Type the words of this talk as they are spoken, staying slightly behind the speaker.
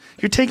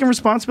You're taking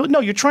responsibility. No,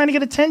 you're trying to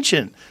get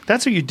attention.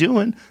 That's what you're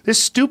doing.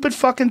 This stupid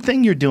fucking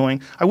thing you're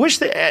doing. I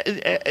wish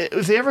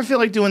if they ever feel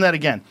like doing that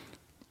again,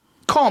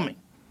 call me.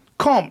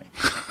 Call me.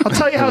 I'll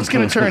tell you how it's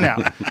going to turn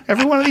out.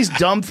 Every one of these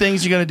dumb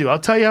things you're going to do, I'll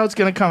tell you how it's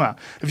going to come out.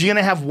 If you're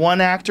going to have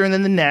one actor and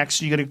then the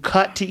next, you're going to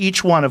cut to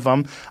each one of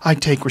them. I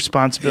take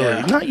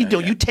responsibility. No, you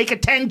don't. You take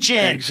attention.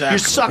 Exactly. You're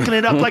sucking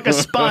it up like a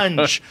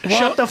sponge.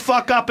 Shut the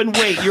fuck up and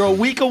wait. You're a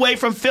week away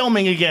from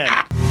filming again.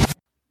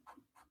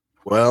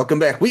 Welcome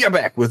back. We are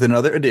back with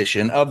another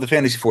edition of the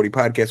Fantasy 40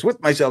 podcast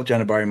with myself,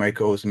 John Abari, my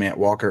co-host, Matt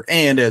Walker,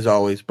 and as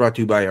always, brought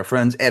to you by our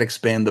friends at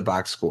Expand the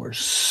Box Score.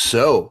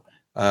 So,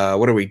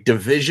 what are we?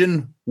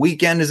 Division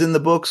weekend is in the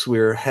books.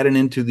 We're heading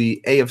into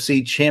the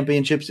AFC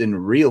championships in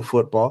real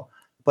football,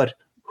 but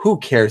who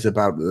cares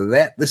about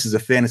that? This is a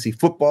fantasy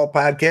football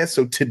podcast.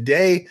 So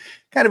today,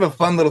 kind of a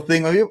fun little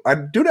thing. I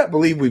do not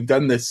believe we've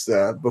done this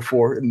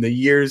before in the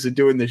years of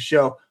doing this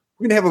show.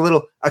 We're going to have a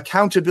little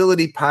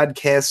accountability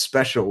podcast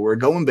special. We're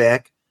going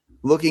back,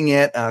 looking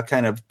at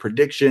kind of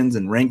predictions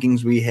and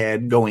rankings we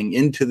had going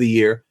into the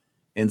year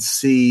and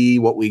see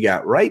what we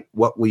got right,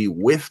 what we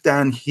whiffed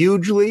on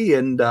hugely.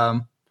 And,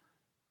 a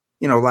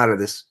lot of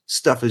this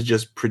stuff is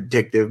just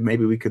predictive.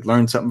 Maybe we could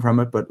learn something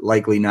from it, but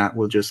likely not.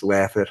 We'll just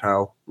laugh at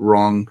how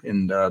wrong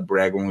and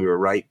brag when we were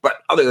right. But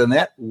other than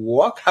that,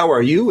 Walk, how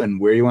are you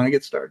and where you want to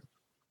get started?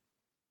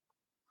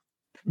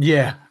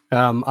 Yeah,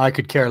 I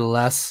could care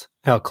less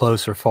how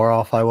close or far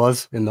off I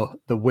was in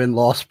the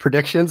win-loss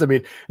predictions. I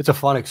mean, it's a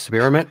fun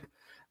experiment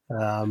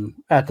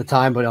at the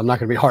time, but I'm not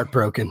going to be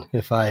heartbroken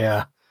if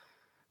I,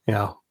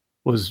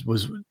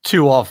 was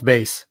too off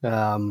base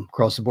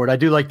across the board. I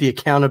do like the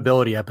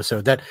accountability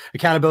episode. That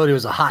accountability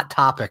was a hot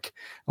topic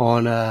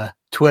on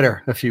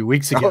Twitter a few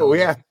weeks ago. Oh,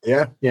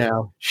 yeah.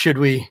 Should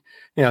we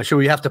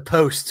have to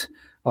post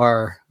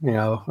our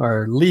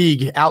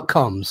league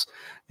outcomes,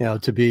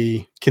 to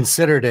be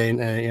considered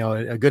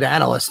a good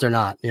analyst or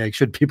not?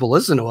 Should people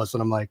listen to us?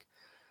 And I'm like,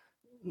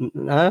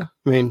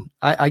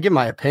 I give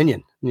my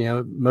opinion.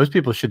 Most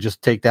people should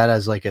just take that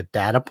as like a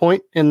data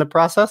point in the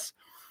process.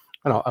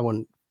 I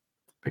wouldn't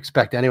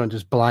expect anyone to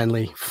just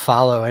blindly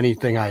follow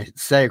anything I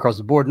say across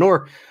the board,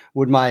 nor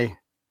would my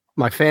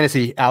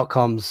fantasy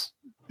outcomes,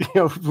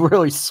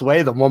 really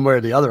sway them one way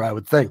or the other, I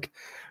would think,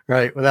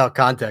 right? Without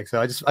context.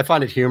 So I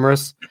find it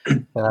humorous,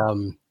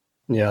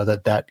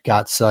 that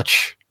got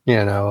such,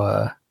 an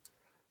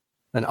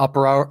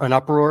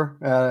uproar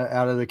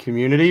out of the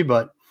community,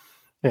 but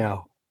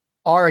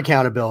our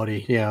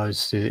accountability,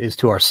 is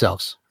to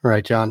ourselves,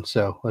 right, John?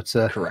 So let's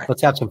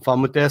have some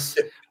fun with this.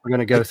 We're going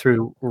to go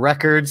through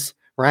records,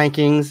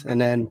 rankings,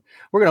 and then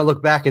we're going to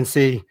look back and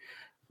see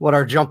what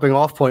our jumping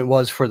off point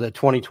was for the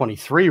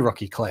 2023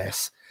 rookie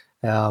class.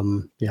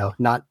 Not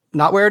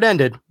where it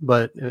ended,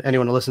 but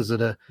anyone who listens to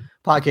the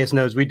podcast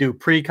knows we do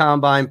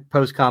pre-combine,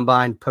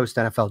 post-combine,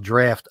 post-NFL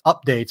draft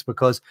updates,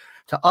 because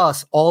to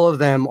us, all of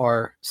them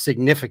are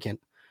significant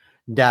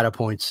data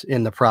points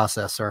in the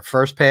process. Our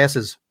first pass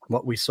is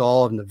what we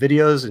saw in the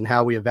videos and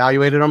how we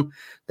evaluated them.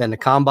 Then the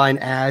combine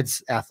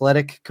adds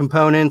athletic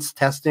components,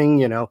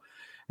 testing,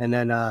 and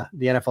then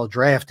the NFL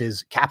draft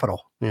is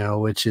capital,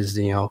 which is,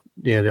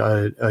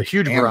 a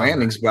huge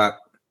landing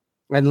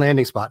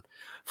spot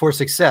for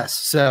success.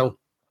 So,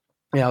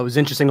 it was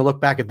interesting to look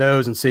back at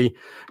those and see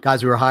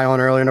guys we were high on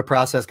early in the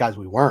process, guys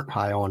we weren't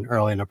high on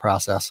early in the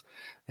process,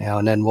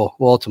 and then we'll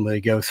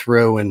ultimately go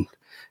through and,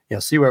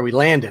 see where we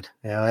landed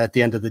at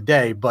the end of the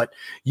day. But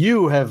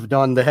you have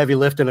done the heavy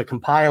lifting of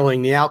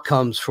compiling the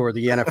outcomes for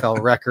the NFL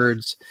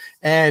records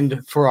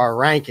and for our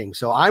ranking.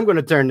 So I'm going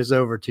to turn this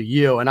over to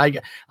you. And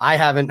I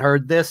haven't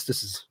heard this.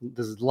 This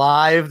is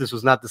live. This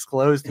was not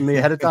disclosed to me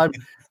ahead of time.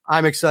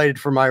 I'm excited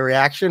for my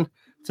reaction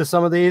to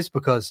some of these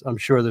because I'm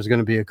sure there's going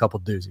to be a couple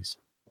doozies.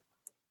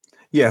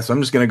 Yeah, so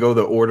I'm just going to go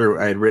the order.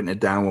 I had written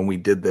it down when we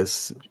did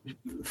this,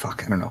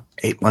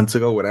 8 months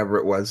ago, whatever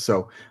it was.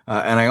 So,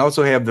 and I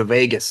also have the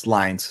Vegas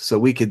lines so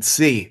we could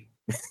see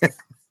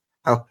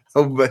how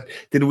but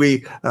did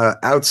we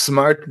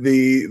outsmart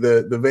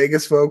the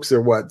Vegas folks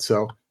or what?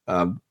 So,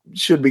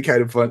 should be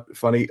kind of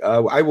funny.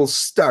 I will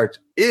start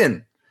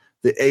in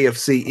the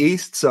AFC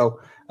East. So,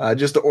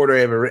 just the order I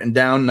have it written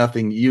down,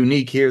 nothing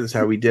unique here. This is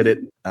how we did it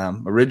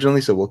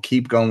originally. So we'll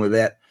keep going with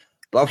that.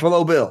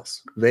 Buffalo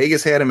Bills.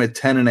 Vegas had them at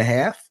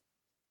 10.5.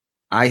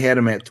 I had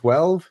them at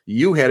 12.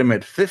 You had them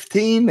at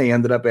 15. They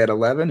ended up at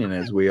 11. And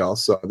as we all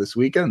saw this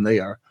weekend, they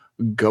are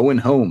going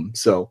home.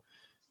 So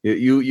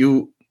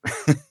you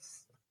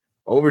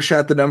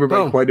overshot the number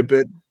by quite a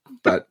bit,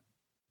 but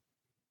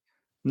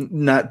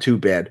not too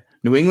bad.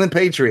 New England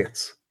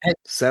Patriots.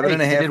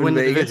 7.5 in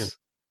Vegas.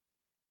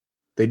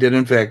 They did,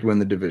 in fact, win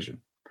the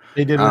division.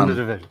 They did win the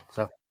division.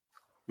 So,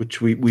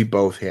 which we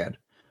both had.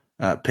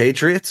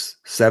 Patriots,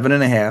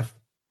 7.5.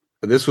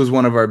 This was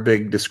one of our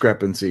big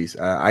discrepancies.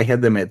 I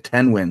had them at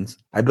 10 wins.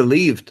 I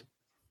believed.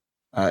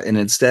 And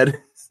instead,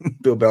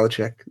 Bill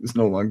Belichick is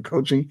no longer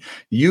coaching.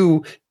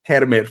 You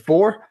had them at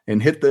 4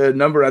 and hit the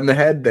number on the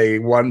head. They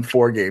won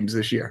 4 games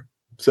this year.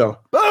 So,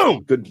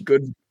 boom!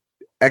 Good,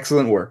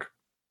 excellent work.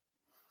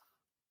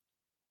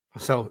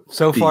 So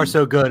far,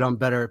 so good. I'm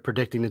better at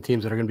predicting the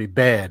teams that are going to be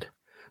bad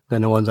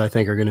than the ones I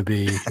think are going to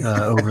be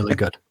overly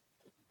good.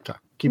 So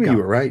keep going.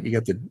 You were right. You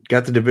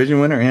got the division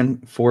winner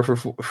and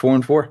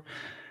 4-4.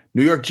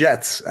 New York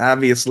Jets.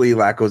 Obviously, a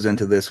lot goes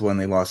into this one.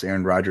 They lost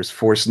Aaron Rodgers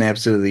 4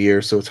 snaps into the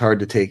year, so it's hard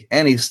to take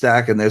any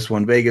stock in this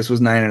one. Vegas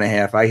was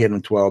 9.5. I hit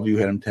them 12. You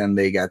hit them 10.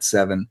 They got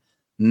 7.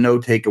 No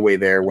takeaway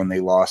there when they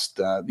lost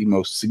the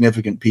most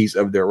significant piece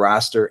of their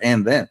roster.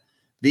 And then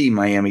the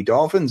Miami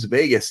Dolphins,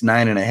 Vegas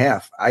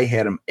 9.5. I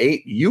had them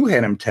 8. You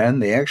had them 10.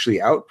 They actually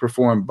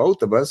outperformed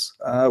both of us,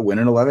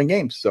 winning 11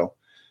 games. So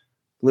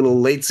little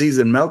late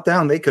season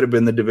meltdown. They could have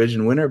been the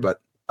division winner,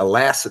 but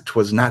alas, it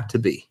was not to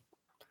be.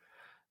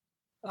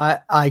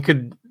 I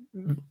could,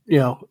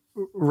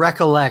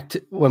 recollect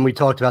when we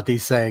talked about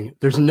these saying,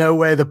 there's no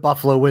way the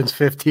Buffalo wins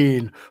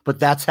 15, but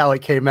that's how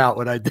it came out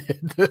when I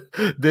did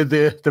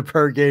the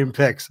per game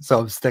picks. So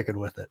I'm sticking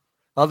with it.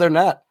 Other than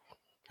that,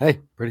 hey,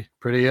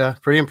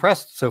 pretty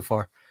impressed so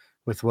far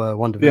with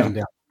one division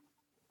down.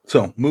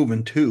 So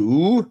moving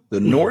to the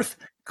North,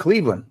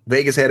 Cleveland.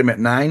 Vegas had him at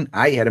 9.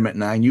 I had him at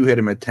 9. You had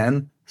him at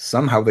 10.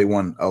 Somehow they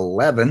won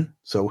 11.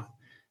 So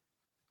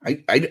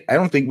I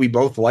don't think we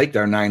both liked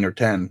our 9 or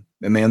 10,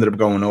 and they ended up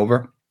going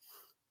over.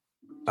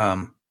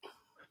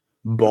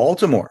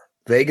 Baltimore.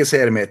 Vegas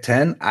had him at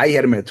 10. I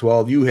had him at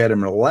 12. You had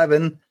him at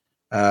 11.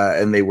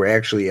 And they were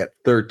actually at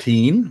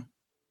 13.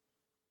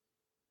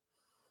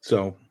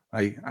 So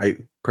I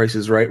Price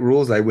is Right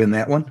rules. I win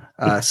that one.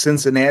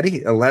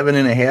 Cincinnati,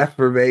 11.5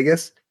 for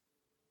Vegas.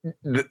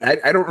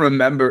 I don't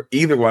remember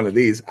either one of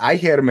these. I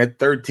had him at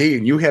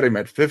 13. You had him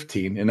at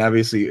 15. And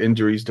obviously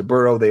injuries to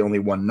Burrow, they only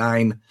won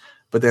 9.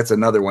 But that's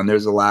another one.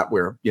 There's a lot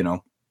where,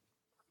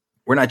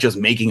 we're not just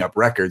making up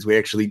records. We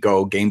actually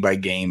go game by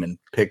game and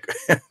pick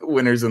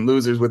winners and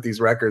losers with these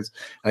records.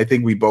 I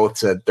think we both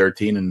said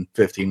 13 and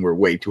 15 were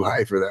way too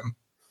high for them.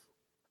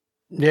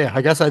 Yeah,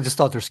 I guess I just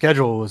thought their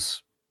schedule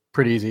was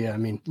pretty easy. I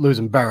mean,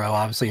 losing Burrow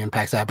obviously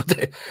impacts that,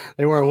 but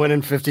they weren't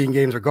winning 15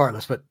 games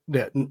regardless. But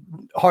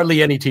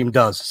hardly any team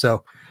does.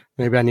 So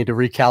maybe I need to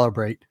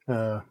recalibrate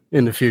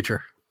in the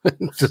future.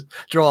 Just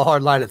draw a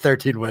hard line at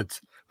 13 wins.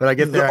 But I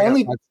get there.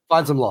 I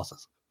find some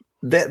losses.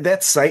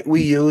 That site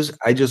we use,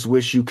 I just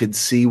wish you could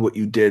see what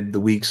you did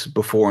the weeks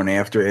before and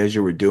after as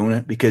you were doing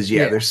it. Because,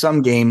 there's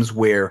some games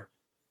where,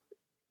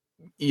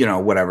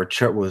 whatever,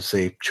 we'll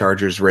say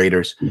Chargers,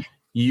 Raiders,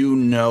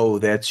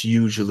 that's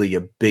usually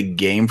a big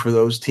game for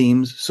those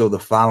teams. So the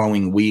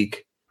following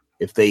week,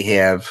 if they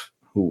have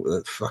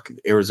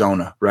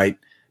Arizona, right,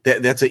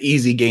 that's an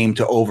easy game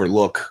to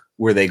overlook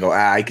where they go,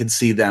 I could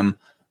see them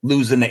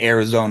losing to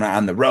Arizona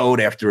on the road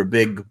after a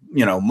big,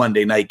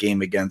 Monday night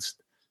game against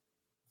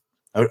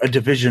a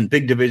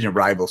big division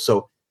rival.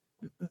 So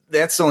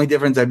that's the only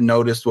difference I've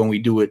noticed when we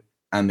do it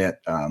on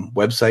that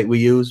website we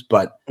use.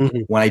 But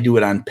when I do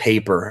it on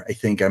paper, I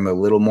think I'm a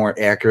little more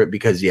accurate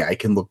because, I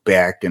can look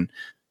back and,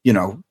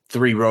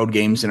 3 road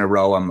games in a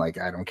row. I'm like,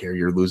 I don't care.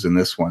 You're losing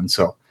this one.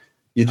 So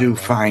you do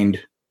find,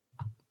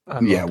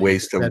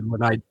 ways to.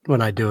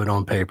 When I do it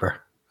on paper,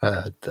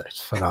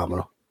 that's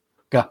phenomenal.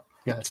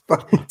 Yeah, it's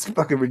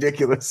fucking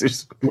ridiculous.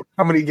 There's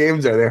how many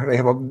games are there? They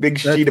have a big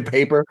sheet of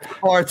paper.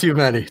 Far too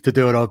many to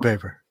do it on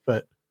paper,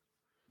 but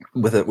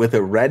with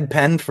a red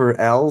pen for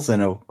L's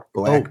and a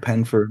black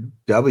pen for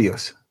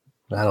W's.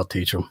 That'll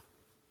teach them.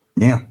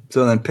 Yeah.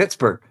 So then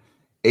Pittsburgh,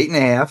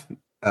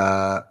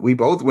 8.5. We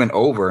both went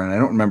over, and I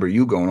don't remember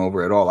you going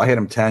over at all. I had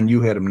him 10, you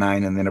had him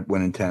 9, and then it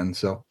went in 10.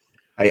 So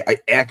I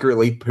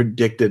accurately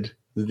predicted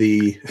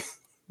the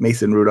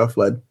Mason Rudolph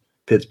led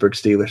Pittsburgh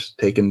Steelers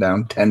taking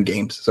down 10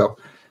 games. So.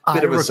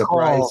 Bit of a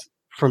surprise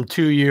from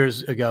 2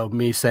 years ago,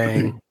 me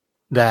saying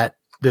that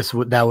that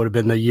would have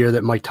been the year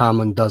that Mike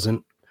Tomlin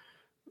doesn't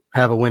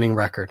have a winning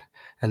record,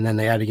 and then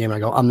they had a game. I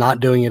go, I'm not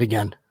doing it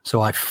again.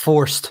 So I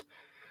forced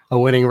a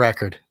winning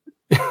record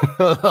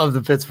of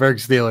the Pittsburgh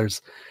Steelers.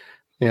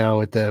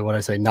 With the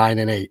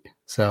 9-8.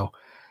 So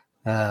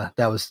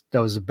that was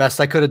the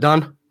best I could have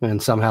done,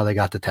 and somehow they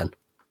got to 10.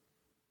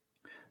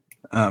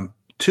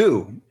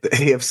 2, the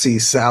AFC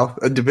South,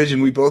 a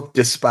division we both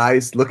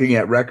despise. Looking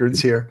at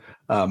records here.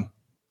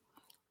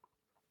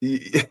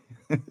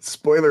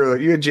 Spoiler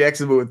alert, you had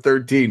Jacksonville at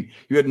 13.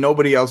 You had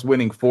nobody else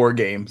winning 4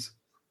 games.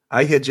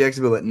 I had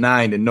Jacksonville at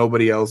 9 and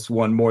nobody else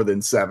won more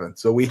than 7.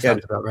 So we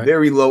had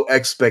very low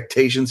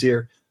expectations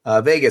here.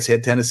 Vegas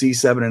had Tennessee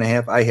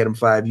 7.5. I had them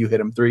 5. You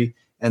had them 3.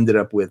 Ended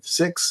up with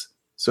 6.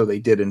 So they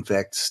did in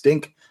fact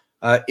stink.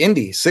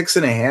 Indy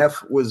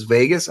 6.5 was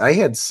Vegas. I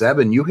had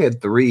 7. You had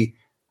 3.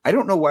 I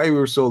don't know why we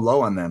were so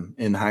low on them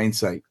in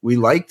hindsight. We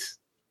liked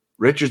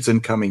Richardson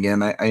coming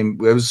in. I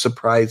was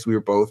surprised we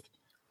were both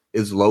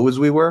as low as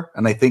we were.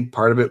 And I think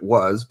part of it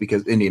was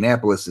because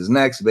Indianapolis is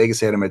next. Vegas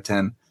had him at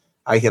 10.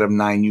 I had him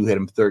 9. You had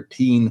him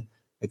 13.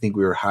 I think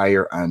we were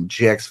higher on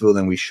Jacksonville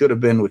than we should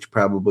have been, which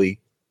probably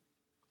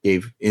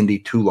gave Indy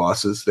 2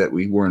 losses that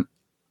we wouldn't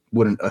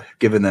have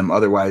given them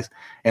otherwise.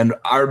 And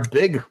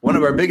one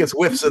of our biggest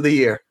whiffs of the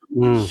year,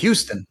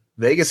 Houston.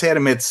 Vegas had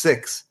him at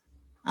 6.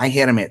 I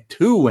had them at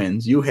 2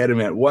 wins. You had them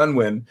at 1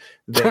 win.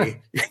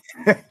 They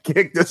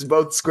kicked us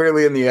both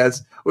squarely in the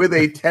ass with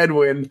a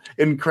 10-win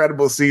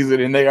incredible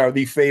season, and they are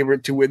the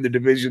favorite to win the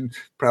division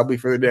probably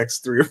for the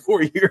next 3 or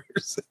 4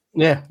 years.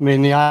 Yeah, I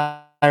mean, the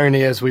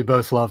irony is we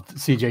both loved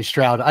C.J.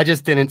 Stroud. I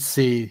just didn't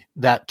see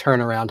that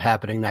turnaround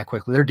happening that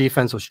quickly. Their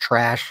defense was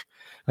trash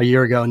a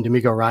year ago, and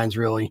D'Amico Ryans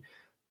really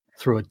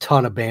threw a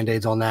ton of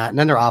Band-Aids on that. And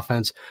then their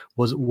offense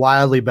was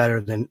wildly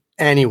better than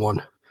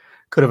anyone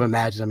could have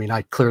imagined. I mean,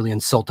 I clearly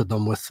insulted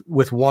them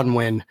with 1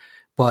 win,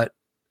 but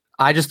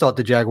I just thought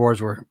the Jaguars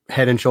were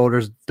head and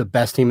shoulders the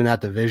best team in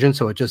that division.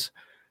 So it just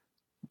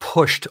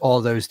pushed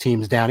all those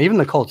teams down. Even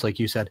the Colts, like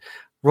you said,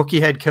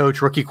 rookie head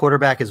coach, rookie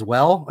quarterback as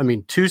well. I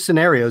mean, 2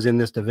 scenarios in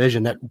this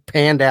division that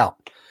panned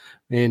out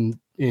in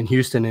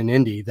Houston and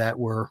Indy that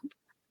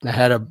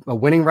had a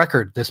winning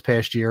record this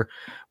past year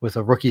with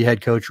a rookie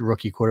head coach,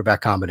 rookie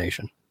quarterback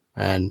combination.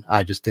 And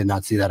I just did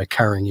not see that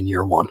occurring in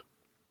year 1.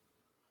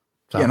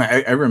 So. Yeah, and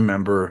I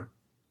remember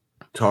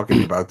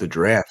talking about the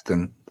draft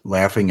and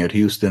laughing at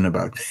Houston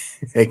about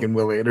taking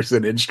Will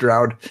Anderson and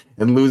Stroud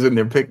and losing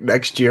their pick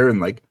next year. And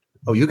like,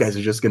 oh, you guys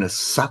are just going to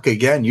suck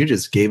again. You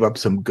just gave up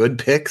some good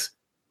picks.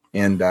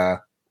 And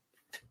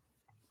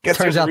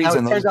turns out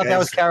that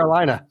was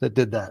Carolina that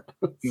did that.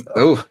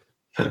 Oh,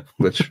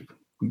 which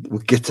we'll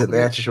get to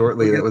that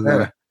shortly. That was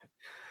not a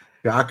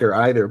shocker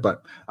either.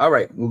 But all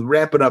right,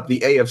 wrapping up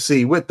the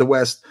AFC with the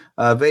West.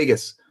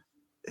 Vegas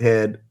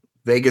had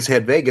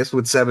Vegas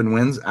with 7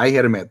 wins. I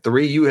had them at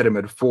 3. You had them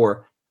at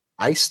 4.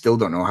 I still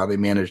don't know how they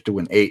managed to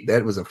win 8.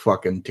 That was a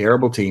fucking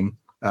terrible team.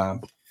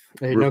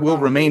 Will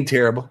remain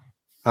terrible.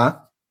 Huh?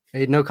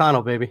 Aiden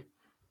O'Connell, baby.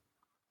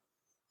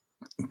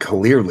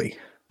 Clearly.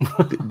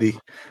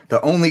 the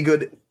only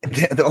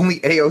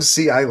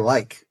AOC I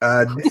like.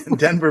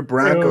 Denver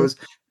Broncos.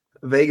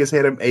 Vegas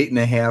had them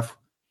 8.5.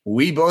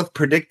 We both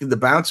predicted the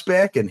bounce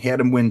back and had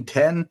them win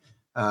 10.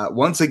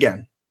 Once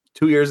again,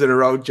 2 years in a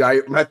row,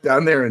 giant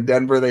letdown there in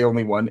Denver. They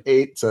only won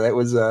 8, so that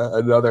was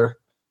another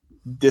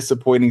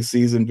disappointing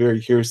season.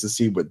 Very curious to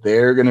see what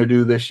they're going to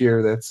do this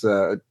year. That's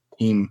a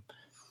team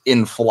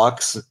in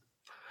flux.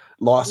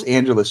 Los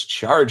Angeles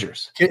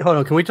Chargers. Hold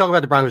on, can we talk about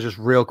the Broncos just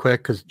real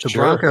quick? Because the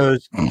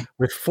Broncos,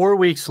 with 4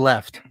 weeks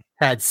left,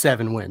 had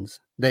 7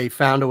 wins. They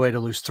found a way to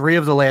lose 3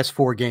 of the last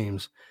 4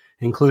 games,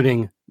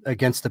 including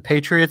against the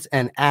Patriots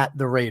and at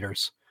the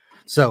Raiders.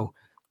 So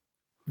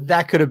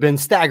that could have been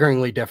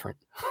staggeringly different.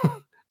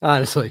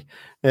 Honestly,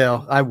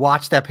 I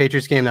watched that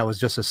Patriots game. That was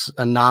just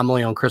an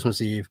anomaly on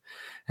Christmas Eve.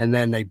 And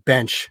then they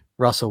bench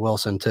Russell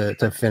Wilson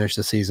to finish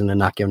the season and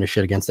not giving a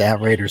shit against the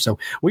Raiders. So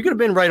we could have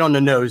been right on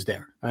the nose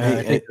there.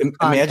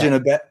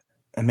 Imagine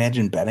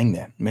betting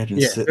that.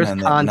 Imagine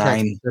sitting on that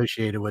 9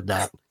 associated with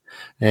that.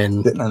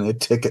 And sitting on a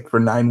ticket for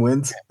 9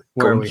 wins.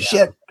 Going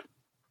shit.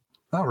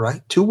 All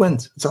right. 2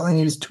 wins. That's all I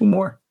need is 2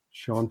 more.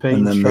 Sean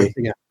Payton strikes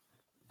again.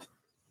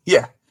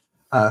 Yeah.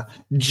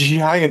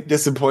 Giant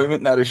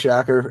disappointment, not a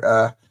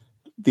shocker.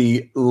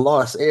 The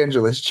Los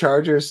Angeles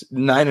Chargers,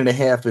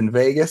 9.5 in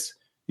Vegas.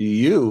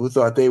 You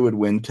thought they would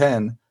win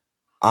 10.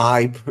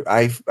 I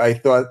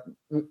thought,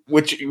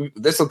 which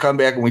this will come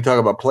back when we talk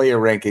about player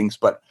rankings,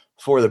 but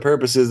for the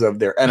purposes of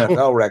their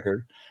NFL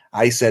record,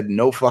 I said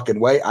no fucking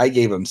way. I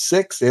gave them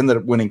 6. They ended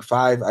up winning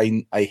 5.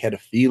 I had a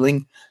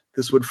feeling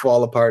this would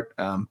fall apart.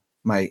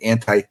 My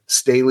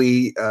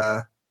anti-Staley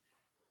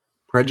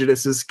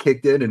prejudices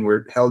kicked in and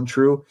were held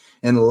true.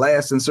 And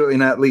last and certainly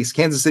not least,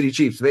 Kansas City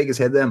Chiefs. Vegas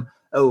had them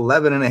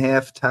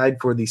 11.5,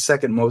 tied for the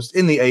second most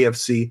in the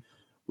AFC.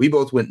 We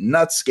both went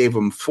nuts, gave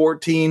them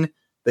 14.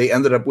 They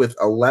ended up with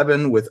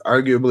 11, with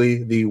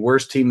arguably the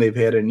worst team they've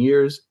had in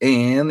years,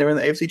 and they're in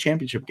the AFC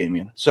Championship game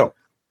again. So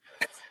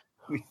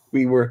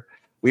we were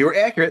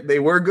accurate. They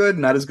were good,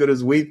 not as good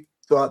as we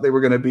thought they were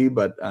going to be,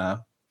 but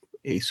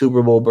a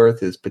Super Bowl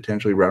berth is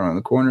potentially right around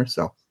the corner.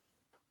 So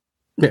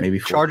maybe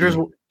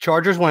 14.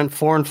 Chargers went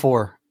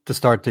 4-4 to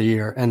start the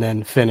year, and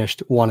then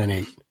finished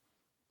 1-8.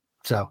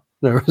 So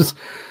there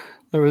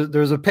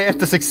was a path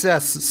to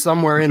success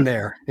somewhere in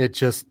there. It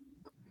just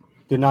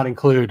did not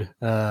include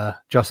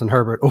Justin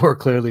Herbert or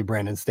clearly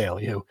Brandon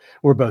Staley, who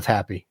we're both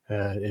happy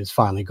is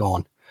finally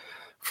gone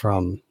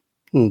from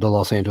the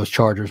Los Angeles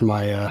Chargers,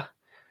 my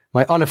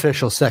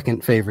unofficial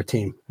second favorite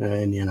team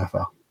in the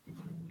NFL.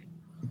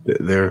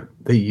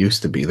 They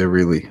used to be. They're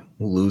really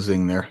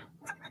losing their.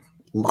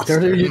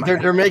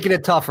 They're making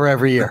it tougher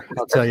every year.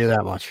 I'll tell you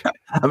that much.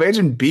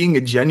 Imagine being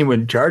a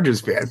genuine Chargers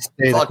fan.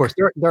 Of course,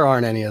 there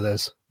aren't any of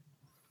those.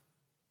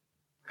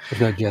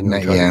 There's no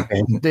genuine Chargers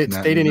fans. They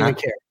didn't even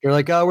care. They're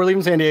like, oh, we're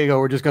leaving San Diego.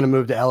 We're just going to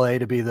move to LA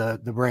to be the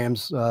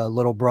Rams'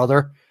 little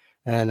brother.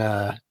 And,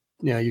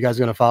 you guys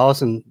are going to follow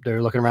us. And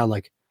they're looking around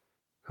like,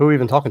 who are we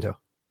even talking to?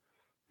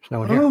 There's no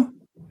one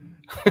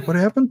here. What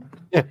happened?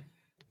 Yeah.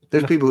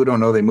 There's people who don't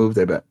know they moved,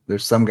 I bet.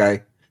 There's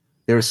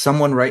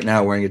someone right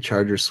now wearing a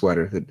Chargers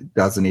sweater that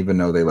doesn't even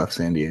know they left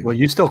San Diego. Well,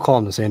 you still call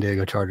them the San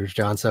Diego Chargers,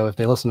 John. So if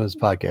they listen to this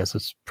podcast,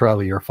 it's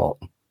probably your fault.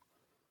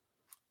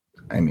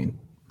 I mean,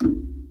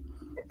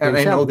 and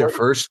I know they're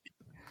first.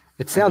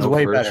 It sounds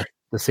way better,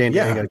 the San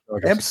Diego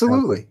Chargers.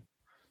 Absolutely.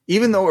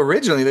 Even though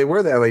originally they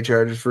were the LA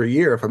Chargers for a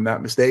year, if I'm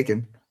not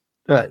mistaken.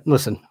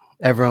 Listen,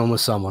 everyone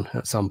was someone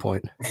at some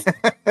point.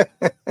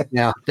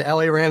 Now, the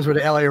LA Rams were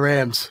the LA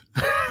Rams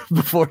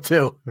before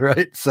too,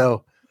 right?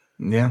 So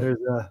yeah,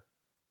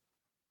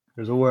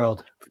 there's a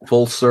world.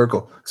 Full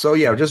circle. So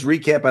yeah, just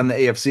recap on the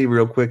AFC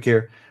real quick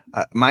here.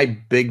 My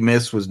big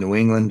miss was New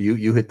England.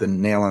 You hit the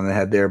nail on the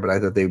head there, but I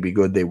thought they would be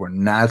good. They were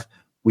not.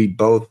 We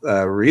both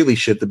really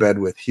shit the bed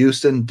with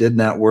Houston. Did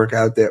not work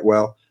out that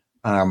well.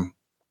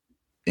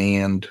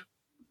 And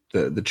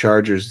the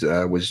Chargers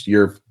was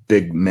your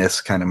big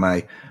miss, kind of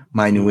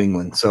my New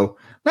England. So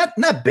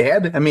not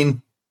bad. I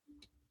mean,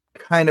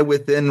 kind of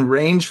within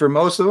range for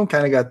most of them.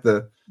 Kind of got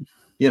the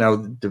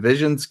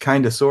divisions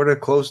kind of sort of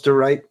close to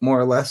right, more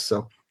or less.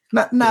 So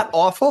not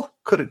awful.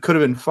 Could have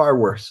been far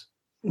worse.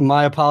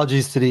 My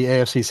apologies to the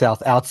AFC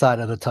South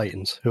outside of the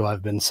Titans, who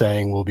I've been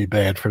saying will be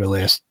bad for the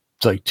last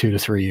 2 to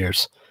 3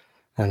 years,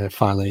 and it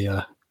finally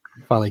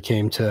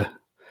came to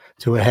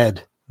a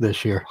head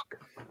this year.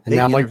 And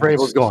now Mike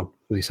Vrabel's gone.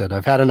 He said,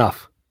 "I've had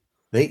enough."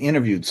 They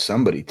interviewed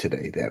somebody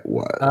today that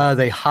was.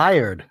 They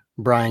hired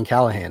Brian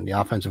Callahan, the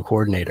offensive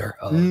coordinator.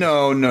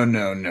 No.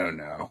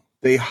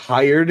 They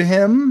hired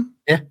him?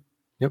 Yeah.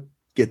 Yep.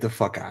 Get the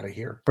fuck out of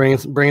here.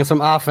 Bringing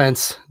some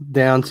offense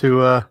down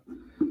to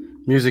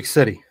Music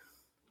City.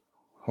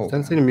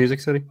 Tennessee to Music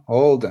City?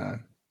 Hold on.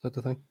 Is that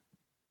the thing?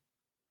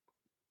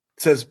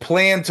 It says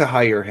plan to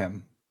hire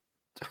him.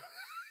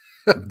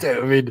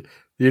 Damn, I mean,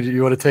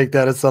 you want to take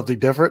that as something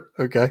different?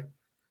 Okay.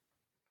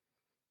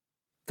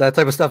 That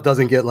type of stuff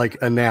doesn't get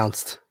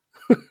announced.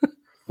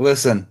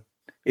 Listen,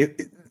 Tom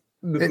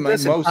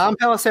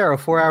Pelissero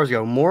 4 hours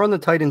ago. More on the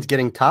Titans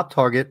getting top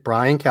target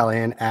Brian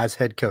Callahan as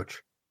head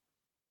coach.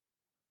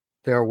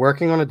 They are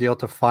working on a deal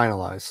to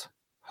finalize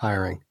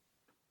hiring.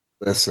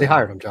 Listen, they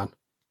hired him, John.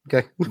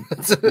 Okay,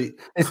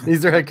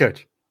 he's their head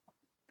coach.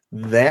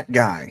 That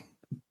guy,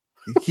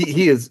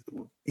 he's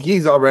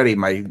already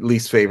my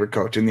least favorite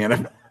coach in the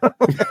NFL.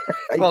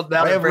 Well,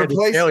 now I've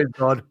replaced Staley's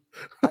gone.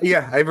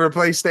 Yeah, I've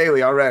replaced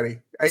Staley already.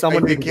 I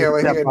think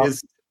Callahan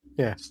is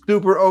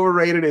super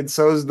overrated, and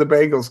so is the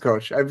Bengals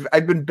coach.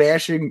 I've been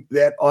bashing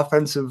that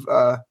offensive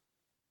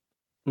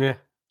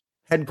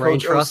head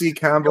coach OC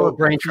combo.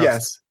 Brain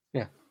trust.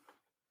 Yes.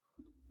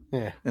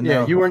 Yeah.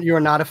 Yeah. You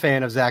were not a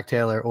fan of Zach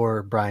Taylor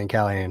or Brian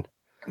Callahan.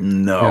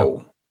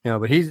 No.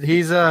 But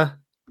he's a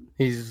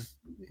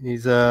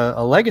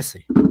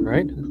legacy,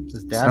 right?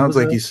 His dad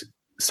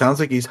sounds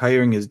like he's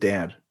hiring his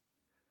dad.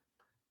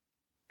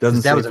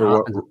 Doesn't say for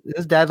what. Is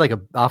his dad like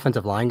an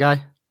offensive line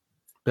guy?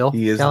 Bill?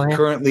 He is Callahan?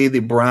 currently the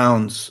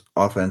Browns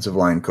offensive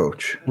line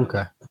coach.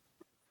 Okay.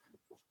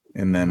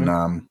 And then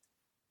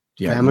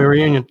family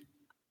reunion.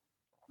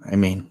 I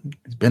mean,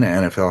 he's been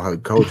an NFL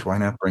head coach. Why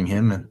not bring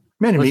him in?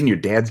 Man, I mean, your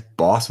dad's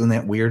boss, isn't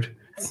that weird?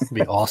 It'd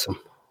be awesome.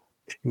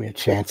 Give me a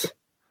chance.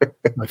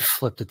 I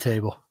flip the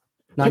table.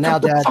 Not pick now,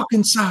 up Dad. The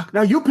fucking sock.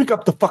 Now you pick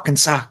up the fucking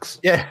socks.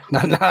 Yeah,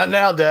 not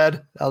now,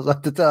 Dad. That was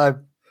at the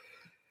time.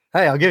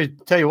 Hey,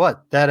 tell you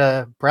what.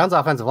 That Browns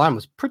offensive line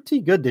was pretty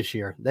good this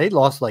year. They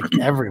lost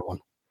everyone,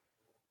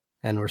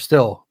 and we're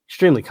still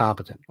extremely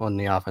competent on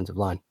the offensive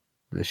line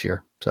this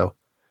year. So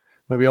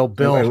maybe old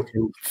Bill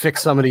can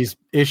fix some of these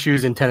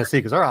issues in Tennessee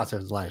because our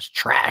offensive line is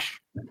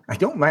trash. I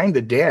don't mind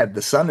the dad.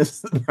 The son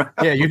is.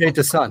 Yeah, you hate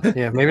the son.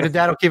 Yeah, maybe the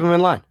dad will keep him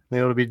in line.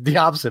 Maybe it'll be the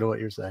opposite of what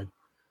you're saying.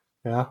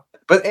 Yeah.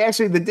 But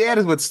actually, the dad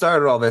is what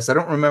started all this. I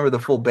don't remember the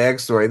full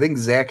backstory. I think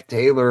Zach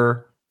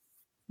Taylor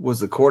was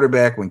the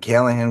quarterback when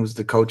Callahan was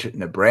the coach at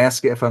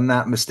Nebraska, if I'm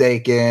not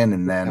mistaken.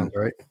 And then,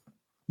 right.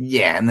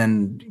 Yeah, and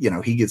then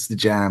he gets the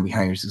job. He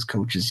hires his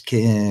coach's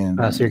kid.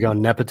 So you're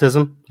going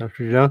nepotism? That's what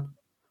you're doing?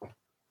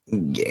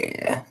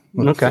 Yeah.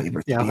 Okay.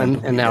 Yeah,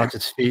 and now it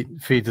just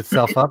feeds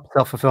itself up.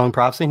 Self-fulfilling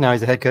prophecy. Now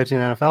he's a head coach in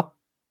the NFL.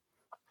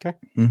 Okay.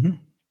 Mm-hmm.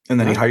 And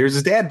then he hires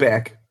his dad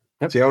back.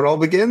 Yep. See how it all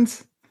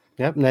begins?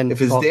 Yep. And then if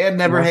his dad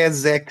never has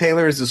Zach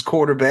Taylor as his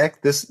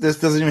quarterback, this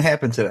doesn't even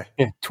happen today.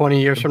 Yeah. 20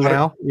 years from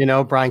now,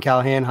 Brian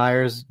Callahan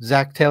hires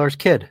Zach Taylor's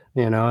kid,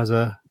 as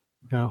a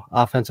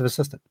offensive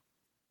assistant.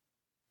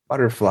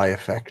 Butterfly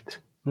effect.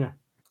 Yeah.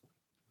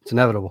 It's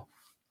inevitable.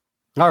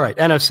 All right,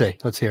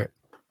 NFC. Let's hear it.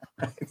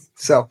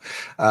 So,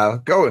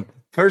 going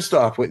first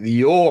off with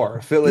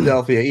your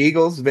Philadelphia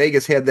Eagles.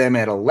 Vegas had them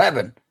at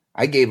 11.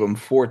 I gave them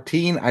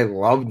 14. I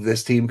loved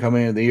this team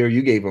coming into the year.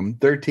 You gave them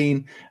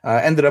 13.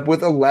 Ended up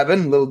with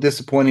 11. A little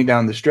disappointing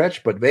down the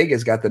stretch, but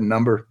Vegas got the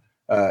number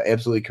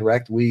absolutely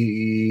correct.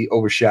 We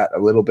overshot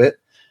a little bit.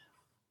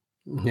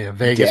 Yeah,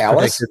 Vegas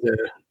predicted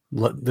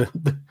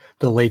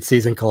the late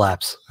season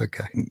collapse.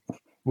 Okay.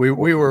 We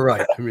were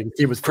right. I mean, the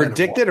team was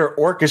predicted or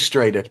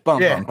orchestrated.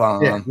 Bum. Yeah,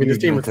 I mean, the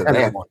team was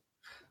 10-1.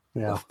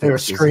 Yeah, they were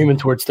screaming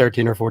towards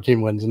 13 or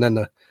 14 wins, and then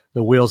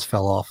the wheels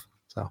fell off.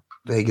 So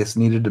Vegas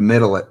needed to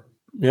middle it.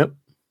 Yep.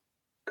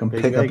 Come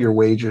pick up your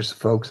wagers,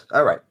 folks.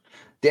 All right.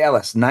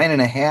 Dallas,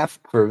 9.5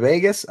 for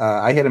Vegas.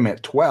 I had them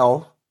at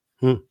 12.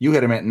 You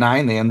had them at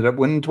 9. They ended up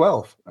winning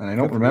 12. And I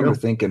don't remember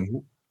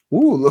thinking,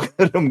 ooh, look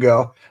at them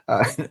go.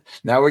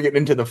 Now we're getting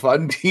into the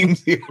fun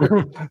teams here.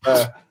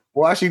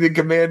 Washington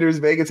Commanders,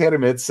 Vegas had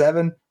them at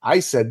 7. I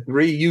said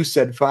 3. You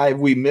said 5.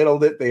 We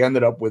middled it. They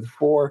ended up with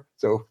 4.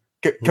 So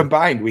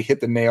combined, we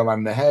hit the nail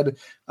on the head.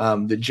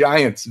 The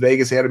Giants,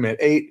 Vegas had them at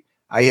 8.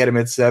 I had them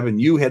at 7.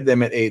 You had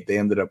them at 8. They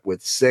ended up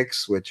with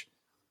 6, which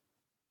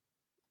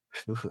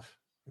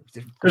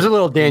there's a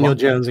little Daniel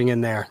Jonesing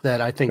in there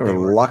that I think they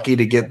were lucky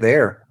to get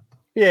there.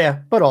 Yeah,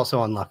 but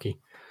also unlucky.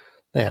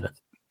 They had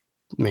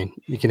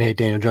you can hate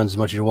Daniel Jones as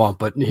much as you want,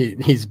 but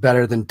he's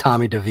better than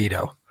Tommy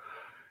DeVito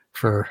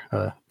for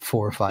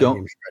 4 or 5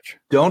 game stretch.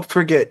 Don't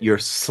forget your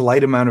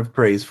slight amount of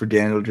praise for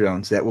Daniel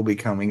Jones. That will be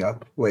coming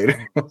up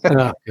later.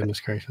 Oh, goodness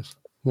gracious.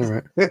 All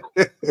right.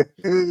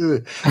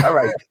 All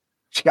right.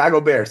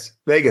 Chicago Bears,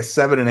 Vegas,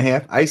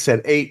 7.5. I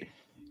said 8.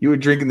 You were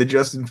drinking the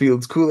Justin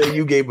Fields Kool-Aid.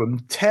 You gave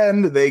them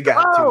 10. They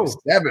got to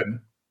 7.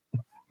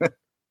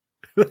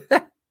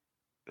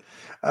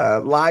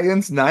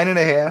 Lions,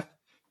 9.5.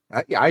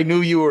 I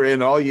knew you were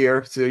in all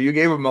year, so you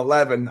gave them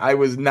 11. I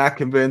was not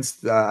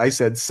convinced. I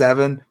said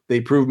 7.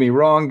 They proved me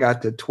wrong,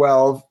 got to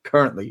 12,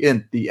 currently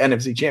in the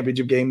NFC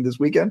Championship game this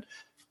weekend.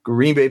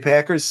 Green Bay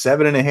Packers,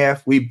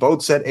 7.5. We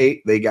both said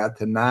 8. They got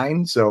to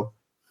 9, so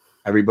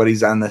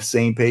everybody's on the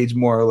same page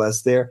more or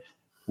less there.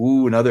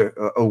 Ooh, another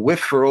a whiff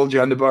for old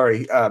John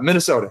DeBari.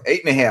 Minnesota,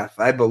 8.5.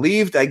 I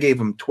believed I gave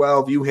them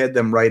 12. You had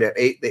them right at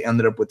 8. They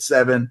ended up with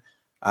 7.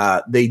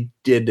 They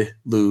did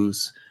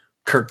lose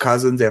Kirk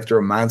Cousins after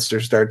a monster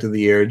start to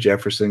the year.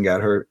 Jefferson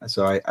got hurt,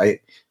 so I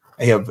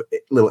have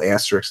little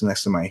asterisks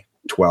next to my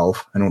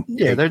 12. I don't.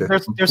 Yeah,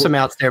 there's some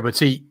outs there, but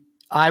see,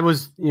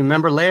 you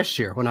remember last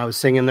year when I was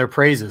singing their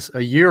praises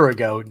a year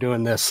ago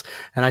doing this,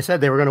 and I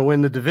said they were going to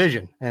win the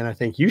division, and I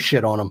think you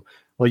shit on them.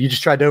 Well, you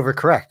just tried to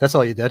overcorrect. That's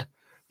all you did.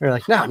 You're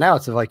like, no, now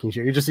it's the Vikings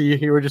year.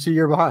 You were just a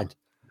year behind.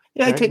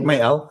 Yeah, right? I take my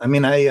L. I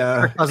mean,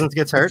 Kirk Cousins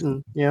gets hurt,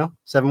 and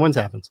 7 wins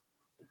happens.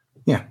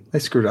 Yeah, I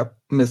screwed up.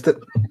 Missed it.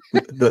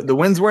 The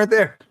wins weren't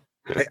there.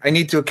 I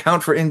need to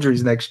account for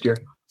injuries next year.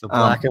 It's a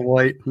black and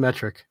white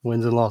metric,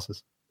 wins and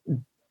losses.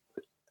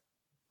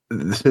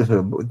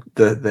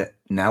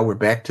 Now we're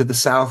back to the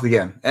South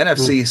again.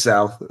 NFC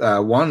South.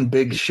 One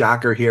big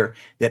shocker here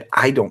that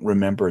I don't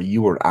remember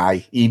you or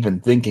I even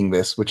thinking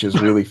this, which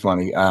is really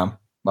funny.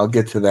 I'll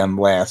get to them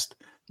last.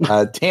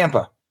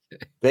 Tampa.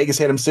 Vegas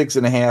had them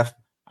 6.5.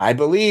 I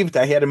believed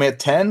I had them at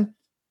 10.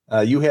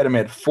 You had them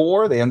at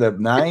 4. They ended up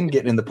 9,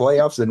 getting in the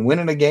playoffs and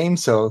winning a game.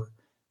 So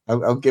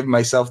I'll give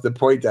myself the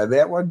point on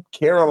that one.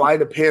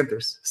 Carolina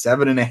Panthers,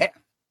 7.5.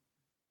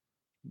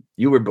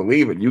 You were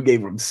believing. You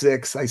gave them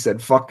 6. I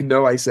said, fuck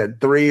no. I said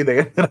 3. They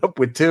ended up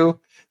with 2.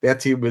 That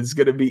team is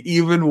going to be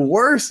even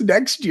worse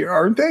next year,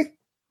 aren't they?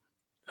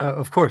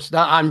 Of course.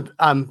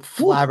 I'm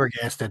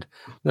flabbergasted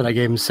that I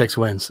gave him 6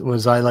 wins.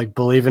 Was I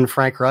believing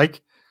Frank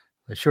Reich?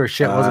 Sure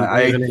shit wasn't.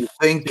 I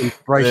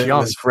think Bryce Young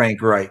was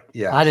Frank Reich.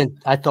 Yeah,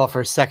 I thought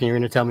for a second you were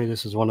going to tell me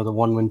this was one of the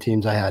 1-win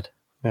teams I had.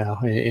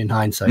 In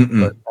hindsight,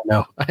 but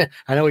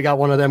I know we got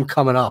one of them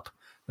coming up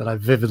that I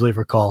vividly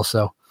recall.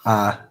 So,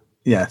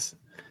 yes,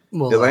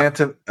 well,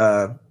 Atlanta.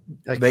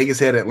 Vegas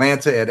had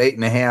Atlanta at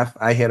 8.5.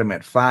 I had them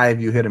at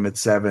 5. You hit them at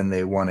 7.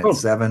 They won at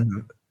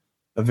 7.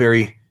 A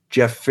very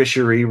Jeff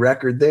Fishery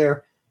record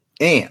there.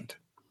 And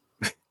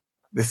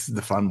this is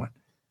the fun one.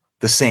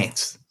 The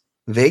Saints.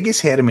 Vegas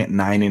had him at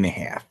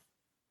 9.5.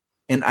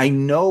 And I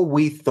know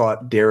we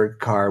thought Derek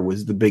Carr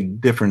was the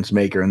big difference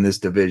maker in this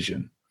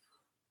division.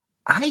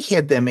 I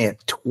had them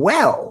at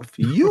 12.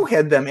 You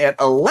had them at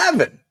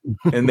 11.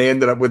 And they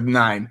ended up with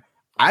 9.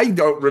 I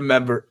don't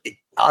remember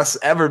us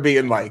ever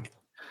being like,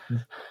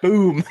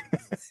 boom.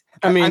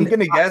 I mean, I'm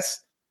going to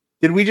guess.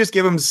 Did we just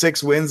give them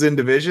 6 wins in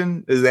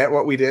division? Is that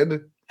what we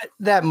did?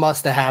 That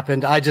must have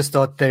happened. I just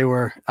thought they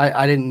were,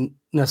 I didn't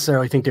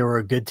necessarily think they were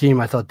a good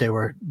team. I thought they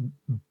were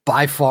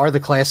by far the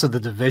class of the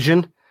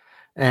division.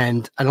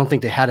 And I don't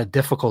think they had a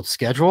difficult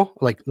schedule.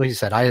 Like you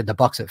said, I had the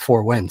Bucs at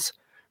 4 wins,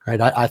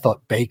 right? I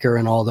thought Baker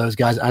and all those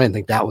guys, I didn't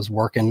think that was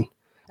working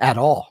at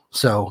all.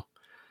 So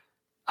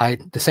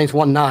the Saints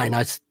won 9.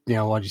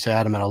 What'd you say? I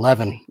had them at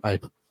 11. I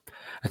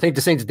think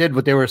the Saints did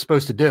what they were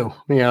supposed to do.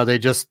 They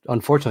just,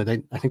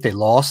 unfortunately, I think they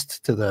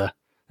lost to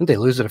they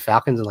lose to the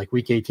Falcons in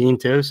week 18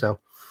 too. So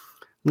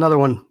another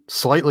one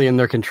slightly in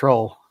their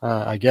control,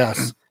 I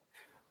guess,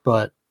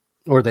 or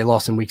they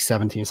lost in week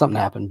 17. Something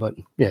happened, but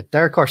yeah,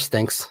 Derek Carr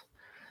stinks,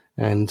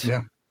 and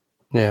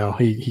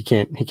he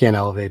can't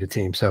elevate a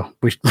team. So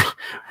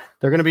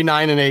they're going to be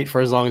 9-8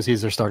 for as long as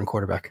he's their starting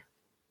quarterback.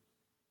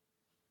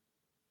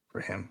 For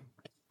him,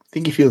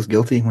 think he feels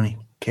guilty when he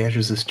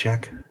cashes his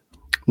check.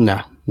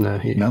 No,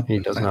 he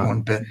does not.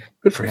 One bit.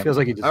 Good for him. Feels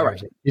like he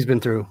deserves it. He's been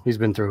through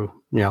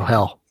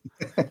hell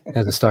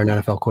as a starting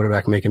NFL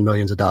quarterback, making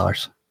millions of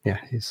dollars. Yeah,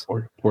 he's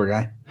poor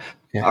guy.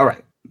 Yeah. All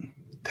right.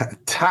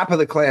 Top of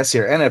the class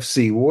here,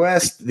 NFC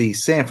West, the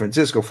San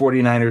Francisco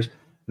 49ers.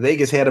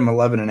 Vegas had them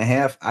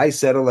 11.5. I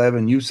said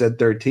 11. You said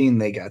 13.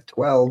 They got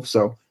 12.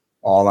 So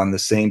all on the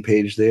same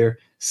page there.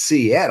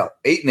 Seattle,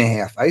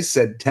 8.5. I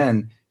said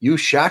 10. You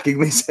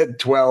shockingly said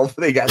 12.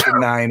 They got to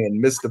 9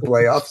 and missed the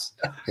playoffs.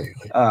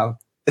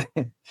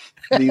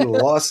 The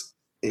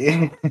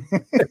The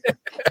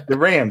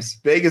Rams.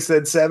 Vegas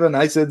said 7.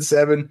 I said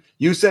 7.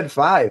 You said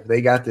 5.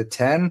 They got to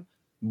 10.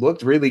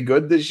 Looked really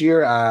good this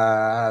year.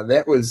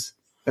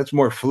 That's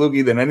more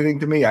fluky than anything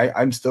to me.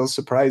 I'm still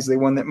surprised they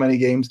won that many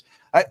games.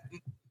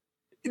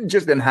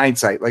 Just in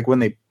hindsight, like when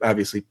they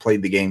obviously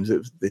played the games,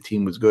 the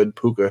team was good.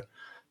 Puka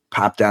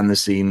popped on the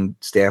scene.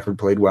 Stafford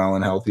played well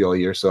and healthy all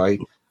year. So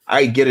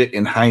I get it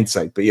in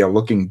hindsight. But yeah,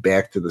 looking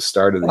back to the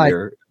start of the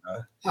year.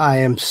 I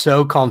am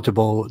so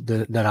comfortable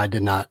that I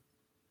did not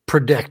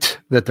predict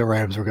that the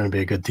Rams were going to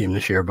be a good team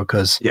this year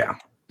because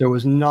there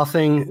was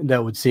nothing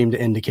that would seem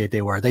to indicate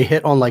they were. They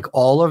hit on like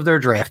all of their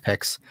draft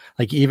picks,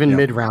 like even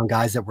mid-round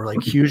guys that were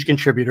like huge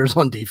contributors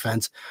on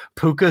defense.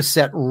 Puka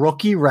set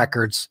rookie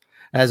records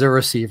as a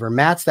receiver.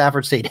 Matt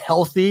Stafford stayed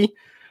healthy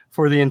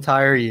for the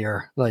entire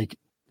year. Like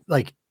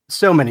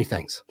so many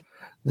things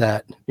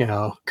that,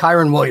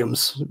 Kyron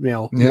Williams,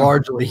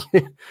 largely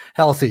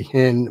healthy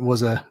and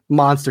was a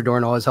monster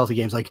during all his healthy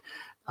games. Like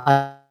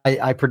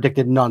I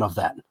predicted none of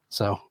that.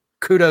 So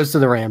kudos to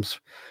the Rams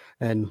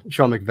and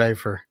Sean McVay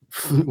for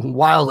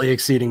wildly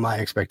exceeding my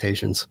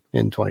expectations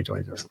in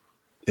 2023.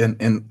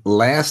 And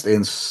last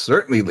and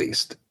certainly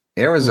least,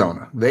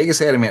 Arizona. Vegas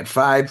had him at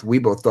 5. We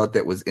both thought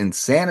that was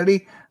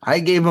insanity. I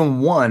gave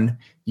him 1.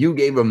 You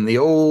gave them the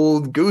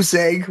old goose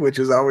egg, which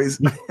is always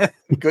a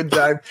good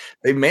time.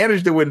 They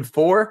managed to win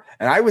 4,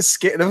 and I was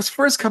scared. Those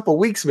first couple of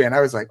weeks, man,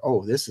 I was like,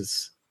 oh,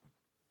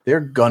 they're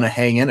going to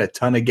hang in a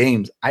ton of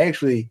games. I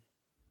actually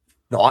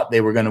thought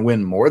they were going to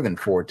win more than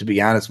 4, to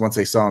be honest, once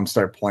I saw them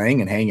start playing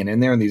and hanging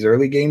in there in these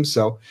early games.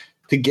 So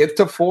to get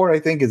to 4, I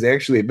think, is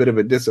actually a bit of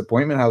a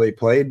disappointment how they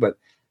played. But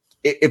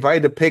if I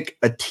had to pick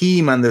a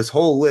team on this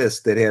whole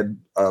list that had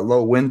a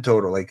low win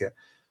total, like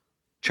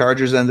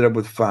Chargers ended up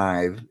with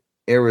 5,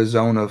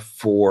 Arizona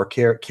 4,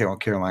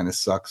 Carolina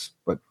sucks,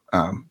 but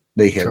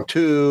they had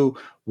 2.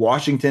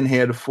 Washington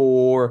had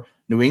 4.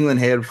 New England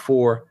had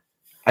 4.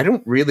 I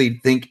don't really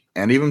think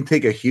any of them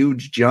take a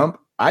huge jump.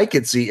 I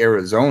could see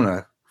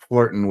Arizona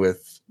flirting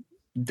with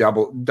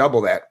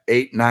double that,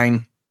 8,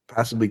 9,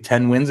 possibly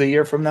 10 wins a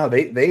year from now.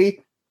 They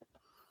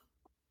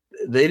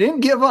didn't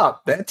give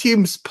up. That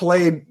team's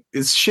played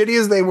as shitty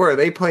as they were.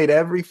 They played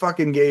every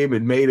fucking game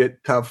and made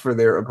it tough for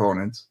their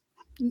opponents.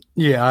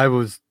 Yeah, I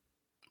was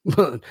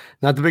not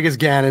the biggest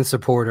Gannon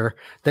supporter.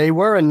 They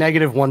were a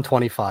negative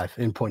 125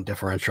 in point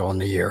differential in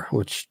the year,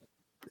 which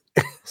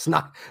is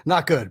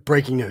not good.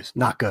 Breaking news,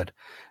 not good.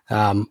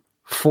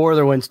 4 of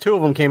their wins, 2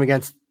 of them came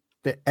against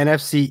the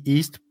NFC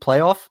East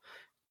playoff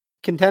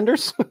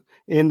contenders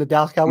in the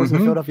Dallas Cowboys and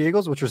the Philadelphia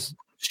Eagles, which was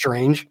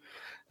strange,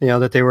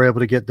 that they were able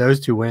to get those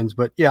 2 wins.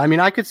 But yeah, I mean,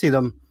 I could see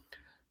them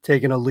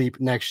taking a leap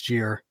next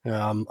year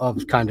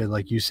of kind of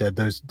like you said,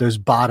 those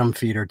bottom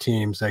feeder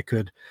teams that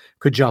could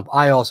jump.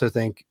 I also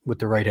think with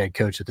the right head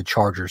coach at the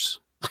Chargers,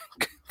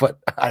 but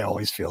I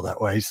always feel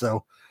that way.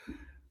 So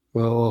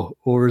we'll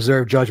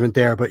reserve judgment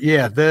there. But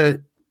yeah,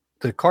 the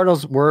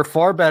Cardinals were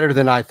far better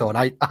than I thought.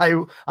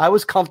 I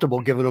was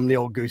comfortable giving them the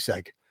old goose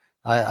egg.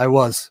 I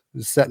was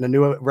setting a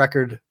new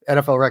record,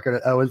 NFL record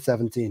at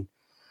 0-17.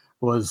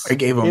 I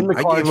gave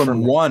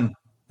them 1,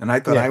 and I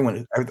thought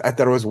I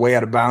thought it was way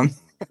out of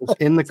bounds.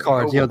 In the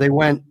cards, they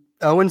went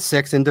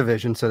 0-6 in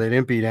division, so they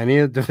didn't beat any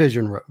of the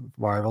division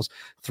rivals.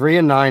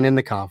 3-9 in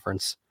the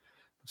conference.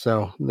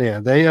 So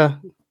yeah, they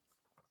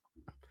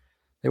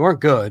weren't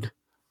good,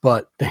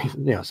 but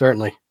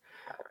certainly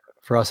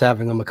for us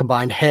having them a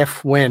combined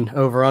half win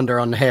over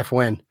under on the half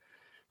win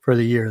for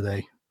the year,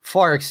 they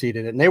far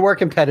exceeded it, and they were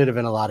competitive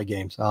in a lot of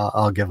games.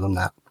 I'll give them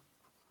that.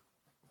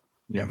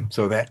 Yeah.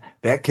 So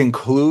that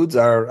concludes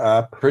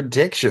our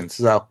predictions.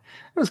 So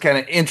it was kind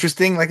of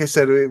interesting. Like I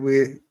said,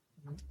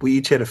 we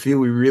each had a few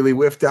we really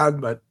whiffed on,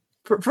 but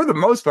for the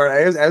most part,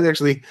 I was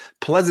actually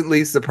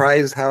pleasantly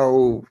surprised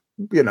how,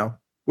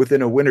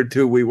 within a win or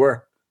 2 we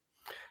were.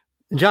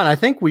 John, I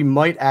think we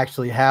might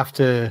actually have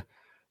to,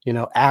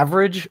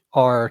 average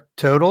our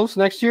totals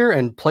next year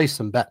and place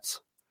some bets,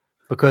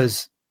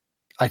 because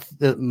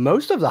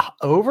most of the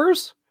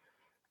overs,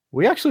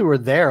 we actually were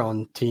there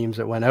on teams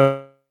that went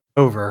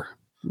over.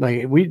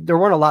 Like there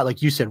weren't a lot,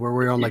 like you said, where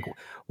we were on like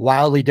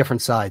wildly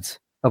different sides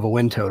of a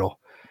win total.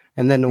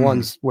 And then the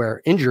ones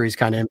where injuries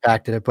kind of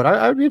impacted it. But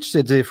I'd be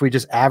interested if we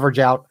just average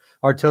out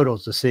our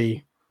totals to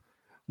see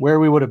where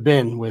we would have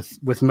been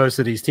with most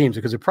of these teams,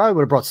 because it probably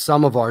would have brought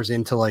some of ours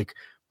into like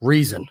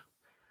reason,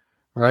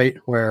 right?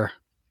 Where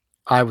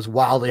I was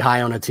wildly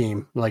high on a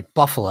team like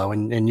Buffalo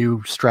and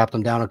you strapped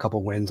them down a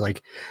couple wins.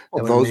 Like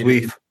those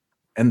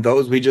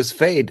we just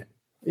fade.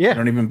 Yeah. I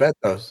don't even bet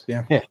those.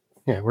 Yeah. Yeah.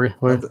 Yeah. We're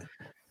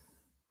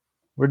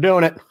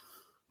doing it.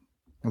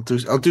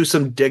 I'll do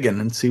some digging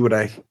and see what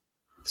our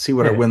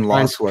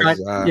win-loss was.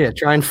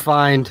 Try and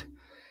find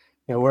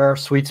where our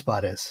sweet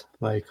spot is.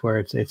 Like where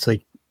it's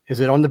like, is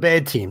it on the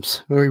bad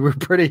teams? We're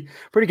pretty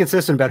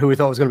consistent about who we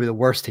thought was going to be the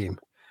worst team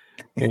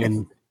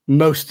in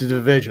most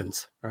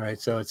divisions. All right.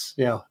 So it's,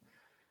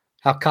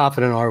 how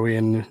confident are we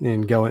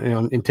in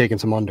going in taking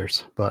some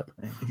unders? But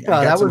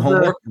that was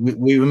homework.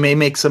 We may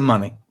make some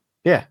money.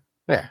 Yeah.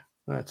 Yeah.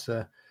 That's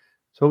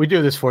what we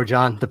do this for,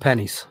 John. The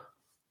pennies.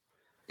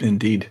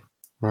 Indeed.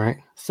 All right.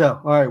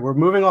 So, all right, we're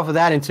moving off of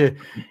that into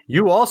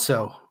you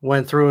also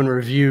went through and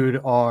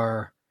reviewed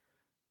our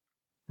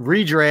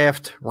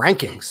redraft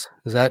rankings.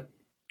 Is that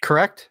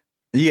correct?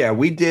 Yeah,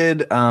 we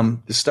did.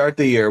 To start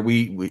the year,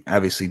 we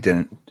obviously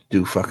didn't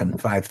do fucking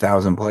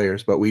 5,000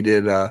 players, but we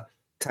did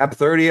top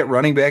 30 at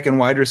running back and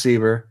wide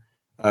receiver,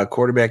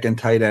 quarterback and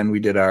tight end. We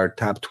did our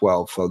top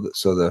 12.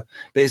 So the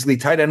basically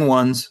tight end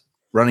ones,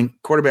 running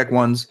quarterback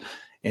ones,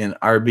 and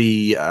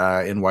RB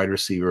and wide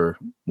receiver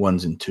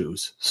ones and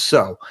twos.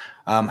 So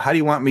how do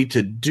you want me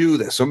to do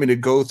this? Want me to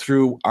go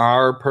through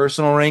our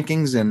personal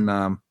rankings and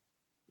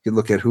you can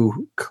look at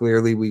who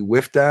clearly we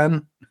whiffed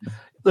on?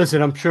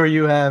 Listen, I'm sure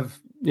you have,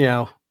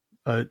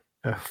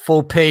 a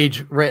full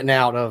page written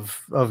out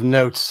of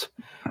notes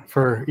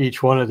for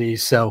each one of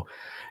these. So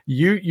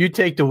you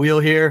take the wheel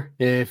here.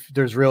 If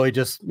there's really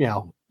just,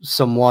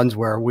 some ones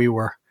where we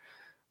were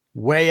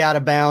way out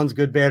of bounds,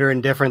 good, bad, or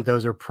indifferent,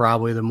 those are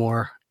probably the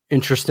more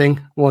interesting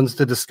ones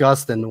to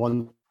discuss than the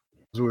ones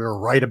we were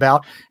right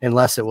about,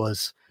 unless it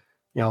was,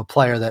 a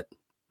player that,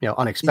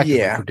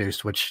 unexpectedly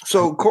produced, which.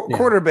 So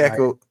quarterback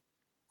will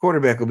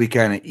be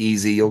kind of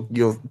easy.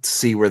 You'll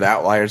see where the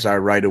outliers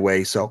are right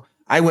away. So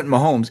I went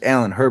Mahomes,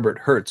 Allen, Herbert,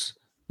 Hurts,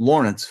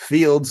 Lawrence,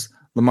 Fields,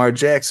 Lamar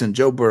Jackson,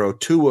 Joe Burrow,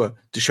 Tua,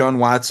 Deshaun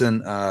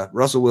Watson,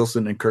 Russell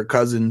Wilson, and Kirk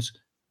Cousins.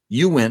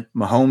 You went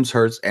Mahomes,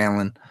 Hurts,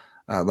 Allen,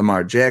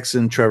 Lamar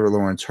Jackson, Trevor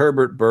Lawrence,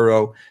 Herbert,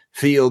 Burrow,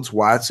 Fields,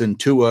 Watson,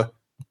 Tua,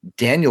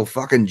 Daniel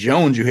fucking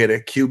Jones. You hit a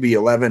QB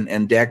 11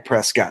 and Dak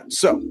Prescott.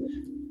 So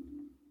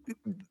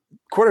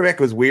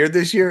quarterback was weird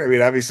this year. I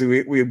mean,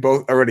 obviously we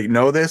both already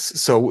know this.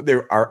 So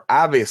there are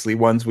obviously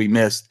ones we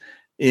missed.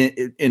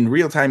 In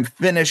real-time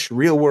finish,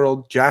 real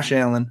world, Josh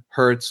Allen,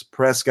 Hurts,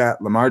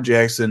 Prescott, Lamar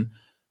Jackson,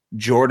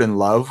 Jordan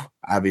Love,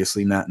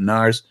 obviously not in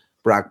ours,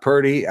 Brock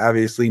Purdy,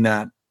 obviously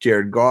not,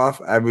 Jared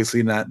Goff,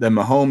 obviously not, then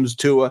Mahomes,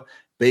 Tua,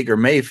 Baker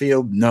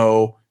Mayfield,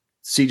 no,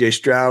 CJ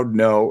Stroud,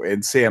 no,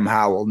 and Sam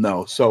Howell,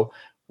 no. So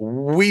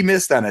we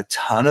missed on a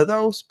ton of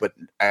those, but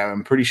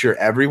I'm pretty sure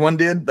everyone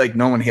did. Like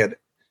no one had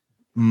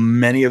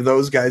many of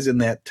those guys in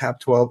that top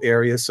 12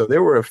 area. So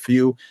there were a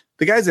few.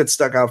 The guys that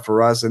stuck out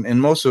for us,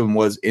 and most of them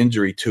was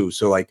injury too.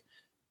 So like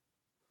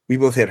we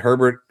both had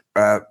Herbert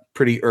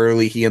pretty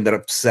early. He ended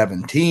up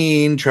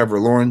 17. Trevor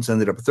Lawrence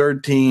ended up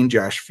 13.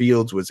 Josh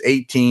Fields was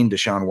 18.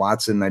 Deshaun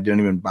Watson, I didn't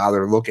even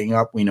bother looking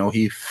up. We know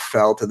he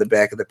fell to the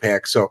back of the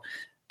pack. So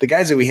the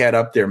guys that we had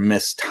up there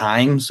missed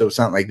time. So it's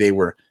not like they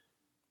were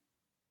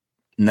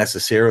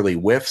necessarily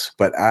whiffs,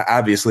 but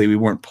obviously we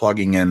weren't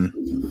plugging in,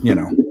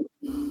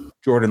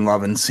 Jordan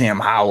Love and Sam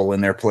Howell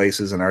in their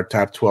places in our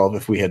top 12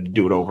 if we had to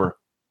do it over,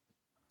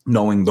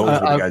 knowing those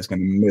were the guys going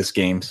to miss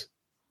games.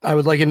 I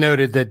would like it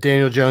noted that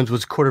Daniel Jones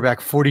was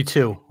quarterback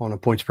 42 on a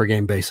points per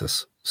game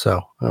basis.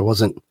 So it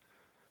wasn't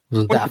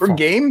that per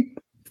game?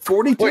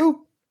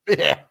 42?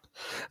 Yeah.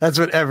 That's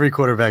what every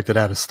quarterback that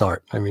had a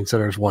start. I mean, so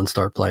there's one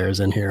start players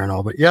in here and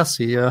all, but yes,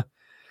 he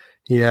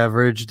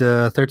averaged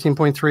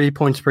 13.3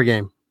 points per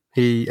game.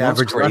 He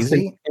averaged less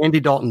than Andy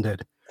Dalton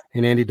did.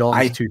 And Andy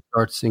Dalton's 2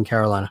 starts in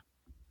Carolina.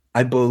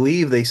 I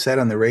believe they said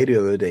on the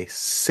radio the other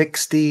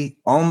day,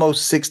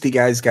 almost 60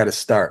 guys got to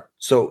start.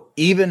 So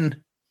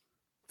even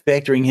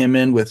factoring him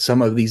in with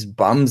some of these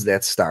bums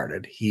that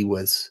started, he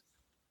was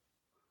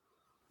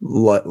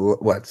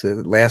what's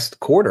the last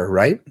quarter,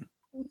 right?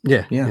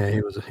 Yeah.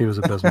 He was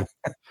abysmal.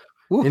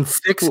 In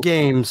 6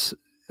 games,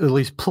 at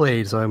least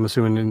played. So I'm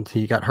assuming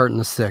he got hurt in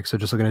the 6. So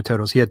just looking at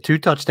totals, he had 2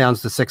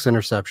 touchdowns to 6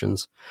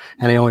 interceptions,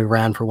 and he only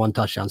ran for 1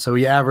 touchdown. So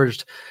he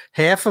averaged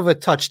half of a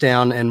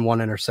touchdown and 1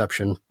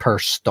 interception per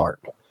start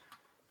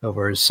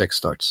over his 6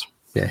 starts.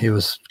 Yeah, he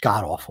was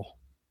god awful.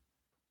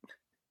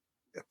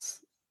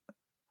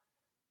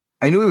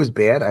 I knew he was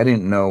bad. I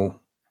didn't know.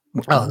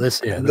 Oh,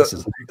 this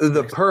is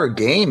the per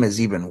game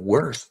is even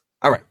worse.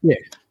 All right.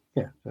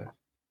 Yeah.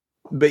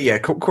 But yeah,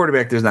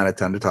 quarterback, there's not a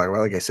ton to talk about.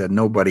 Like I said,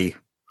 nobody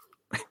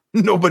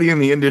in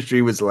the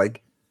industry was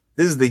like,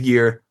 this is the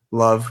year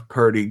Love,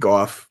 Purdy,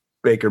 Goff,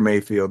 Baker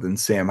Mayfield, and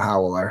Sam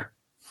Howell are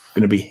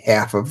going to be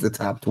half of the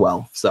top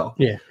 12. So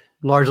yeah,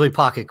 largely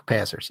pocket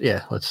passers.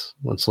 Yeah, let's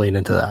lean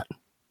into that.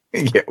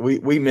 Yeah,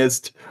 we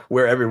missed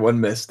where everyone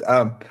missed.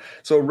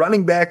 So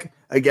running back,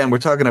 again, we're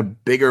talking a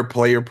bigger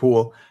player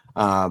pool.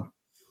 I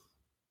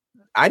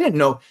didn't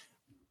know.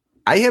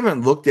 I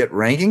haven't looked at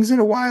rankings in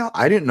a while.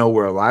 I didn't know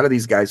where a lot of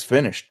these guys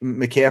finished.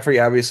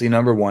 McCaffrey, obviously,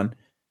 number 1.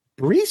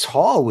 Breece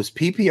Hall was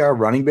PPR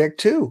running back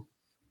 2.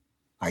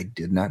 I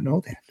did not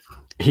know that.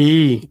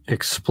 He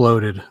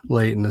exploded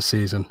late in the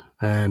season,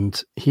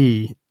 and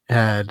he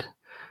had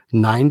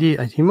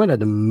 90. He might have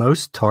the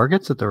most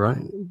targets at the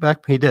running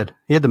back. He did.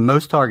 He had the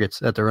most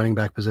targets at the running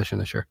back position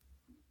this year.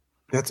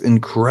 That's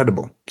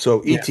incredible.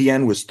 So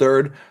ETN was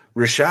 3rd.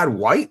 Rashad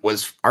White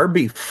was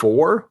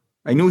RB4.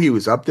 I knew he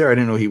was up there. I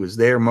didn't know he was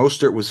there.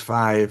 Mostert was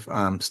 5.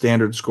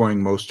 Standard scoring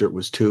Mostert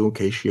was 2, in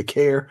case you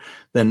care.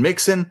 Then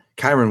Mixon,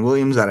 Kyron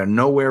Williams out of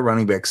nowhere,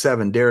 running back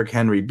 7. Derrick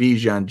Henry,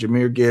 Bijan,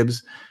 Jahmyr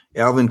Gibbs,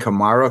 Alvin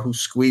Kamara, who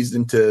squeezed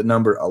into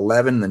number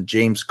 11. Then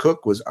James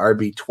Cook was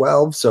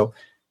RB12. So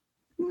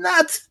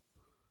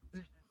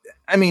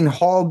I mean,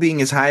 Hall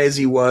being as high as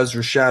he was,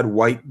 Rashad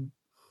White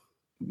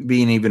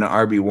being even an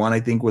RB1, I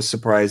think was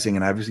surprising,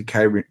 and obviously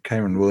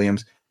Kyron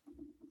Williams.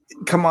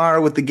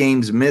 Kamara with the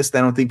games missed,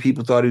 I don't think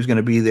people thought he was going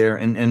to be there,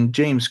 and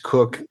James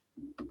Cook.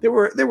 There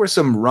were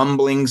some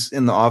rumblings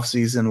in the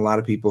offseason. A lot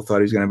of people thought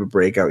he was going to have a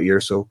breakout year,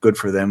 so good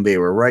for them. They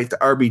were right. The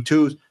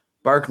RB2s,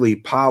 Barkley,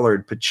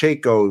 Pollard,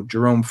 Pacheco,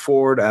 Jerome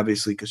Ford,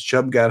 obviously because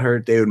Chubb got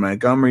hurt, David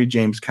Montgomery,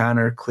 James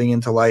Conner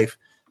clinging to life,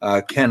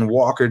 Ken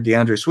Walker,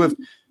 DeAndre Swift,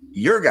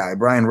 your guy,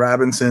 Brian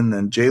Robinson,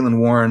 and Jalen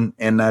Warren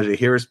and Najee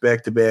Harris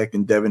back-to-back,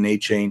 and Devin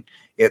A-Chain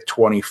at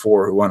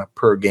 24, who on a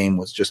per game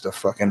was just a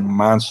fucking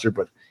monster,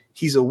 but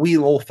he's a wee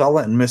little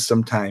fella and missed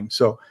some time.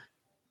 So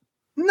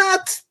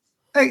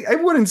I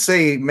wouldn't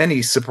say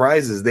many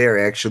surprises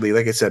there, actually.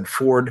 Like I said,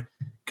 Ford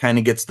kind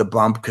of gets the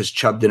bump because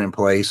Chubb didn't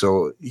play,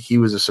 so he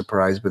was a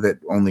surprise, but that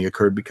only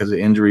occurred because of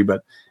injury.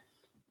 But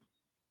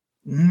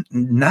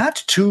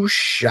not too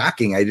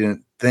shocking, I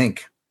didn't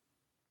think.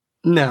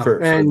 No, for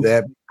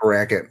that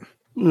bracket.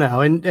 No,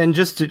 and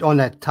just on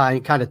that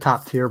kind of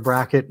top tier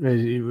bracket that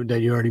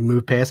you already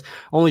moved past,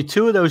 only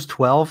 2 of those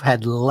 12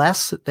 had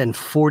less than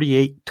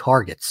 48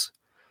 targets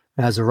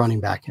as a running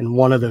back, and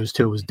one of those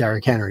 2 was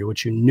Derrick Henry,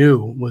 which you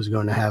knew was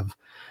going to have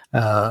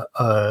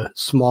a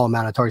small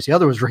amount of targets. The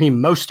other was Raheem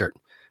Mostert,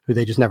 who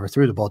they just never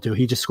threw the ball to.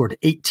 He just scored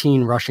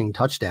 18 rushing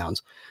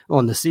touchdowns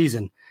on the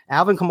season.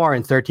 Alvin Kamara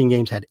in 13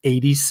 games had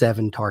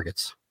 87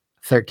 targets.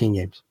 13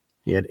 games.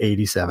 He had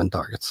 87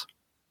 targets.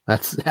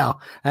 That's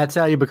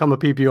how you become a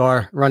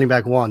PPR running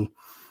back 1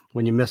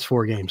 when you miss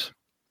 4 games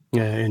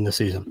in the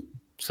season.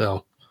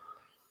 So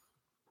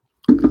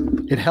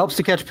it helps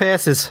to catch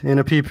passes in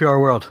a PPR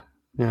world.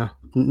 Yeah.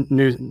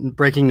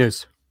 Breaking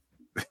news.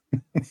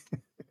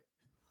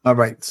 All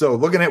right. So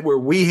looking at where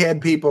we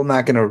had people,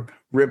 not going to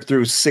rip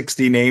through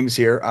 60 names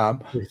here.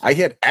 I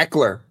had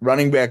Eckler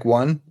running back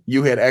 1.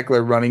 You had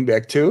Eckler running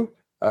back 2.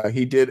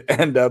 He did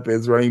end up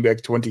as running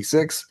back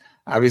 26.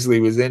 Obviously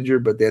he was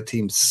injured, but that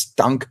team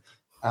stunk.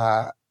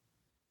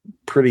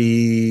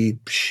 Pretty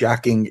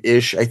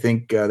shocking-ish, I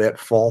think, that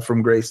fall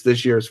from grace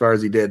this year as far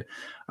as he did.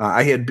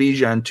 I had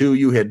Bijan 2.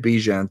 You had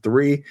Bijan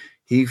 3.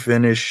 He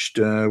finished,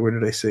 where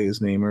did I say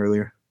his name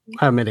earlier?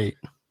 I'm at 8.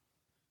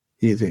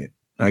 He's 8.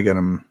 I got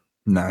him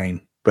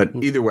 9. But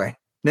either way,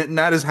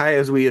 not as high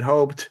as we had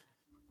hoped.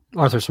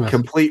 Arthur Smith.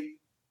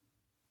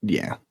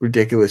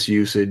 Ridiculous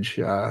usage.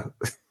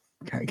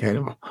 Kind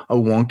of a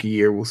wonky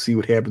year. We'll see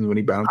what happens when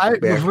he bounces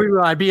back.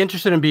 I'd be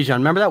interested in Bijan.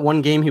 Remember that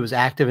one game he was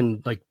active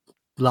and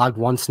logged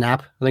 1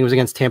 snap? I think it was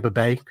against Tampa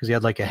Bay because he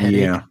had a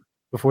headache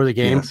before the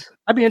game. Yes.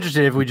 I'd be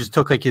interested if we just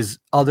took his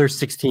other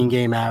 16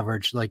 game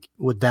average.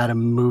 Would that have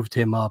moved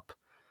him up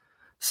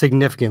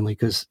significantly?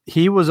 Because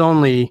he was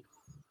only,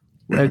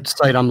 the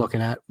site I'm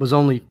looking at, was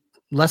only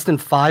less than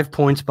 5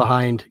 points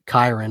behind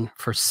Kyron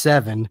for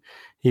 7.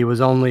 He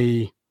was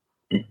only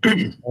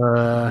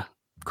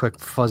quick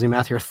fuzzy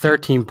math here,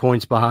 13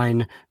 points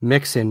behind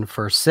Mixon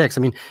for 6.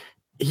 I mean,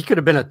 he could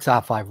have been a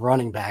top 5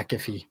 running back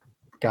if he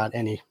got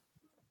any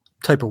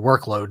type of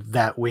workload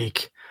that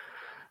week.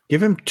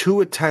 Give him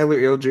 2 of Tyler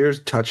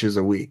Allgeier's touches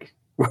a week.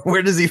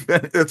 Where does he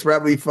finish? That's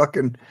probably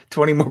fucking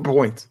 20 more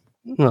points.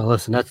 Well,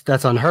 listen,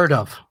 that's unheard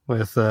of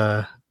with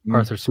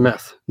Arthur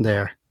Smith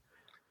there.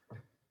 I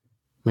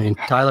mean,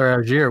 Tyler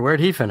Allgeier, where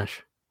did he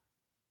finish?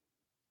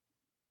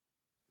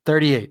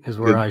 38 is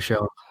where I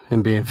show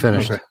him being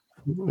finished. Okay.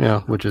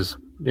 Which is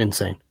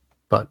insane.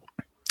 But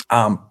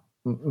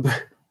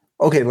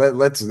okay,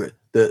 let's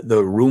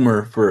the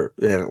rumor for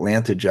the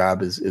Atlanta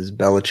job is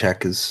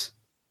Belichick is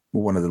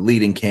one of the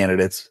leading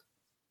candidates.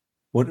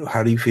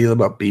 How do you feel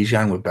about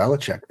Bijan with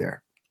Belichick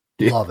there?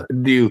 Love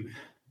it. Do you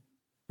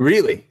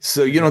really?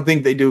 So you don't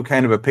think they do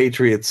kind of a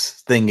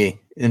Patriots thingy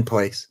in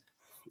place?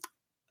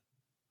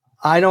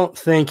 I don't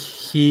think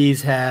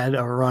he's had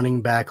a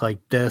running back like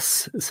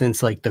this since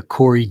the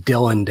Corey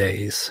Dillon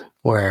days,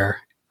 where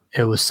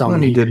it was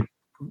someone he did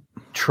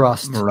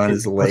trust run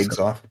his legs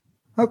off.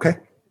 Okay,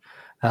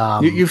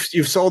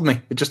 you've sold me.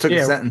 It just took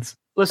a sentence.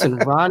 Listen,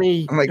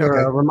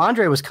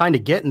 Ramondre was kind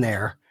of getting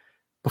there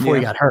before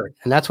he got hurt,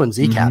 and that's when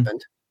Zeke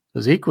happened.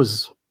 Zeke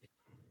was,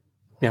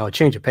 a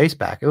change of pace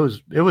back. It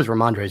was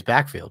Ramondre's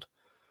backfield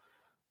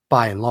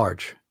by and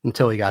large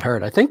until he got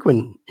hurt. I think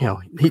when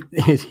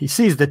he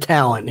sees the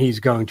talent, he's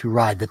going to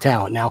ride the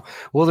talent. Now,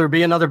 will there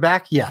be another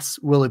back? Yes.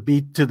 Will it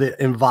be to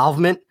the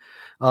involvement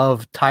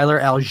of Tyler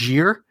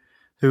Allgeier,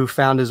 who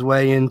found his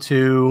way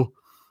into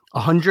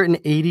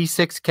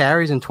 186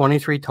 carries and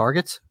 23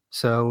 targets?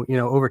 So,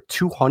 over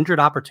 200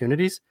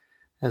 opportunities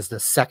as the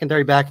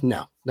secondary back.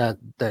 No, that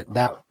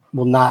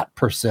will not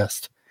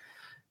persist,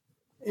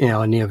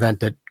 in the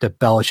event that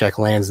Belichick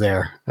lands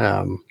there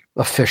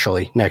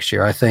officially next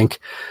year. I think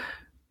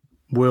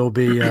we'll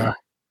be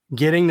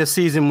getting the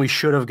season we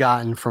should have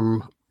gotten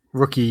from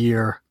rookie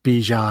year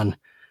Bijan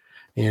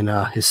in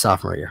his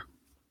sophomore year.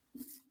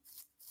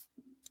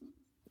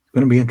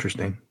 Going to be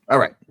interesting. All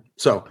right.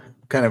 So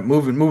kind of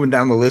moving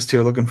down the list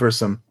here, looking for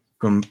some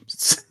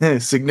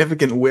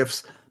significant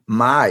whiffs.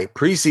 My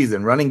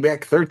preseason running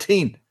back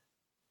 13,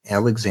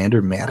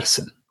 Alexander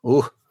Madison.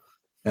 Ooh,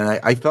 And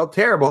I felt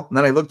terrible. And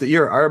then I looked at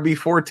your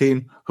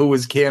RB14, who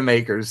was Cam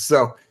Akers.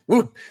 So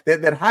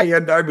that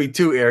high-end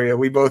RB2 area,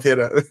 we both hit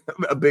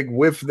a big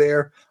whiff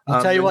there.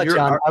 I'll tell you what,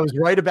 John, I was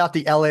right about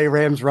the LA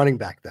Rams running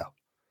back, though.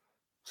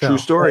 So, true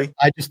story.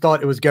 I just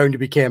thought it was going to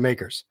be Cam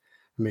Akers.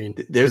 I mean,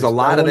 there's a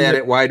lot of that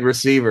at wide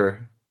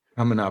receiver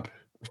coming up.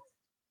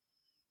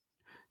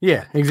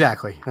 Yeah,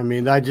 exactly. I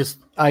mean,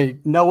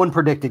 no one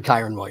predicted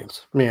Kyron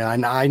Williams.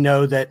 And I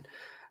know that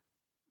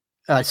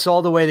I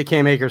saw the way that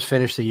Cam Akers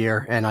finished the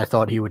year, and I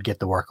thought he would get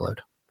the workload.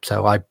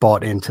 So I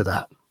bought into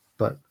that.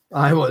 But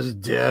I was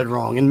dead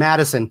wrong. And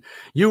Madison,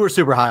 you were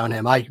super high on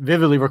him. I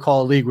vividly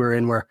recall a league we were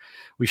in where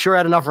we sure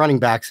had enough running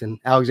backs, and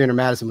Alexander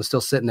Madison was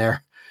still sitting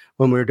there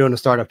when we were doing the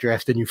startup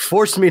drafts, and you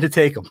forced me to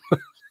take him.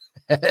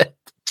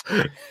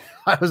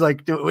 I was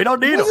like, dude, we don't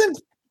need him.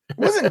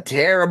 Wasn't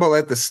terrible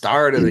at the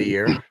start of the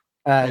year.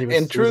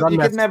 And true, you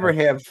could never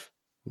have.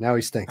 Now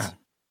he stinks.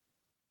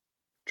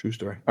 True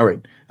story. All right,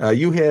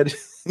 you had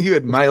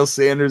Miles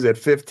Sanders at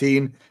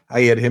 15.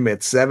 I had him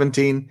at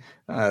 17.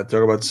 Talk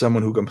about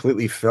someone who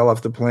completely fell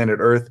off the planet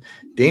Earth.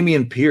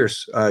 Dameon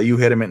Pierce, you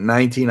had him at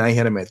 19. I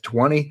had him at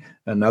 20.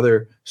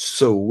 Another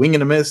swing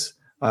and a miss.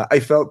 I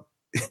felt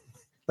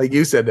like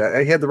you said,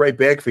 I had the right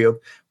backfield.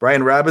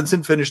 Brian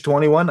Robinson finished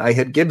 21. I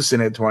had Gibson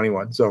at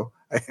 21. So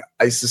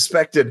I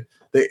suspected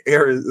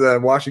the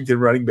Washington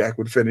running back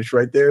would finish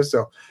right there.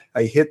 So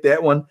I hit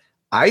that one.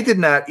 I did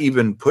not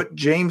even put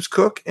James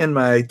Cook in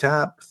my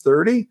top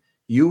 30.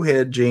 You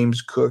had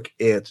James Cook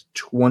at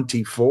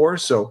 24.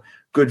 So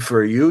good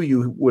for you.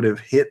 You would have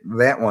hit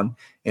that one.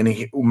 And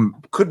it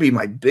could be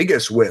my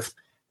biggest whiff.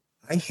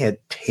 I had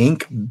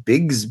Tank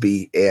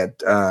Bigsby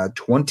at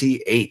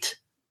 28.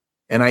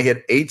 And I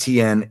had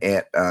ATN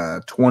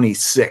at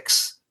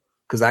 26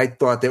 because I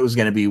thought that was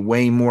going to be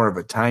way more of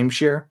a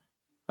timeshare.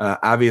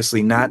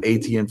 Obviously not.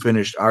 ATN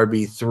finished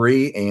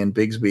RB3 and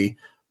Bigsby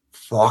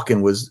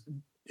fucking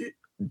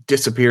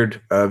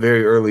disappeared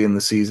very early in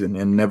the season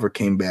and never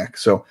came back.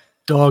 So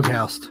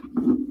doghoused.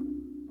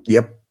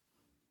 Yep.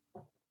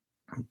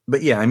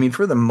 But yeah, I mean,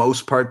 for the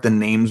most part, the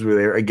names were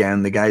there.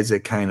 Again, the guys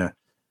that kind of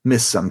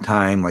missed some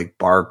time, like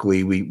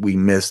Barkley, we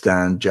missed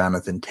on.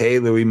 Jonathan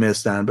Taylor, we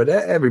missed on. But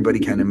everybody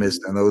kind of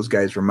missed on those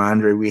guys.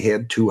 Ramondre, we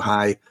had too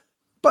high.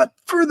 But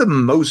for the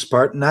most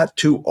part, not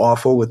too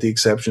awful with the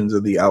exceptions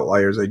of the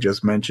outliers I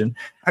just mentioned.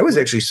 I was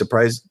actually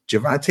surprised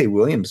Javonte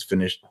Williams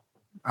finished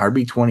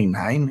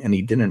RB29 and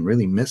he didn't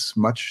really miss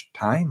much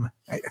time.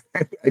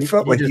 I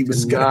felt like he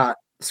was going to not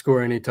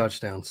score any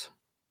touchdowns.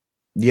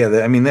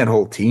 Yeah, I mean, that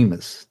whole team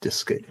is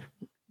just good.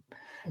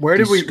 Where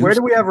did we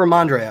have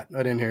Ramondre at?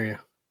 I didn't hear you.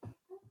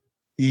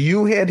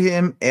 You had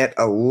him at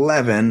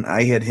 11.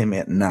 I had him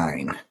at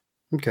 9.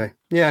 Okay.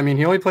 Yeah, I mean,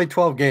 he only played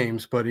 12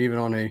 games, but even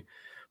on a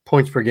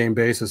points per game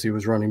basis, he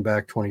was running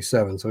back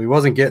 27. So he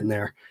wasn't getting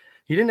there.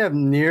 He didn't have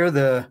near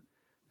the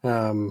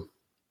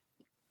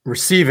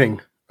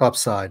receiving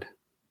upside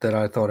that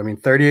I thought. I mean,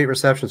 38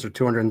 receptions for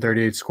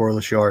 238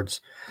 scoreless yards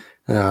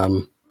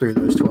through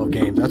those 12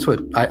 games. That's what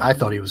I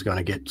thought he was going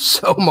to get.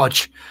 So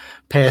much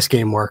pass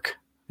game work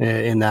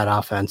in that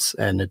offense,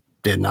 and it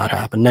did not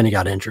happen. Then he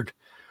got injured.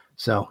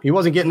 So he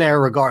wasn't getting there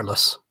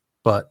regardless.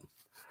 But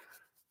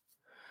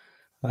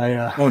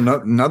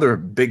another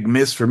big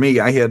miss for me.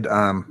 I had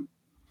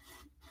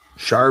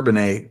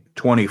Charbonnet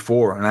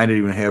 24, and I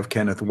didn't even have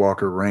Kenneth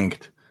Walker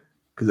ranked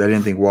because I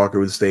didn't think Walker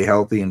would stay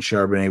healthy and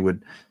Charbonnet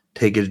would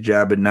take his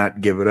job and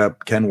not give it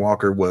up. Ken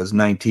Walker was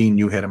 19.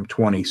 You had him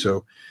 20.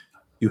 So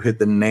you hit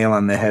the nail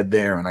on the head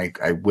there, and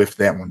I whiffed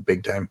that one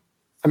big time.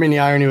 I mean, the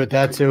irony with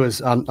that, too,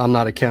 is I'm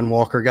not a Ken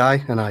Walker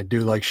guy, and I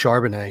do like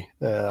Charbonnet.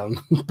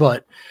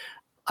 But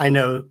I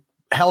know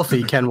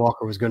healthy Ken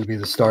Walker was going to be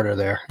the starter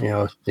there.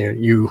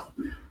 You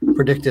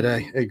predicted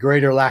a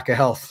greater lack of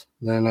health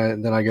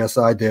than I guess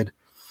I did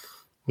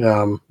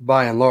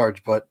by and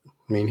large. But,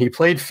 I mean, he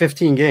played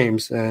 15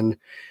 games, and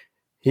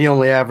he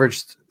only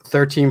averaged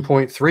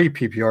 13.3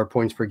 PPR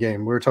points per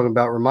game. We were talking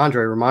about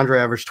Ramondre. Ramondre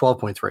averaged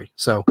 12.3.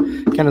 So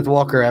Kenneth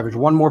Walker averaged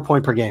one more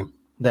point per game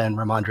than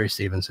Ramondre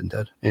Stevenson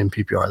did in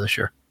PPR this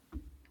year.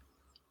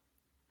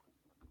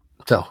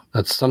 So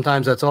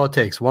sometimes that's all it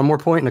takes. One more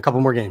point and a couple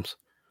more games.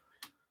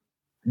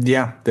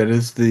 Yeah, that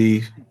is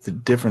the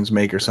difference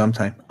maker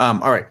sometime.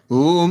 All right,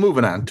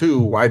 moving on to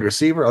wide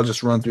receiver. I'll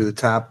just run through the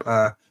top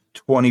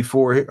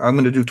 24 here. I'm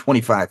going to do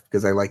 25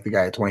 because I like the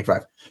guy at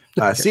 25.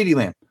 CeeDee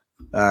Lamb,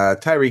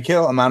 Tyreek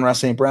Hill, Amon-Ra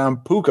St. Brown,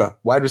 Puka,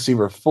 wide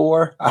receiver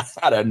 4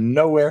 out of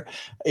nowhere.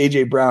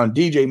 A.J. Brown,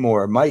 DJ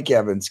Moore, Mike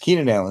Evans,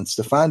 Keenan Allen,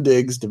 Stephon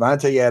Diggs,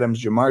 Devontae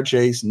Adams, Jamar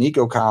Chase,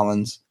 Nico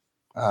Collins.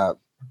 I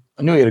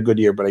knew he had a good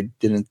year, but I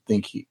didn't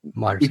think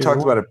we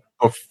talked about it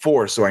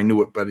before, so I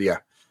knew it. But yeah,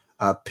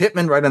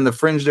 Pittman right on the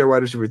fringe there,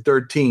 wide receiver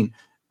 13.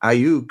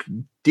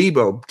 Ayuk,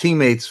 Debo,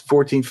 teammates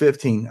 14,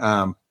 15.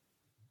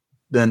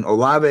 Then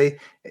Olave,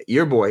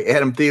 your boy,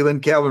 Adam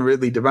Thielen, Calvin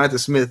Ridley, Devonta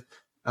Smith,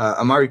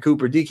 Amari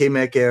Cooper, DK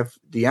Metcalf,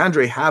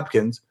 DeAndre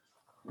Hopkins,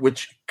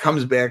 which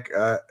comes back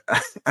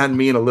on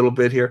me in a little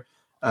bit here,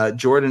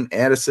 Jordan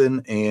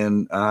Addison,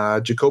 and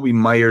Jacoby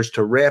Myers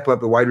to wrap up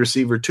the wide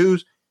receiver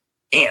 2s.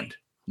 And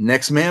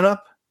next man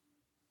up,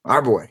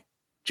 our boy,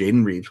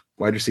 Jaden Reed,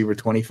 wide receiver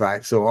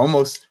 25. So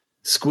almost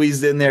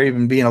squeezed in there,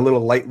 even being a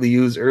little lightly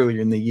used earlier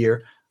in the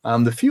year.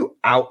 The few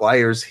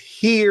outliers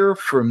here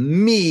for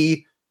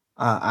me,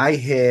 I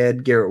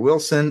had Garrett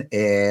Wilson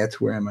at,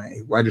 where am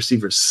I? Wide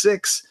receiver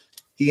 6.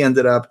 He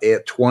ended up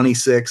at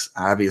 26.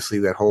 Obviously,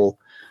 that whole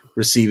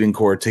receiving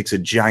core takes a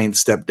giant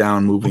step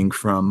down, moving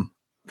from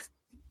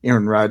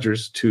Aaron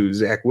Rodgers to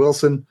Zach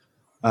Wilson.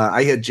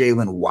 I had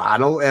Jalen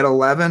Waddle at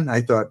 11.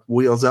 I thought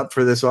wheels up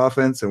for this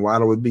offense, and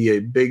Waddle would be a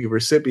big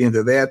recipient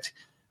of that.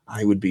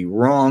 I would be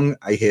wrong.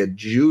 I had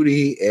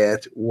Judy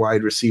at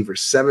wide receiver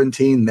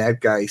 17.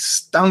 That guy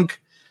stunk.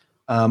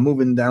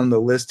 Moving down the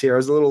list here, I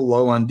was a little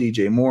low on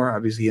DJ Moore.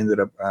 Obviously, he ended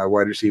up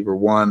wide receiver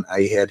 1.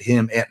 I had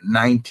him at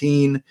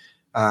 19.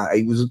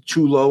 I was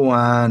too low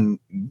on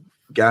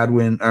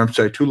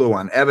too low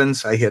on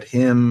Evans. I had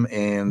him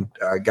and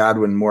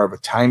Godwin more of a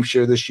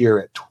timeshare this year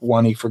at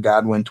 20 for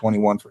Godwin,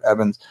 21 for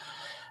Evans.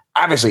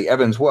 Obviously,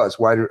 Evans was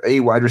wide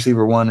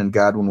receiver 1 and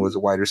Godwin was a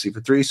wide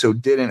receiver 3, so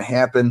it didn't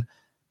happen.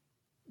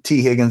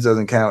 T. Higgins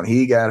doesn't count.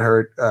 He got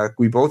hurt.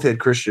 We both had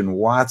Christian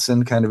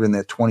Watson kind of in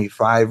that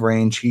 25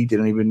 range. He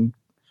didn't even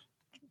 –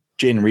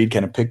 Jaden Reed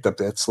kind of picked up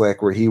that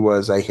slack where he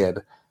was. I had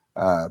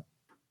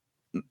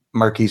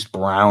Marquise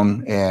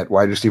Brown at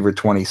wide receiver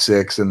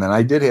 26, and then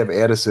I did have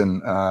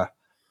Addison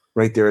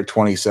right there at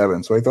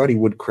 27. So I thought he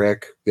would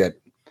crack that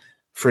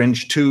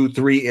fringe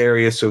 2-3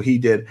 area, so he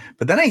did.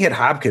 But then I had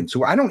Hopkins,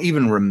 who I don't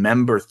even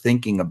remember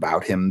thinking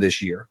about him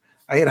this year.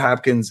 I had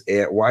Hopkins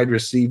at wide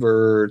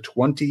receiver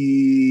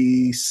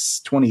 28.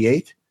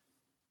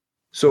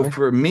 So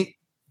for me,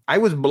 I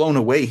was blown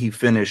away. He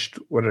finished,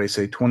 what did I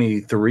say,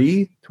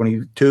 23,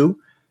 22?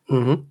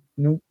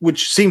 Mm-hmm.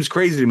 Which seems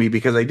crazy to me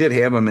because I did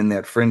have him in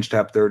that fringe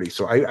top 30.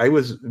 So I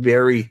was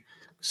very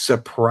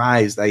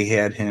surprised I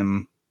had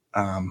him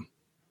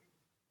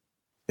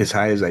as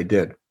high as I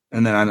did.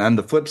 And then on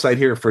the flip side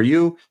here for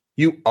you,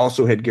 you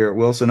also had Garrett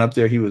Wilson up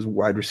there. He was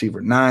wide receiver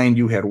 9.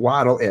 You had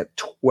Waddle at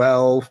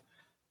 12.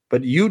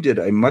 But you did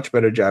a much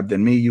better job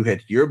than me. You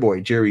had your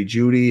boy, Jerry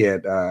Jeudy,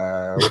 at,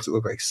 what's it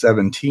look like,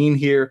 17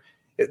 here.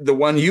 The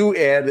one you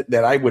had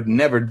that I would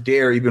never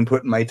dare even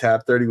put in my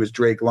top 30 was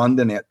Drake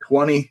London at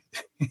 20.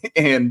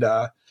 And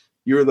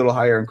you were a little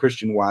higher on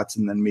Christian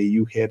Watson than me.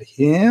 You had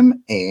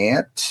him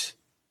at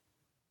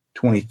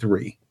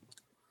 23.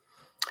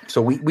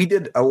 So we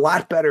did a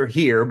lot better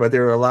here, but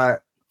there were a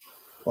lot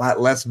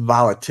less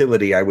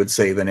volatility, I would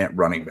say, than at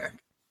running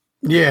back.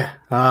 Yeah.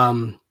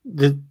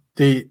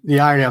 The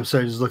irony, I'm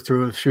sorry, just look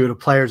through a few of the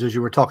players as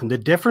you were talking. The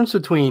difference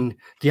between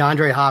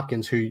DeAndre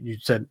Hopkins, who you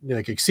said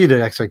exceeded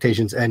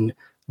expectations, and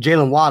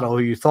Jalen Waddle,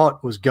 who you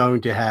thought was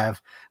going to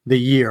have the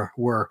year,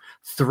 were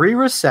 3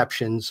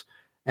 receptions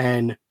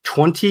and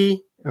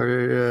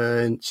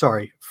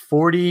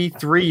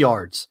 43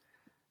 yards.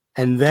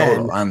 And then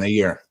total on the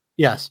year.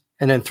 Yes.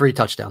 And then 3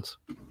 touchdowns.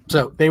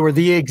 So they were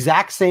the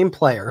exact same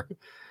player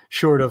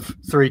short of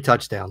 3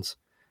 touchdowns.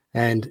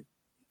 And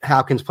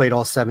Hopkins played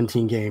all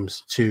 17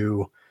 games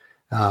to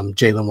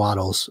Jalen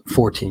Waddle's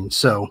 14.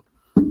 So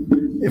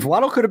if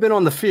Waddle could have been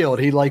on the field,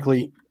 he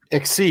likely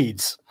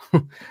exceeds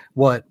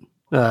what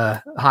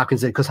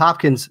Hopkins did, because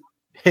Hopkins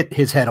hit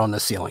his head on the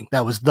ceiling.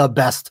 That was the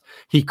best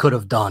he could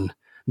have done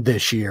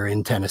this year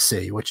in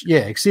Tennessee, which,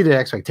 exceeded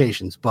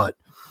expectations, but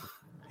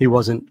he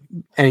wasn't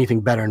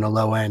anything better in the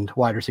low end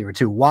wide receiver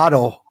 2.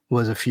 Waddle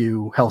was a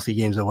few healthy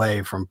games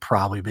away from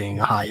probably being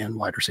a high end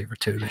wide receiver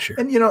 2 this year.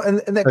 And,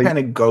 and that kind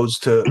of goes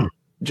to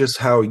just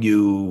how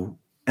you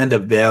end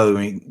up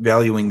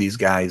valuing these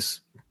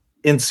guys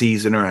in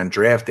season or on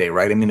draft day,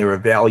 right? I mean, they're a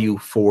value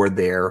for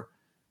their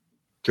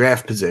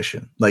draft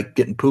position, like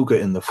getting Puka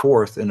in the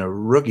 4th in a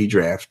rookie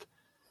draft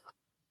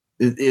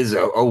is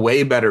a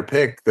way better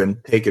pick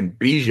than taking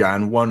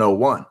Bijan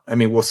 101. I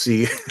mean, we'll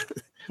see.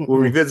 We'll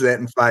revisit that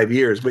in 5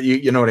 years, but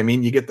you know what I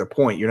mean? You get the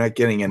point. You're not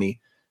getting any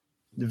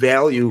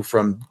value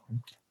from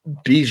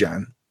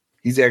Bijan.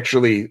 He's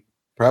actually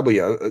probably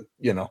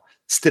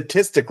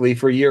statistically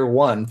for year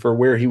 1 for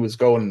where he was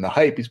going in the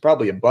hype, he's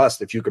probably a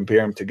bust if you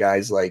compare him to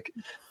guys like,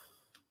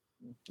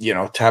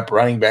 top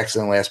running backs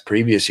in the last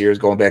previous years,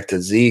 going back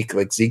to Zeke.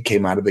 Like Zeke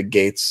came out of the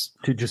gates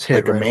to just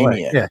hit like a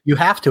maniac. Yeah, you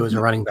have to as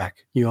a running back.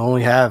 You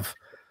only have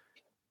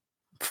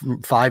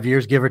 5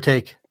 years, give or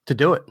take, to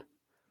do it.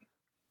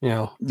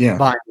 By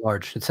and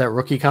large, it's that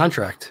rookie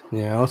contract.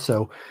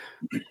 So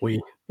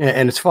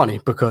and it's funny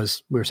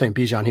because we were saying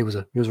Bijan, he was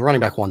a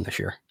running back 1 this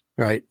year,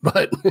 right?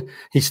 But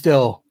he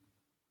still,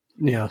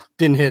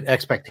 didn't hit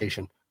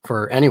expectation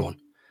for anyone,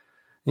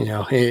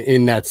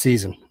 in that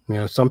season.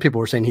 Some people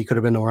were saying he could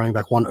have been the running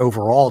back 1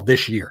 overall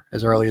this year,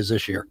 as early as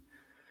this year,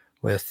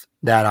 with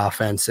that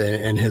offense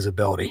and his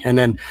ability. And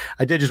then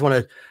I did just want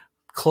to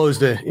close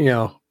the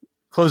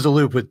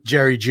loop with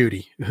Jerry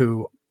Jeudy,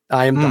 who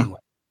I am done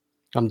with.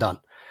 I'm done.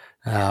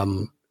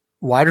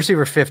 Wide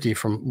receiver 50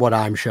 from what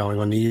I'm showing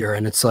on the year.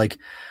 And it's like,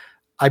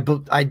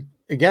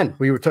 again,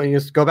 we were telling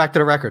you, go back to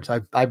the records.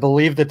 I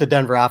believe that the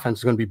Denver offense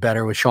is going to be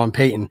better with Sean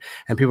Payton.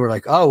 And people were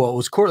like, oh, well, it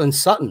was Cortland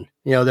Sutton,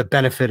 that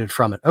benefited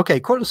from it. Okay,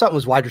 Cortland Sutton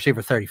was wide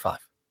receiver 35.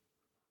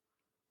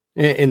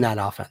 in that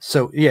offense.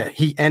 So yeah,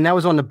 and that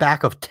was on the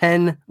back of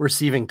 10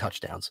 receiving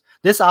touchdowns.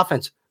 This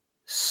offense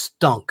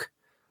stunk.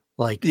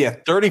 Like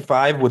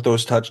 35 with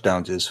those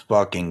touchdowns is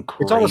fucking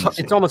crazy.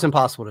 It's almost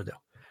impossible to do.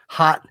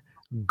 Hot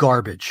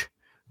garbage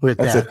with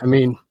that. I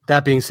mean,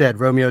 that being said,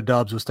 Romeo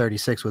Doubs was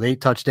 36 with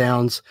 8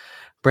 touchdowns.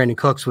 Brandon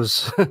Cooks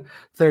was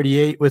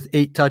 38 with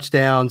 8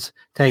 touchdowns.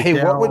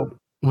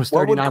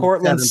 What would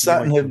Cortland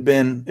Sutton have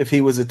been if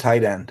he was a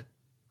tight end?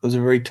 Those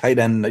are very tight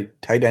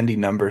endy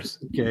numbers.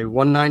 Okay,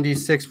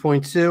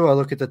 196.2. I'll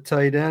look at the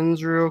tight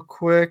ends real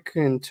quick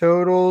in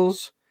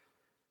totals.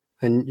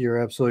 And you're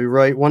absolutely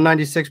right.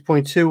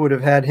 196.2 would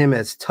have had him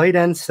as tight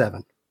end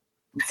 7.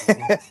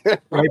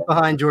 Right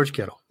behind George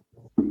Kittle.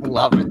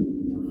 Love it.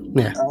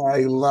 Yeah.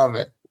 I love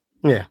it.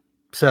 Yeah.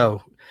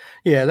 So,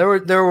 yeah, there were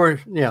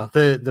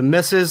the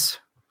misses,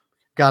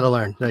 got to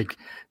learn. Like,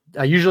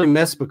 I usually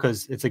miss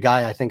because it's a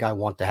guy I think I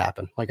want to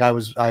happen. Like, I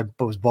was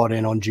bought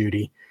in on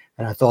Judy,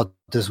 and I thought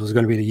this was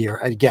going to be the year.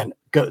 Again,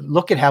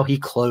 look at how he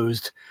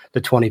closed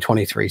the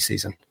 2023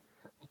 season.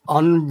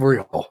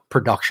 Unreal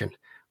production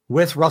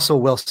with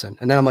Russell Wilson.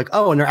 And then I'm like,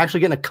 oh, and they're actually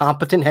getting a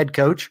competent head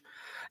coach,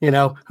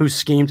 who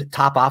schemed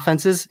top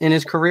offenses in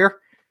his career.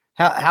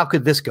 How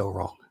could this go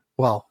wrong?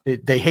 Well,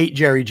 they hate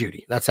Jerry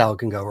Jeudy. That's how it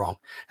can go wrong.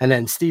 And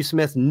then Steve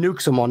Smith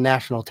nukes him on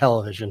national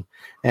television,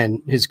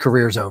 and his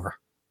career's over.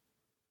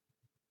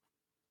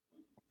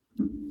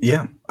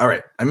 Yeah. All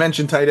right. I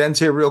mentioned tight ends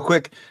here real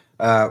quick.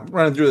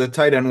 Running through the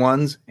tight end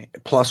ones,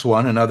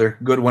 +1, another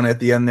good one at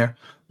the end there.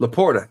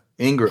 Laporta,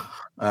 Ingram,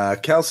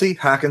 Kelsey,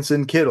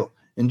 Hawkinson, Kittle,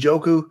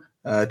 Njoku,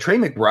 Trey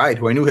McBride,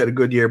 who I knew had a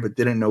good year but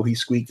didn't know he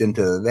squeaked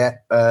into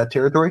that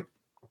territory.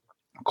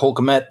 Cole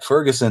Kmet,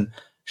 Ferguson,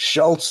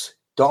 Schultz,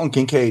 Dalton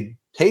Kincaid,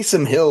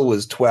 Taysom Hill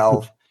was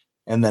 12,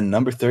 and then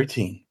number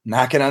 13,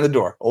 knocking on the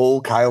door,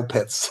 old Kyle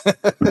Pitts.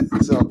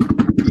 So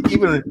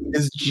even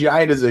as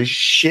giant as a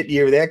shit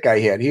year that guy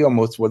had, he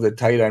almost was a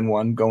tight end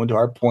 1 going to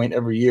our point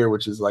every year,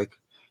 which is like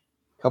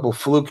a couple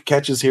fluke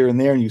catches here and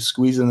there, and you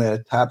squeeze in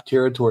that top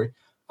territory.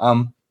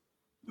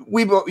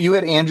 You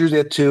had Andrews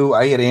at 2.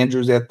 I had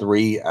Andrews at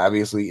 3.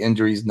 Obviously,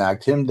 injuries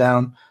knocked him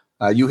down.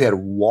 You had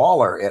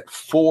Waller at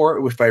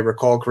 4, if I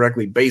recall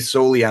correctly, based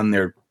solely on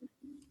their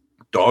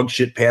dog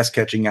shit pass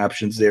catching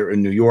options there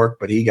in New York,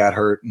 but he got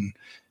hurt and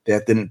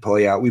that didn't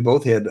play out. We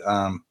both had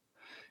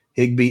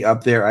Higbee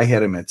up there. I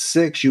had him at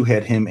 6. You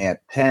had him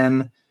at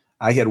 10.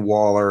 I had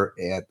Waller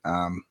at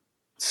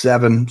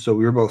 7. So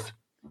we were both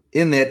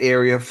in that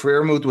area.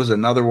 Freiermuth was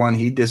another one.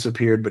 He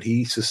disappeared, but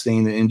he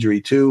sustained an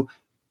injury too.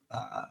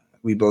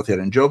 We both had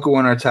Njoku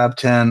on our top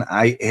 10.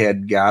 I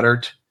had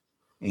Goddard,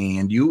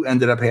 and you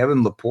ended up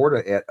having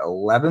Laporta at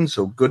 11.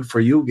 So good for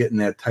you getting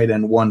that tight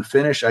end 1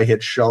 finish. I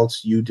had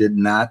Schultz. You did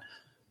not.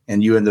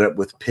 And you ended up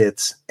with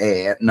Pitts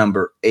at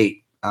number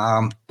 8.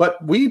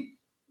 But we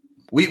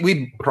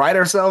pride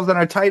ourselves on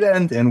our tight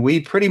end, and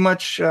we pretty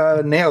much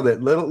nailed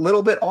it.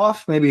 Little bit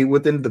off, maybe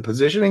within the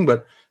positioning,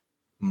 but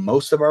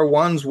most of our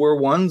ones were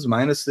ones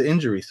minus the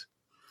injuries.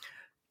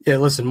 Yeah,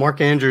 listen, Mark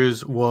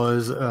Andrews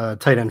was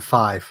tight end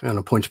 5 on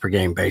a points per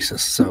game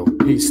basis, so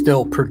he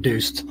still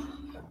produced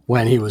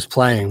when he was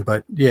playing.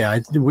 But yeah,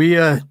 we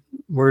have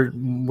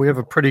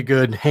a pretty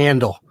good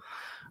handle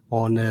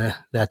on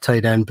that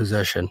tight end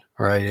position,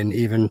 right? And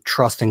even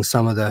trusting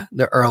some of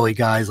the early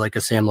guys like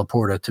a Sam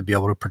Laporta to be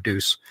able to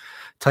produce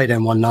tight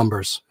end 1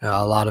 numbers.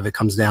 A lot of it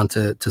comes down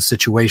to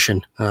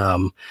situation.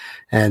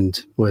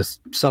 And with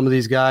some of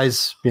these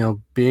guys,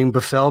 being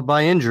befelled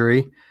by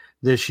injury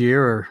this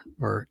year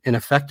or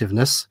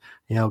ineffectiveness,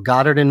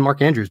 Goddard and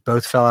Mark Andrews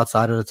both fell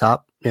outside of the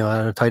top,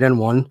 at a tight end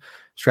 1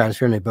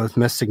 stratosphere, and they both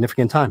missed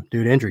significant time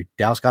due to injury.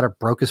 Dallas Goedert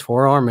broke his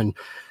forearm, and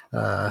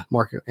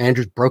Mark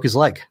Andrews broke his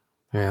leg.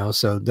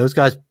 So those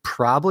guys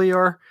probably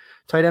are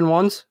tight end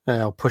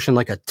 1s, pushing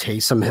like a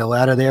Taysom Hill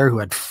out of there who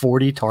had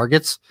 40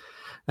 targets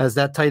as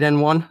that tight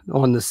end 1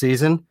 on the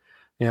season,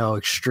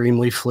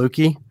 extremely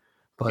fluky.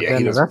 But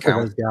then the rest of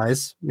those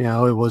guys,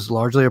 it was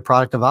largely a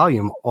product of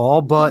volume,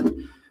 all but,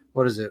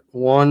 what is it?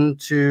 1,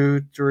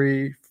 2,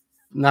 3,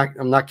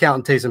 I'm not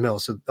counting Taysom Hill.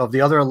 So of the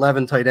other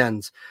 11 tight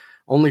ends,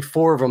 only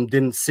 4 of them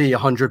didn't see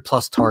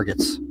 100+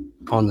 targets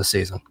on the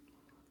season.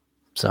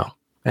 So,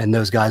 and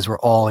those guys were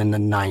all in the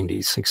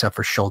 90s, except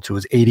for Schultz, who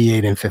was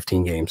 88 in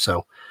 15 games.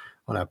 So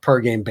on a per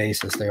game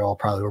basis, they all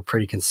probably were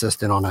pretty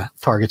consistent on a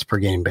targets per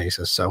game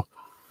basis. So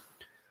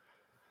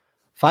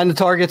find the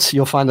targets,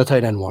 you'll find the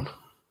tight end 1.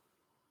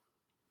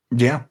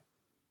 Yeah.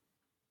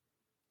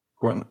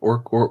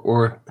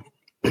 Or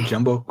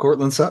jumbo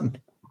Cortland Sutton.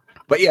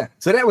 But yeah,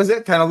 so that was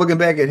it. Kind of looking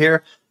back at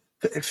here,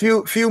 a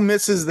few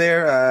misses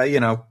there.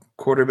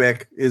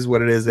 Quarterback is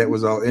what it is. That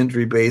was all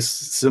injury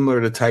based, similar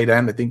to tight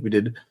end. I think we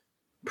did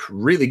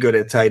really good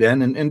at tight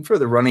end, and for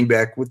the running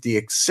back, with the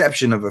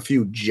exception of a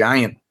few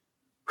giant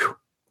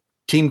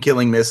team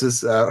killing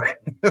misses,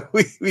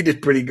 we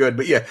did pretty good.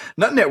 But yeah,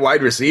 nothing at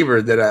wide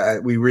receiver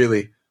that we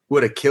really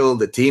would have killed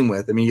the team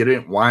with. I mean, you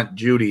didn't want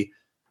Judy,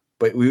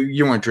 but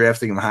you weren't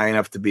drafting him high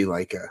enough to be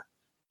like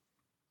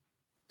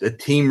a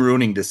team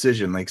ruining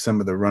decision like some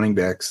of the running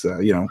backs,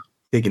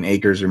 taking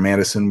Akers or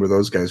Madison, where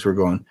those guys were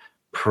going.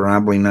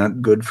 probably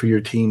not good for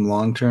your team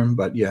long term.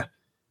 But yeah,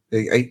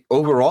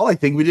 overall, I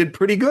think we did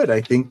pretty good.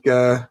 I think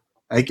I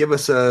give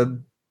us a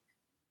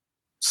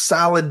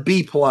solid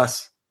B+.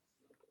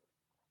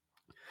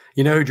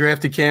 You know who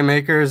drafted Cam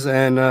Akers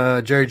and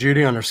Jerry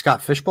Jeudy on their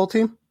Scott Fishbowl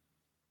team?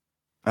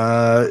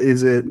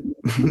 Is it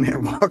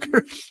Matt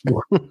Walker?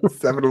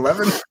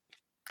 7-Eleven?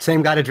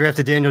 Same guy that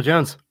drafted Daniel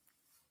Jones.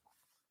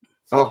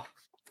 Oh,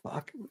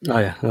 fuck. Oh,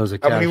 yeah. That was a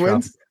How many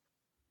wins?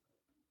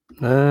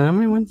 How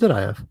many wins did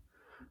I have?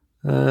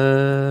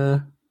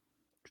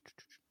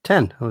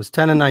 10. I was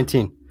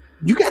 10-19.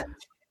 You got...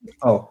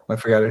 Oh, I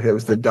forgot it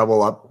was the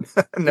double up.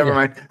 Never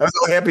mind. I was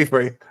so happy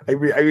for you. I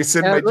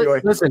rescind my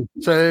joy. Listen,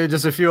 so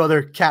just a few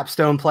other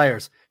capstone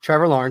players.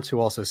 Trevor Lawrence, who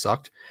also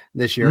sucked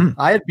this year.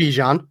 I had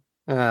Bijan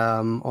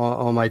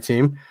on my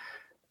team.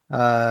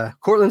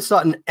 Cortland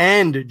Sutton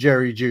and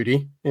Jerry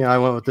Jeudy. I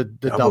went with the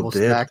double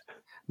stack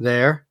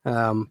there.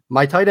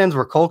 My tight ends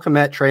were Cole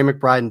Kmet, Trey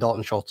McBride, and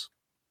Dalton Schultz.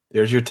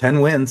 There's your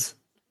 10 wins.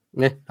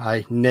 Yeah,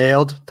 I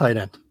nailed tight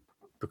end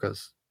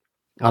because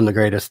I'm the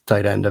greatest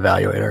tight end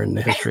evaluator in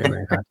the history of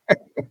mankind.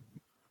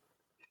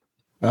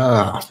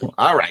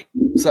 All right.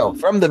 So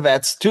from the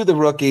vets to the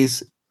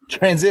rookies,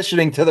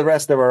 transitioning to the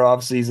rest of our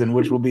offseason,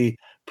 which will be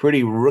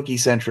pretty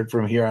rookie-centric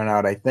from here on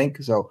out, I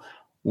think. So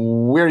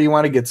where do you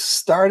want to get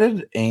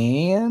started?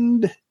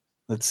 And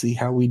let's see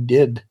how we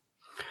did.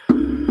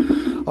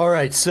 All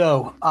right.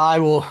 So I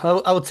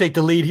will take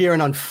the lead here.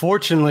 And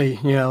unfortunately,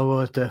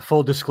 with the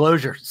full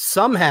disclosure,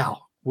 somehow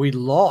we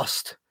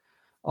lost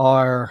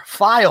our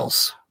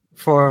files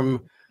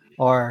from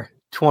our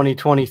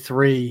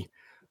 2023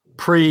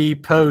 pre,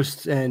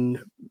 post, and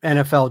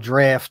NFL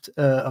draft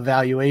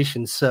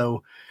evaluations.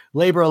 So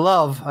labor of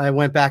love, I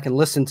went back and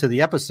listened to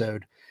the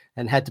episode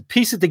and had to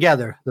piece it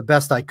together the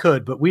best I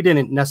could, but we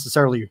didn't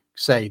necessarily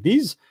say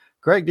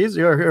John, these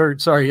are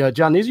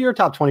your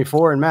top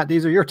 24, and Matt,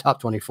 these are your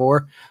top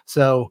 24.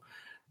 So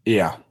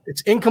yeah,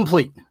 it's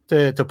incomplete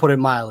to put it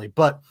mildly,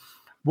 but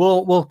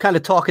we'll kind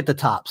of talk at the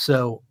top.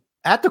 So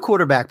at the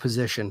quarterback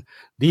position,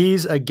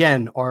 these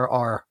again are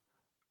our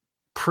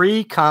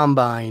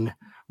pre-combine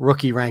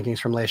rookie rankings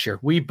from last year.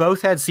 We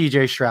both had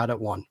CJ Stroud at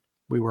 1.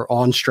 We were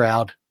on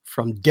Stroud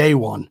from day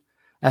one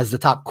as the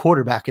top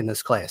quarterback in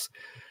this class.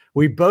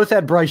 We both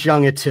had Bryce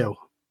Young at 2.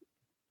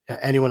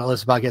 Anyone that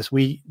listens to the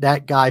podcast,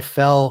 that guy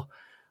fell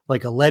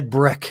like a lead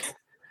brick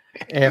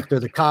after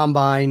the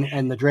combine,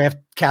 and the draft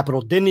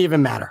capital didn't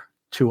even matter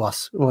to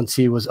us once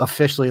he was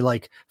officially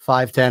like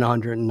 5'10",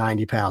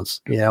 190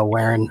 pounds,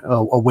 wearing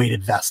a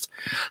weighted vest.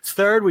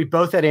 Third, we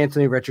both had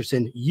Anthony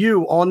Richardson.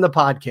 You on the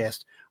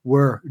podcast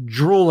were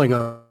drooling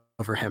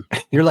over him.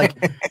 You're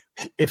like,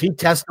 if he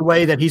tests the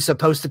way that he's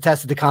supposed to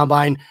test at the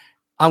combine,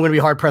 I'm going to be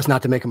hard pressed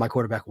not to make him my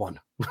quarterback 1.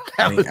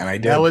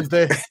 That was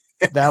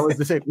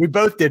the same. We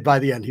both did by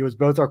the end. He was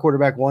both our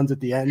quarterback 1s at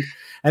the end.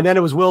 And then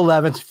it was Will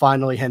Levis,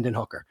 finally Hendon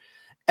Hooker.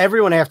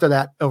 Everyone after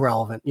that,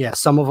 irrelevant. Yeah,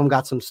 some of them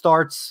got some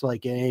starts,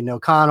 like Aiden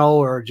O'Connell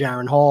or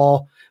Jaron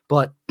Hall,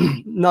 but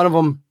none of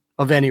them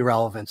of any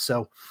relevance.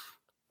 So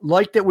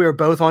like that we were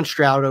both on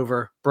Stroud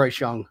over Bryce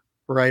Young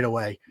right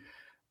away.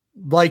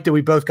 Like that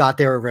we both got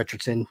there with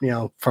Richardson,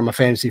 from a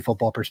fantasy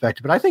football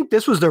perspective. But I think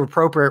this was the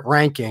appropriate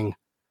ranking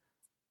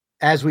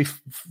as we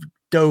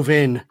dove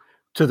in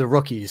to the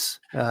rookies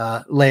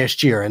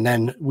last year. And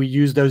then we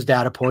used those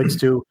data points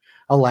to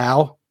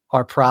allow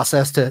our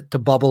process to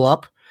bubble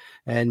up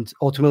and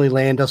ultimately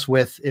land us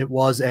with, it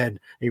was a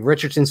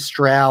Richardson,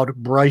 Stroud,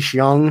 Bryce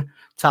Young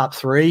top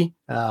 3.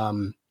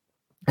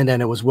 And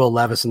then it was Will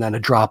Levis, and then a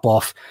drop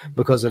off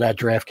because of that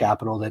draft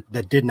capital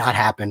that did not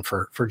happen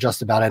for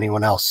just about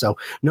anyone else. So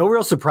no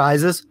real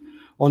surprises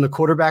on the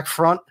quarterback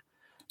front.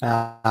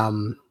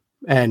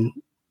 And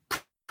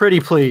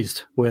pretty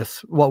pleased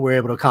with what we're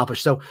able to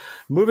accomplish. So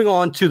moving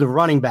on to the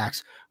running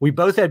backs, we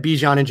both had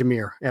Bijan and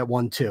Jameer at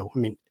 1-2. I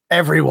mean,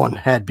 everyone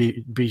had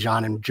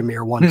Bijan and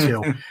Jameer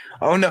 1-2.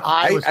 Oh no,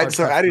 I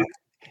didn't.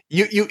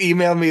 You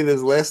emailed me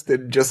this list,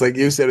 and just like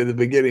you said at the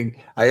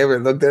beginning, I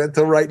haven't looked at it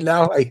till right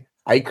now.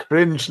 I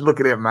cringed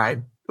looking at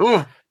mine.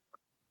 Ooh.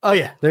 Oh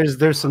yeah,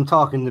 there's some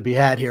talking to be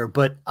had here,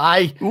 but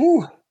I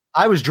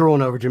was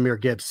drooling over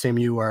Jameer Gibbs, same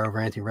you were over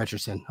Anthony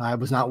Richardson. I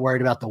was not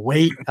worried about the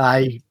weight.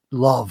 I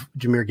love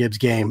Jameer Gibbs'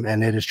 game,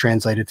 and it is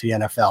translated to the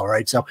NFL,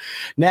 right? So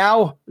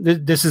now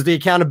this is the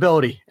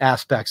accountability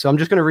aspect. So I'm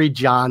just going to read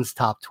John's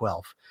top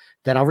 12.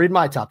 Then I'll read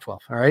my top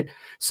 12. All right.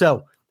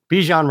 So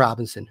Bijan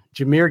Robinson,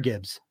 Jameer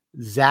Gibbs,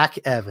 Zach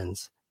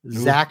Evans,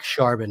 Zach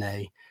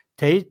Charbonnet,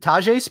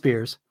 Tajay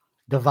Spears,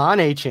 Devon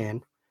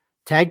Achane,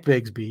 Tank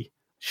Bigsby,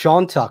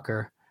 Sean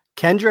Tucker,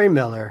 Kendre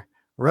Miller,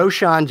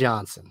 Roshan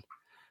Johnson,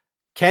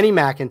 Kenny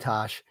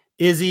McIntosh,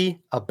 Izzy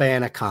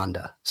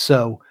Abanaconda.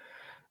 So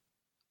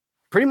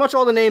pretty much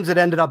all the names that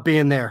ended up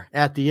being there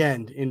at the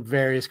end in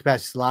various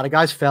capacities. A lot of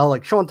guys fell,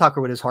 like Sean Tucker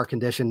with his heart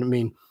condition. I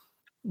mean,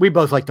 we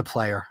both like the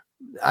player.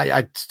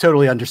 It's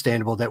totally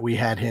understandable that we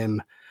had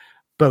him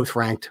both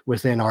ranked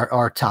within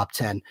our top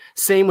 10.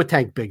 Same with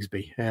Tank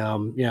Bigsby.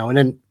 And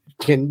then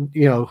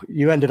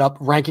you ended up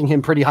ranking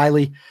him pretty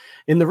highly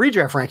in the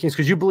redraft rankings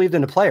because you believed in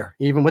the player,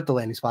 even with the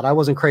landing spot. I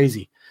wasn't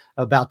crazy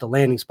about the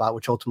landing spot,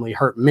 which ultimately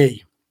hurt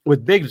me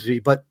with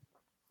Bigsby, but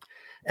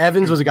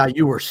Evans was a guy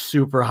you were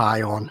super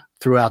high on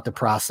throughout the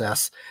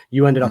process.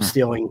 You ended up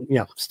stealing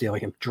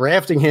him,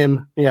 drafting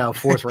him,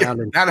 fourth round.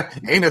 And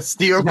ain't a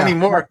steal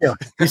anymore.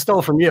 He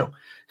stole from you.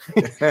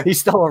 He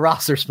stole a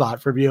roster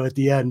spot from you at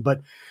the end,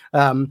 but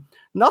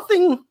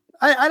nothing.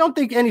 I don't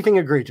think anything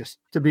egregious,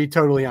 to be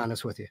totally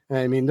honest with you.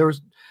 I mean, there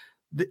was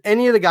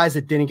any of the guys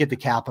that didn't get the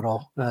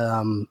capital.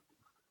 I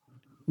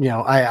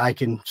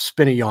can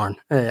spin a yarn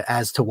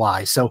as to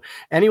why. So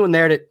anyone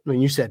there that,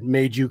 when you said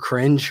made you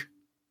cringe.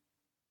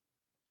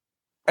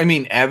 I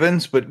mean,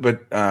 Evans, but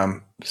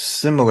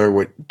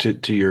similar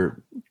to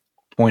your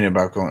point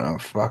about going, oh,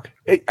 fuck.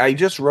 I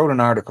just wrote an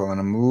article and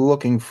I'm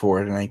looking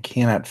for it and I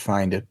cannot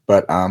find it.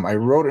 But I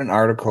wrote an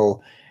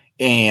article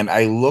and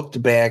I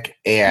looked back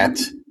at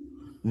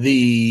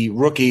the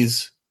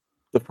rookies,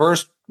 the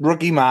first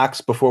rookie mocks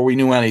before we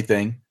knew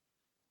anything,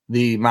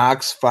 the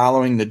mocks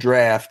following the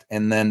draft,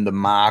 and then the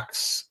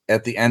mocks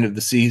at the end of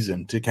the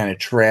season to kind of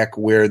track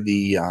where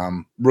the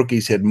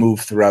rookies had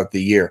moved throughout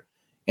the year.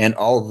 And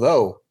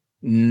although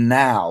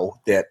now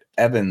that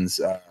Evans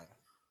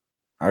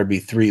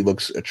RB3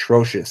 looks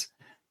atrocious,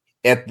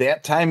 at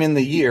that time in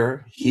the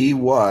year, he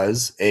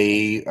was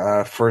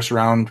a first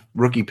round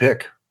rookie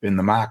pick in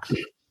the mocks.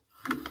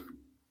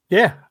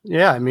 Yeah.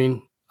 I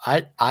mean,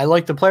 I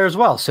like the player as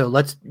well. So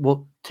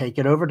we'll take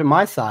it over to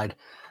my side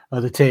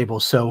of the table.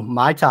 So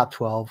my top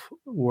 12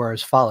 were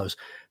as follows: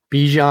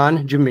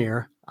 Bijan,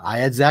 Jameer. I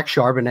had Zach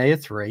Charbonnet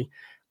at 3.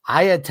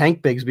 I had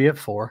Tank Bigsby at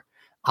 4.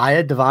 I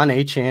had Devon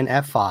Achane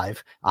at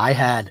 5. I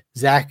had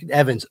Zach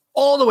Evans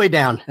all the way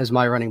down as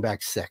my running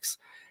back 6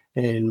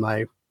 in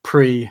my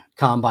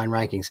pre-combine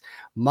rankings.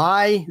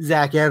 My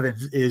Zach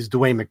Evans is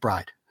Dwayne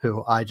McBride,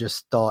 who I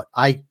just thought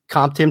I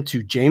comped him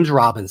to James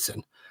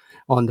Robinson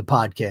on the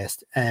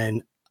podcast.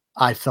 And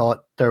I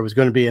thought there was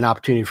going to be an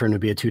opportunity for him to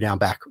be a 2-down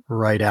back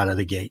right out of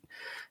the gate.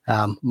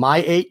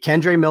 My 8,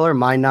 Kendre Miller.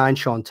 My 9,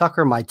 Sean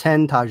Tucker. My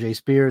 10, Tajay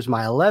Spears.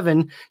 My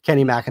 11,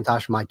 Kenny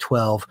McIntosh. My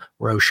 12,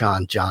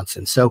 Roschon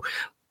Johnson. So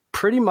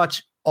pretty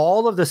much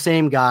all of the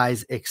same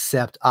guys,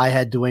 except I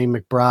had Dwayne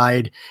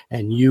McBride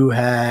and you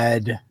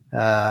had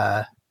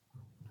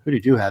who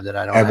did you have that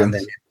I don't Evans.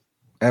 have?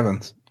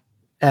 Evans.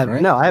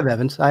 Right? No, I have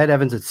Evans. I had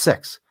Evans at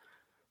 6.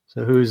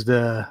 So who's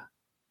the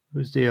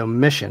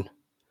omission?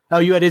 Oh,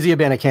 you had Izzy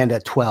Abanikanda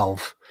at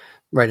 12,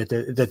 right at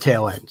the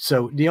tail end.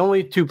 So the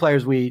only 2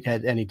 players we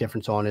had any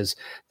difference on is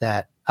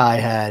that I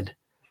had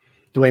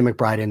Dwayne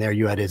McBride in there.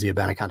 You had Izzy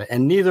Abanikanda,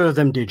 and neither of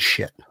them did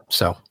shit.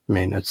 So, I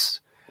mean,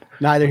 it's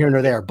neither here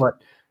nor there,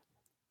 but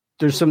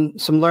there's some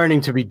learning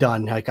to be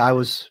done. Like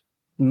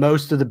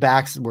most of the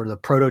backs were the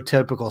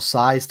prototypical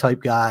size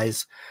type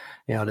guys,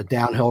 the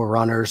downhill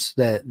runners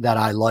that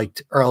I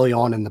liked early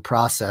on in the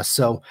process.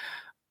 So,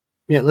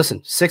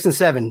 listen, 6 and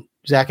 7,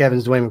 Zach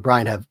Evans, Dwayne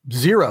McBride have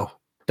 0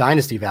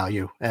 dynasty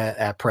value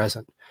at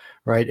present,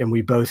 right? And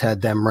we both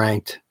had them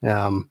ranked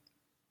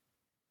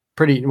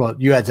pretty well.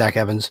 You had Zach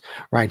Evans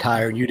ranked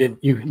higher.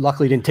 You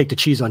luckily didn't take the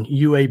cheese on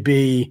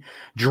UAB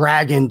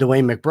Dragon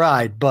Dwayne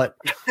McBride, but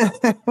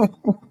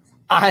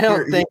I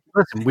don't think.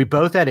 Listen, we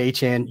both had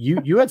Achane.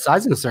 You had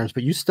sizing concerns,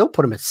 but you still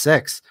put him at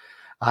 6.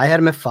 I had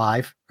him at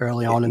 5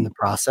 early on in the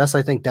process.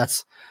 I think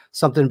that's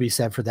something to be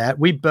said for that.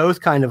 We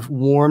both kind of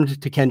warmed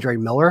to Kendre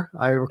Miller,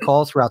 I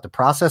recall, throughout the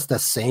process. The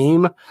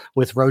same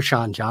with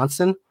Roschon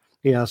Johnson.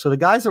 So the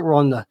guys that were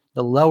on the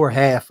lower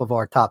half of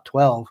our top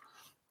 12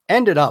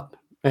 ended up,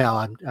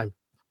 I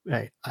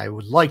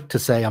would like to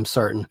say I'm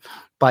certain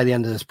by the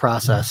end of this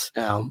process,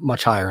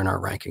 much higher in our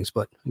rankings,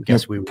 but I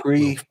guess we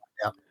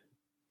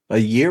a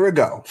year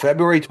ago,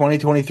 February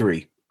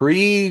 2023,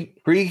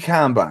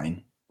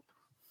 pre-combine,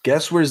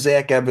 guess where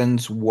Zach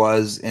Evans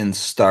was in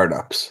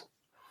startups?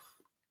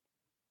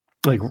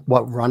 Like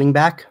what, running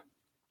back?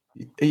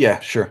 Yeah,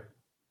 sure.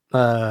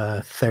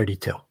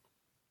 32.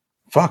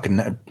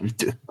 Fucking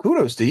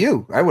kudos to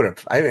you. I would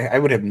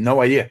have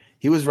no idea.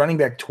 He was running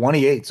back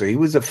 28, so he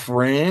was a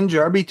fringe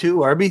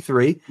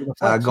RB2,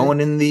 RB3,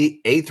 going in the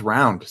 8th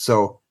round.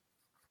 So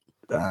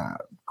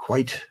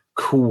quite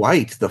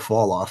the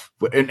fall off,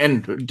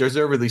 and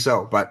deservedly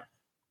so. But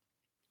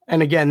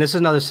and again, this is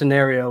another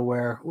scenario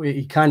where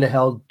he kind of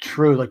held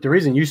true. Like the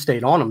reason you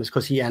stayed on him is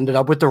because he ended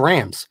up with the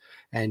Rams.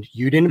 And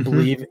you didn't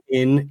believe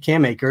in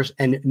Cam Akers,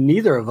 and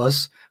neither of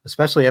us,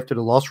 especially after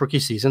the lost rookie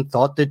season,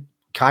 thought that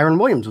Kyron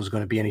Williams was going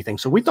to be anything.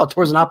 So we thought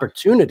there was an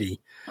opportunity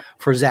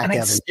for Zach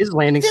Evans. His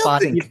landing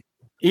spot,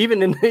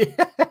 even in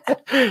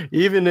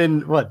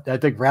what I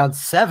think round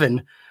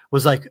 7,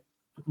 was like,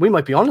 we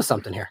might be onto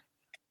something here.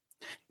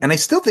 And I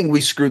still think we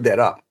screwed that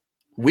up.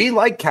 We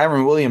liked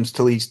Kyron Williams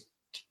till he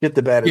hit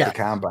the bed at the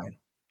combine.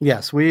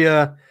 Yes, we.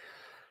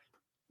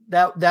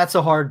 That's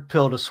a hard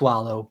pill to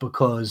swallow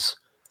because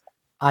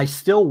I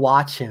still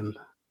watch him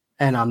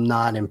and I'm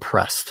not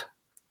impressed.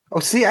 Oh,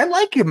 see, I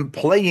like him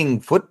playing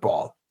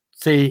football.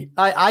 See,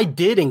 I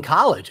did in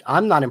college.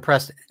 I'm not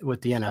impressed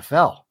with the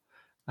NFL.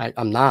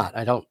 I'm not.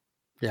 I don't,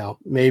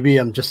 maybe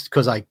I'm just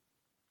because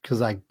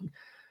I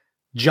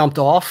jumped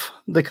off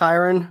the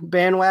Kyron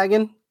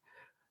bandwagon,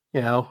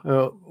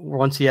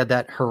 once he had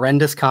that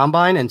horrendous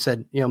combine and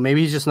said,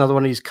 maybe he's just another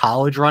one of these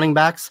college running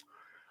backs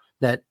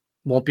that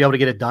won't be able to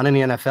get it done in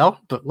the NFL.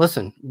 But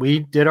listen, we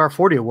did our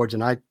 40 awards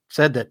and I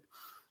said that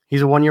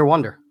he's a 1-year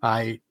wonder.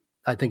 I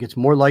think it's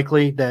more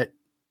likely that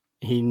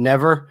he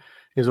never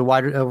is a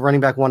running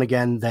back one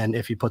again than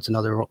if he puts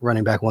another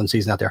running back one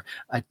season out there.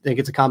 I think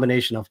it's a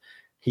combination of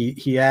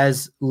he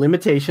has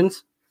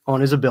limitations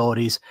on his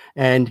abilities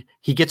and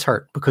he gets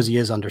hurt because he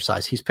is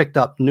undersized. He's picked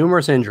up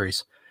numerous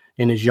injuries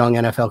in his young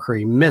NFL career.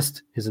 He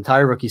missed his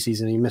entire rookie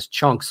season. He missed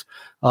chunks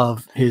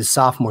of his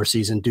sophomore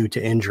season due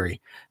to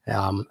injury.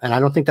 And I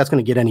don't think that's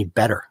going to get any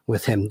better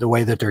with him, the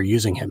way that they're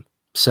using him.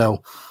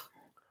 So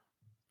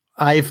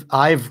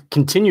I've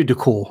continued to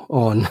cool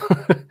on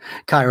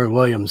Kyron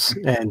Williams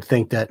and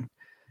think that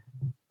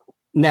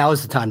now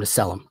is the time to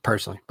sell him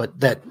personally, but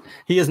that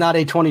he is not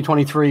a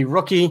 2023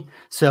 rookie.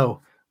 So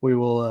we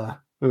will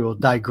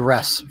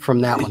digress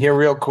from that one. Here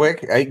real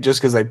quick, just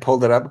because I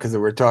pulled it up because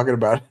we're talking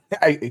about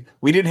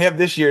we didn't have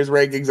this year's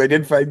rankings. I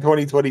did find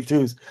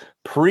 2022's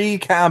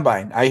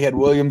pre-combine. I had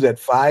Williams at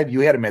 5. You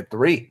had him at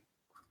 3.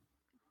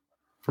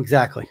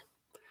 Exactly.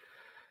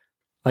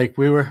 Like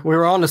we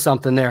were on to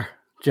something there,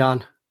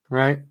 John.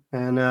 Right.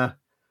 And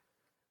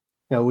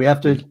we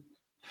have to.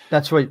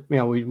 That's what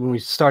when we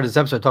started this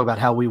episode, talk about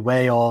how we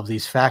weigh all of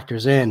these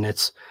factors in.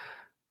 It's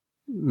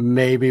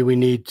maybe we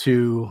need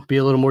to be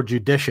a little more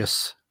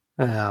judicious.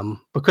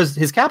 Because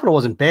his capital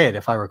wasn't bad,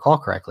 if I recall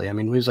correctly. I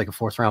mean, he was like a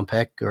 4th round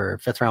pick or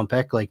 5th round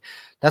pick. Like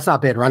that's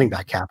not bad running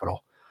back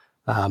capital.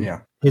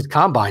 His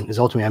combine is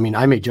ultimately, I mean,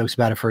 I made jokes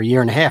about it for a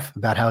year and a half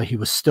about how he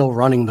was still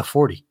running the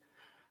 40,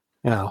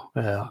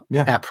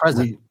 at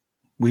present.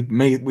 We've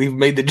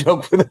made the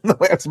joke for them the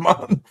last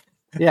month.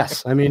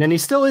 Yes. I mean, and he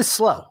still is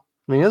slow.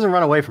 I mean, he doesn't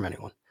run away from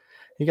anyone.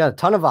 He got a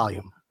ton of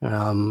volume.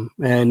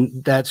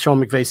 And that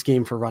Sean McVay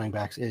scheme for running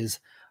backs is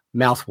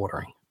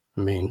mouthwatering.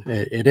 I mean,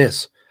 it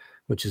is.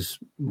 Which is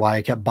why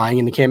I kept buying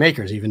into Cam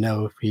Akers, even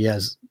though he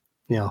has,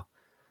 the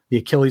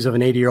Achilles of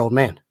an 80-year-old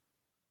man.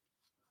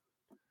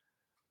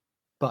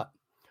 But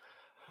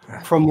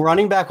from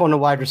running back on to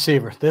wide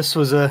receiver, this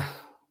was a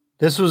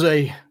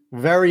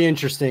very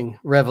interesting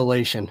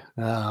revelation.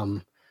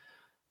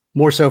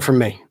 More so for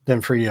me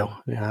than for you.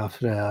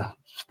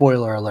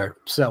 Spoiler alert.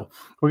 So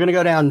we're going to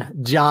go down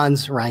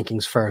John's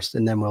rankings first,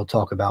 and then we'll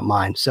talk about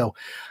mine. So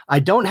I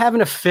don't have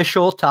an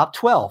official top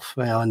 12.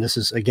 And this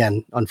is,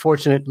 again,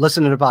 unfortunate.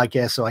 Listen to the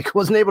podcast, so I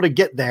wasn't able to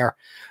get there.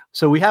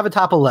 So we have a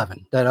top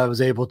 11 that I was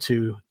able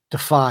to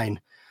define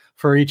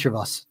for each of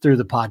us through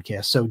the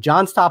podcast. So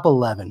John's top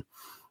 11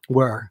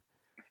 were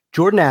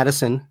Jordan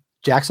Addison,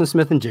 Jackson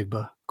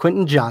Smith-Njigba,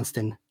 Quentin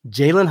Johnston,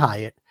 Jalen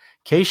Hyatt,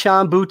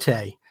 Kayshon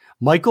Boutte,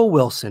 Michael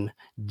Wilson,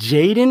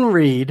 Jaden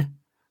Reed,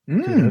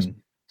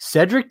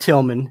 Cedric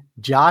Tillman,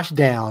 Josh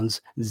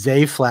Downs,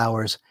 Zay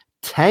Flowers,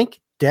 Tank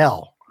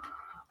Dell.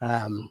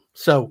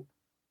 So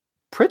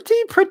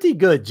pretty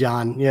good,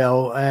 John.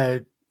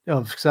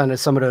 Of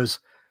some of those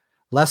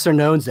lesser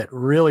knowns that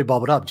really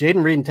bubbled up.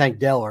 Jaden Reed and Tank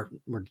Dell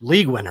were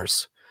league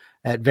winners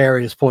at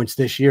various points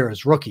this year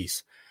as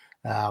rookies.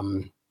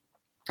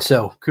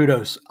 So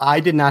kudos. I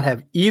did not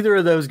have either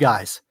of those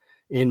guys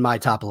in my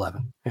top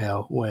 11,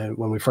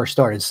 when we first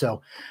started.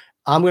 So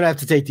I'm going to have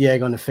to take the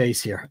egg on the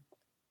face here.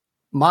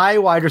 My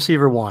wide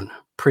receiver 1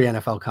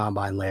 pre-NFL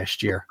combine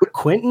last year,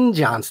 Quentin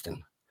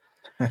Johnston,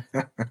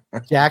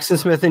 Jackson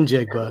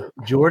Smith-Njigba,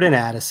 Jordan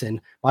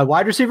Addison. My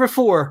wide receiver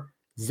 4,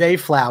 Zay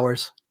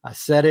Flowers. I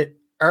said it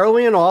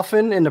early and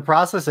often in the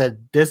process that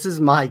this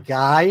is my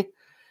guy,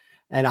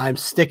 and I'm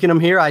sticking him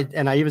here. I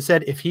even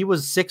said if he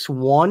was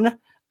 6'1",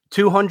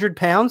 200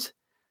 pounds,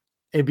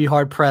 it'd be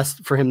hard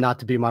pressed for him not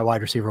to be my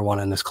wide receiver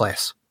 1 in this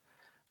class.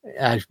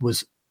 I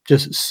was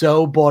just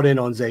so bought in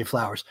on Zay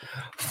Flowers.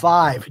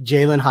 5,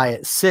 Jalen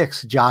Hyatt.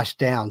 6, Josh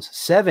Downs.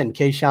 7,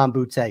 Kayshon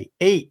Boutte.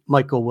 8,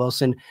 Michael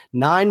Wilson.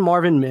 9,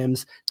 Marvin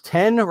Mims.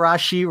 10,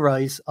 Rashee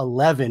Rice.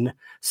 11,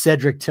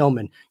 Cedric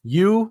Tillman.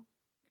 You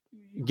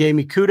gave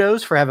me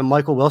kudos for having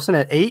Michael Wilson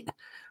at 8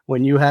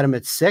 when you had him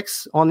at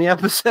 6 on the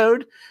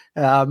episode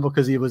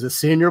because he was a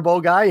Senior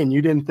Bowl guy and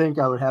you didn't think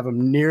I would have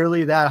him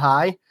nearly that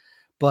high.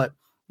 But,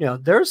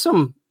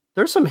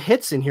 there's some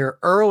hits in here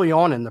early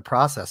on in the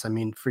process. I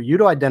mean, for you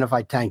to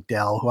identify Tank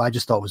Dell, who I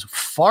just thought was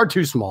far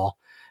too small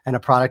and a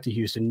product of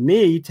Houston,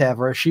 me to have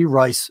Rashee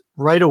Rice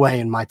right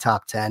away in my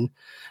top 10,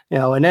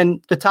 and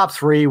then the top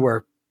 3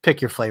 were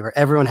pick your flavor.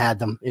 Everyone had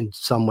them in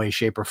some way,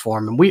 shape, or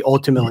form. And we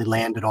ultimately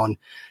landed on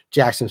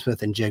Jackson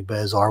Smith-Njigba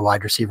as our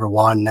wide receiver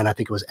 1. And then I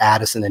think it was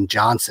Addison and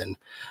Johnson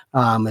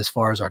as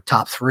far as our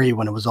top 3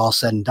 when it was all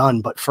said and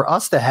done. But for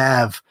us to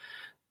have,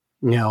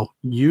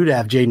 you'd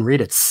have Jaden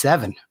Reed at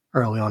 7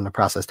 early on in the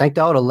process. Tank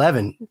Dell at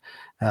 11.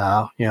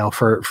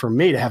 For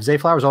me to have Zay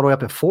Flowers all the way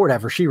up at 4, to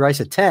have Rashee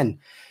Rice at 10.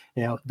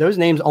 Those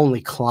names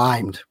only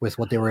climbed with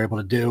what they were able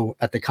to do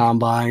at the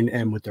combine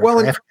and with their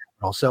draft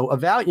capital. So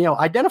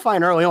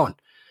identifying early on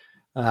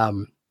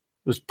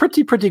was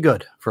pretty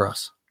good for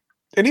us.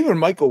 And even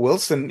Michael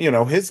Wilson,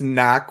 his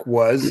knock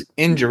was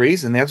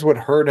injuries, and that's what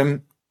hurt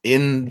him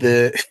in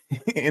the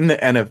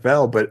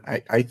NFL. But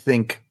I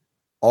think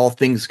all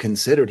things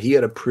considered, he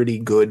had a pretty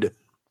good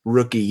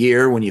rookie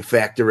year when you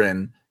factor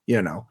in,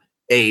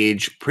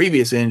 age,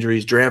 previous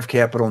injuries, draft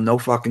capital, no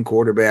fucking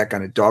quarterback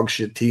on a dog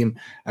shit team.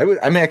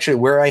 I'm actually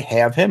where I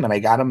have him, and I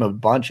got him a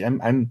bunch. He's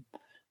not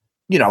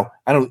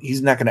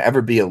going to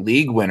ever be a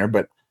league winner,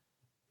 but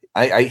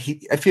I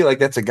feel like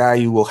that's a guy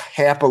you will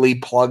happily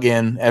plug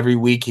in every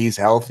week. He's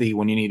healthy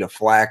when you need a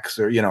flex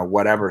or,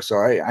 whatever. So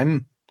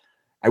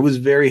I was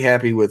very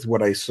happy with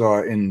what I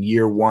saw in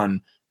year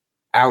one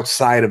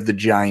outside of the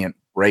giant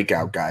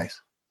breakout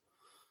guys.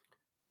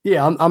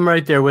 Yeah, I'm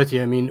right there with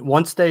you. I mean,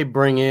 once they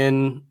bring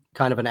in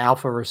kind of an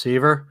alpha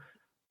receiver,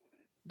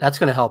 that's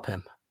going to help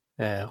him.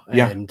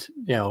 And,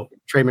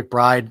 Trey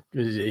McBride,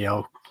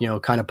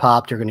 kind of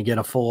popped. You're going to get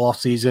a full off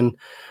season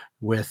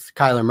with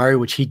Kyler Murray,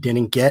 which he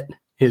didn't get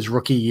his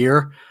rookie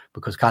year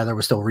because Kyler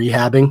was still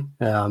rehabbing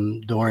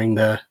during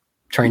the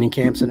training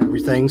camps and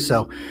everything.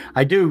 So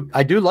I do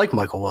like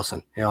Michael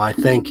Wilson. I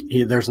think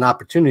there's an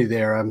opportunity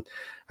there.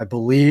 I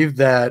believe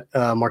that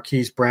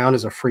Marquise Brown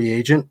is a free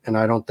agent, and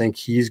I don't think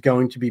he's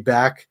going to be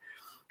back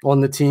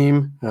on the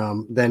team.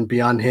 Then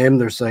beyond him,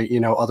 there's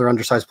other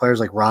undersized players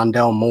like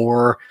Rondell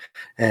Moore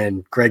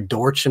and Greg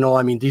Dortch and all.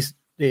 I mean, he's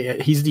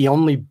the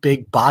only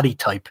big body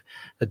type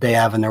that they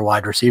have in their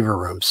wide receiver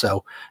room.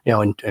 So,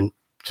 and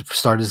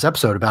started this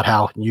episode about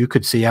how you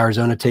could see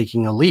Arizona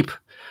taking a leap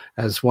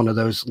as one of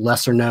those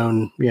lesser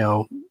known,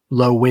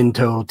 low win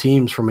total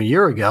teams from a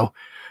year ago,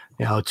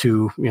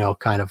 to,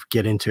 kind of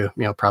get into,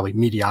 probably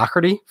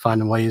mediocrity,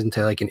 finding ways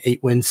into like an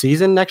 8-win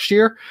season next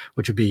year,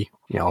 which would be,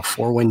 a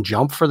 4-win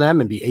jump for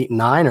them and be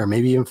 8-9, or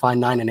maybe even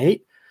find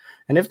 9-8.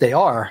 And if they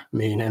are,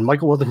 and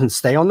Michael Wilson can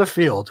stay on the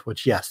field,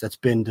 which, yes, that's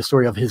been the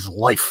story of his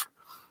life,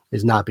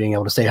 is not being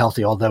able to stay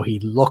healthy, although he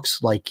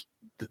looks like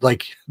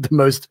the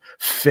most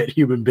fit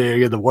human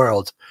being in the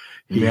world.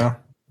 He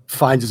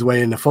finds his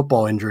way into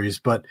football injuries.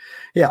 But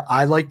yeah,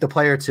 I like the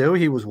player too.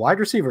 He was wide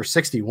receiver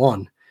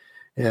 61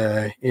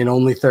 in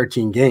only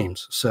 13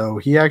 games. So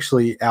he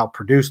actually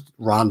outproduced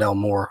Rondell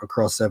Moore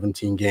across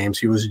 17 games.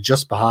 He was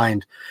just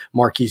behind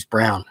Marquise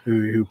Brown,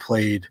 who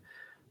played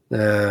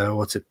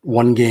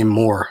one game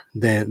more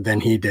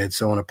than he did.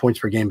 So on a points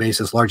per game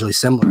basis, largely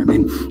similar. I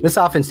mean, this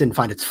offense didn't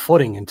find its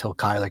footing until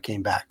Kyler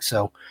came back.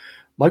 So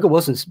Michael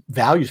Wilson's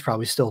value is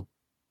probably still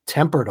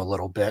tempered a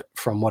little bit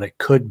from what it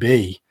could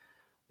be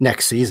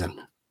next season,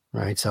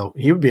 right? So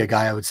he would be a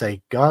guy I would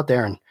say go out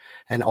there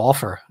and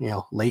offer,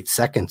 late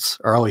seconds,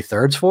 early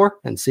thirds for,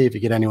 and see if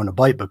you get anyone to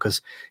bite,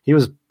 because he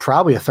was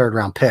probably a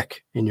 3rd-round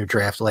pick in your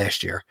draft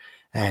last year,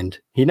 and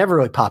he never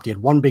really popped. He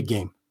had one big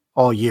game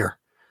all year.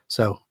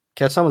 So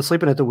catch someone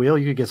sleeping at the wheel,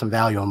 you could get some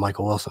value on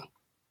Michael Wilson.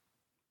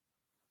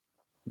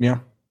 Yeah,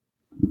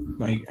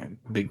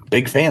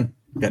 big fan.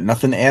 Got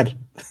nothing to add.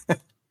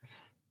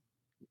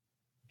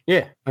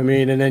 Yeah, and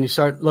then you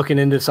start looking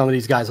into some of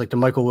these guys like the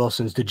Michael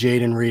Wilsons, the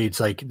Jaden Reeds,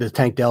 like the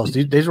Tank Dells.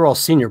 These are all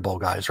Senior Bowl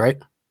guys, right?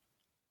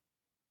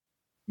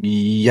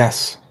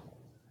 Yes.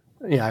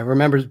 Yeah, I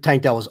remember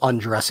Tank Dell was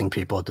undressing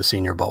people at the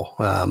Senior Bowl,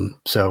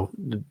 so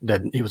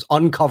that he was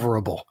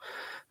uncoverable.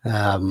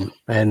 And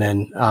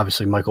then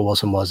obviously Michael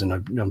Wilson was, and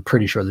I'm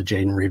pretty sure that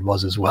Jaden Reed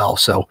was as well.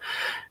 So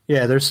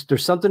yeah, there's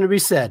something to be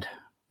said,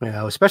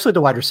 especially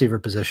the wide receiver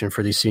position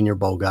for these Senior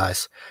Bowl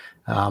guys.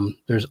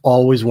 There's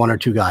always one or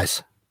two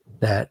guys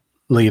that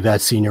leave that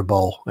Senior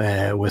Bowl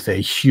with a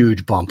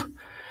huge bump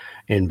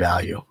in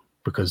value,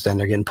 because then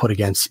they're getting put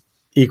against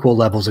equal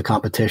levels of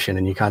competition,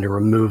 and you kind of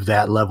remove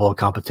that level of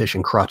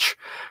competition crutch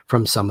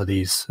from some of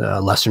these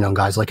lesser known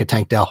guys like a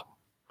Tank Dell.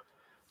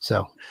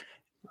 So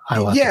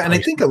and I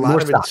think a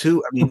lot of it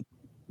too,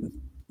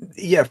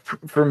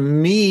 for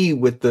me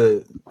with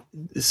the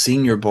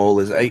Senior Bowl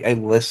is I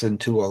listen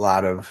to a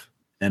lot of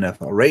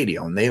NFL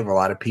radio, and they have a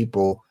lot of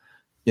people,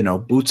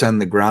 boots on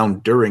the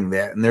ground during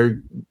that. And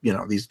they're,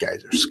 these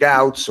guys are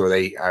scouts, or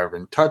they are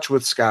in touch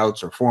with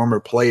scouts or former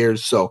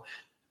players. So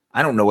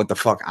I don't know what the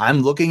fuck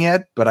I'm looking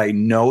at, but I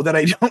know that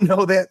I don't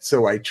know that.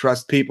 So I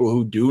trust people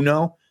who do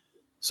know.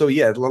 So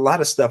yeah, a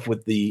lot of stuff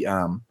with the,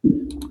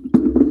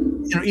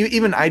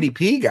 even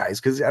IDP guys,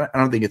 because I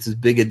don't think it's as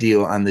big a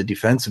deal on the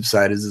defensive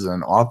side as it is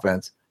on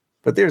offense.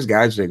 But there's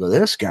guys that go,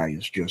 this guy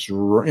is just,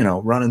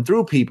 running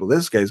through people.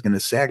 This guy's going to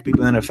sack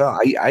people in the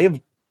NFL. I have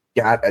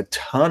got a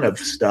ton of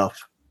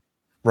stuff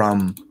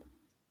from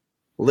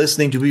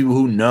listening to people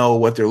who know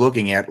what they're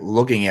looking at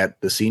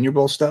the Senior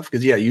Bowl stuff.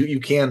 Because, you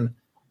can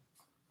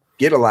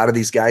get a lot of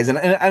these guys. And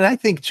I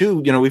think, too,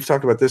 we've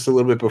talked about this a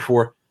little bit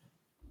before.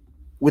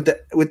 With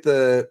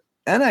the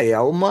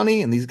NIL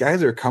money, and these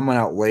guys are coming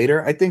out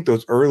later, I think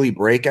those early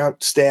breakout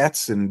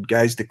stats and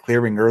guys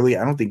declaring early,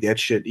 I don't think that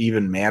shit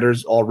even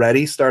matters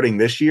already starting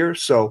this year.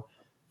 So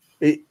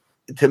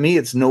to me,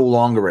 it's no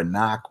longer a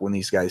knock when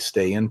these guys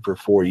stay in for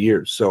 4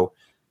 years. So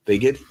they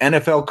get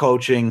NFL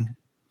coaching,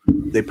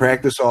 they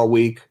practice all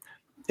week.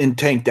 In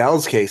Tank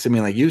Dell's case,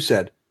 like you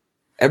said,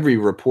 every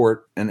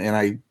report, and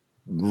I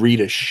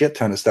read a shit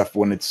ton of stuff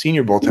when it's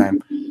Senior Bowl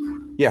time.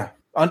 Yeah,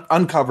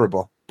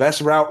 uncoverable.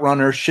 Best route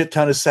runner, shit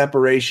ton of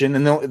separation,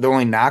 and the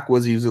only knock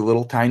was he was a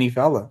little tiny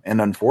fella,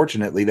 and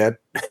unfortunately that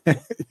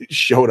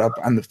showed up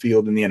on the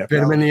field in the NFL.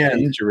 Bit him in the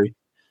end. Injury.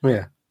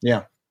 Yeah.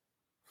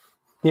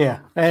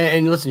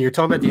 And listen, you're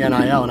talking about the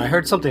NIL, and I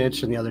heard something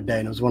interesting the other day,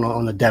 and it was one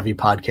on the Devy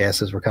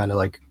podcast, as we're kind of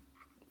like,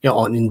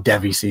 in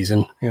Devy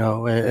season,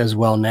 as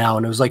well now.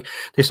 And it was like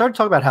they started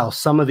talking about how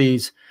some of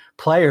these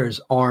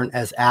players aren't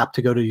as apt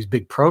to go to these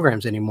big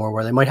programs anymore,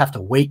 where they might have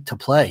to wait to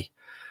play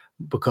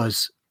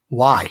because.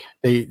 Why?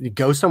 They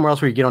go somewhere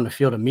else where you get on the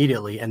field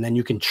immediately, and then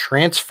you can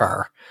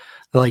transfer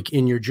like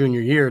in your junior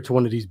year to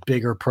one of these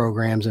bigger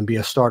programs and be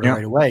a starter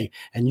right away.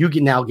 And you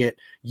can now get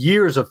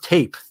years of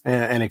tape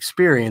and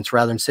experience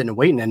rather than sitting and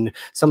waiting. And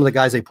some of the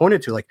guys they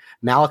pointed to, like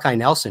Malachi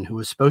Nelson, who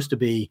was supposed to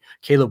be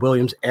Caleb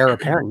Williams' heir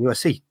apparent in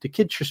USC, the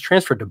kid just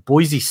transferred to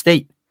Boise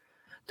State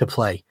to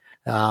play.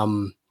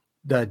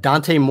 The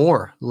Dante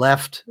Moore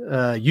left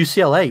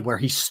UCLA, where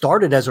he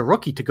started as a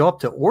rookie, to go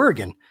up to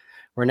Oregon,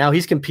 where now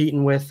he's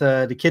competing with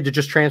the kid that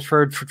just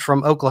transferred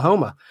from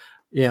Oklahoma.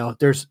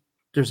 There's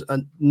a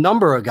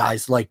number of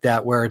guys like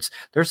that where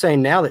they're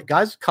saying now that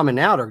guys coming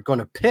out are going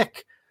to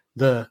pick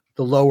the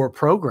lower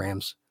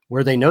programs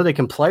where they know they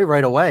can play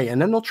right away,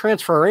 and then they'll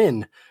transfer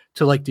in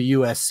to like the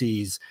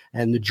USCs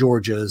and the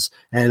Georgias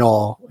and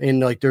all in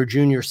like their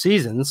junior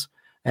seasons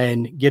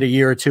and get a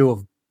year or two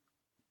of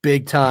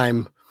big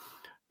time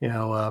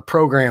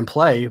program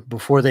play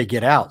before they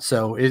get out.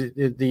 So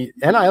the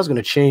NIL is going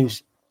to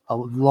change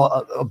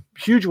a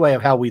huge way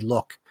of how we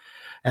look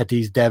at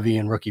these Devy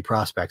and rookie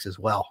prospects as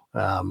well.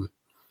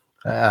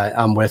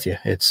 I'm with you.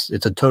 It's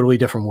a totally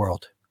different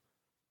world,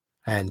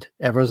 and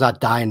everyone's not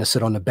dying to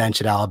sit on the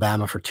bench at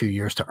Alabama for 2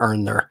 years to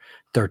earn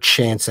their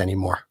chance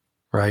anymore.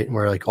 Right.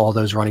 Where like all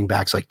those running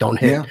backs like don't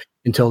hit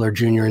until their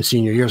junior and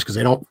senior years because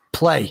they don't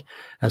play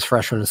as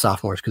freshmen and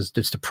sophomores because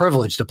it's the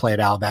privilege to play at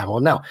Alabama.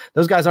 Well, no,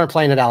 those guys aren't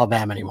playing at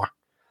Alabama anymore.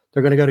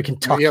 They're going to go to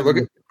Kentucky. Yeah, look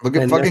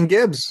at fucking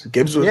Gibbs.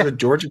 Gibbs was a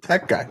Georgia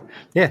Tech guy.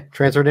 Yeah,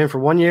 transferred in for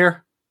 1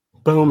 year.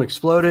 Boom,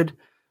 exploded.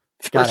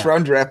 First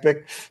round draft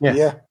pick.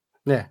 Yeah.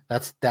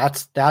 That's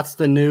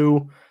the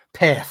new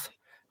path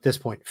at this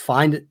point.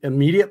 Find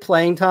immediate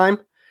playing time,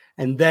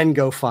 and then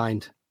go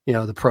find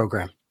the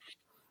program.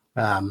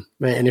 And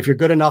if you're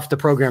good enough, the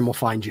program will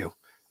find you,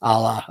 a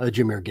la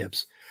Jahmyr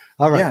Gibbs.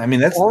 All right. Yeah, I mean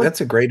that's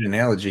a great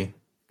analogy.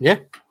 Yeah,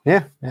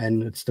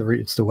 and it's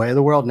the way of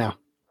the world now.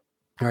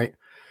 All right.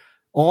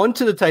 On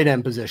to the tight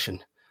end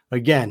position.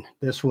 Again,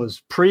 this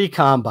was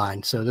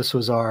pre-combine, so this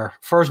was our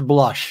first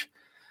blush.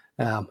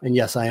 And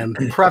yes, I am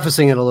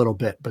prefacing it a little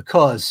bit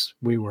because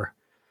we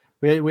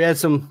had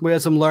some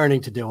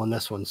learning to do on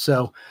this one.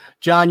 So,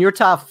 John, your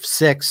top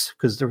six,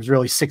 because there was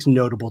really six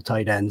notable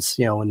tight ends,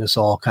 when this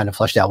all kind of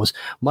fleshed out, was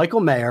Michael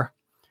Mayer.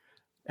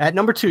 At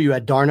number 2, you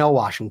had Darnell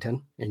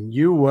Washington, and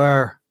you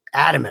were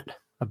adamant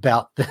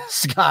about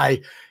this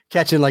guy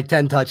catching like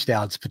 10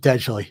 touchdowns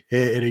potentially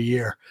in a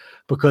year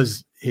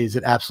because he's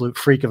an absolute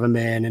freak of a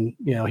man. And,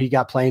 he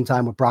got playing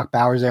time with Brock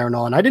Bowers there and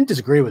all. And I didn't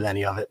disagree with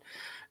any of it.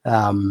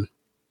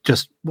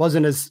 Just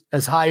wasn't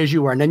as high as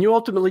you were. And then you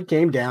ultimately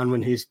came down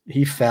when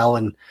he fell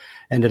and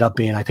ended up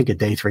being, I think, a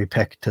day 3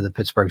 pick to the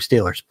Pittsburgh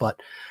Steelers. But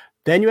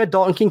then you had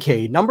Dalton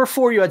Kincaid. Number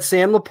 4, you had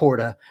Sam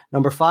Laporta.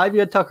 Number 5, you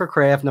had Tucker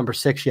Kraft. Number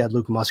 6, you had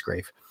Luke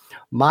Musgrave.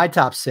 My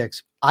top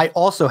 6, I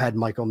also had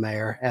Michael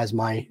Mayer as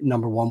my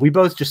number 1. We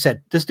both just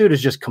said, this dude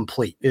is just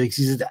complete.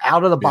 He's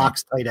out of the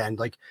box tight end.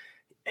 Like,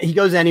 he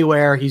goes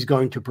anywhere, he's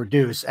going to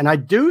produce. And I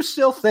do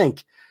still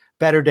think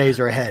better days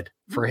are ahead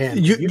for him.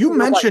 You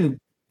mentioned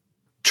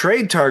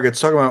trade targets,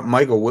 talking about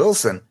Michael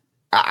Wilson.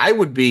 I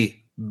would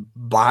be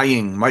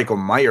buying Michael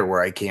Mayer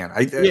where I can.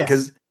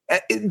 Because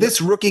this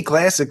rookie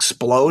class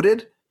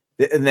exploded,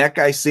 and that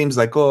guy seems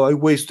like, I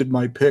wasted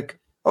my pick.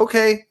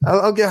 Okay,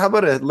 I'll get. How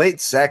about a late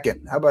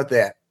second? How about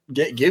that?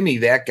 Give me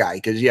that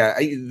guy because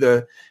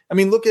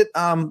look at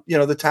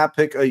the top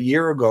pick a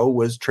year ago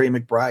was Trey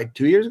McBride.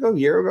 2 years ago, a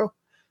year ago.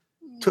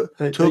 Took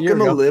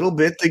him a little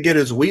bit to get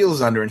his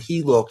wheels under, and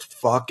he looked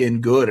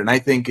fucking good. And I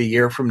think a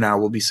year from now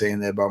we'll be saying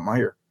that about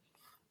Mayer.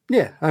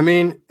 Yeah, I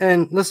mean,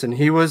 and listen,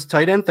 he was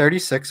tight end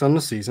 36 on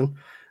the season,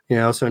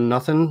 so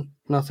nothing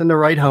to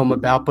write home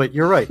about. But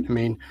you're right. I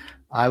mean,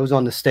 I was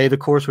on the stay the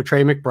course with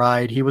Trey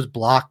McBride. He was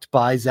blocked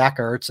by Zach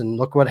Ertz, and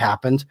look what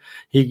happened.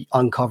 He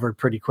uncovered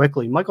pretty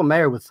quickly. Michael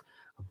Mayer with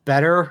a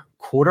better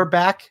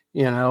quarterback,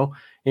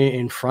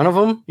 in front of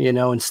him,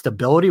 and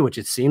stability, which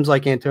it seems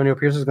like Antonio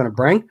Pierce is going to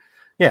bring.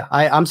 Yeah,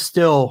 I'm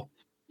still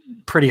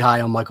pretty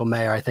high on Michael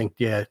Mayer. I think,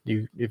 if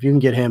you can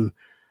get him,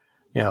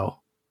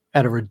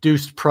 at a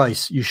reduced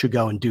price, you should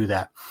go and do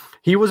that.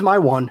 He was my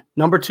 1.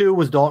 Number 2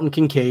 was Dalton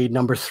Kincaid.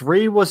 Number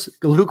 3 was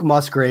Luke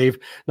Musgrave.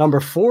 Number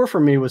 4 for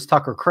me was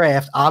Tucker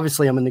Kraft.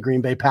 Obviously, I'm in the Green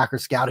Bay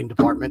Packers scouting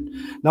department.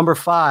 Number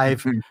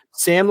 5,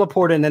 Sam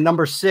Laporta. And then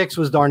number 6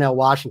 was Darnell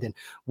Washington.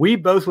 We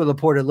both with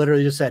Laporta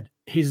literally just said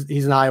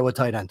he's an Iowa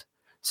tight end.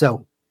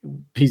 So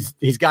he's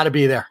got to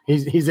be there.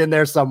 He's in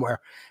there somewhere.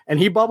 And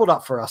he bubbled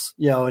up for us,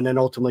 and then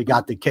ultimately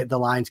got the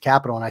Lions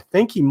capital. And I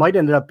think he might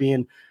end up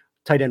being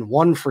tight end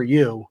 1 for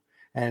you.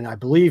 And I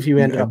believe you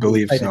ended up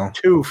with so.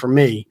 2 for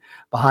me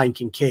behind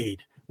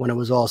Kincaid when it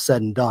was all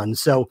said and done.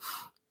 So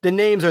the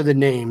names are the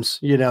names.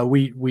 You know,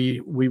 we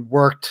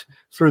worked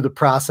through the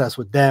process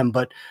with them.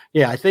 But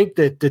yeah, I think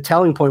that the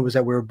telling point was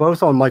that we were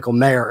both on Michael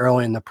Mayer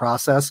early in the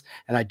process.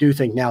 And I do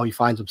think now he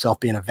finds himself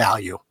being a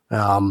value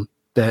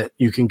that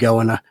you can go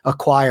and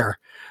acquire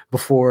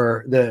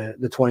before the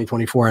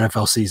 2024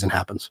 NFL season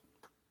happens.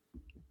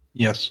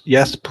 Yes.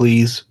 Yes,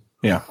 please.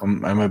 Yeah,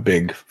 I'm a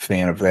big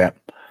fan of that.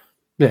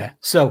 Yeah.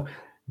 So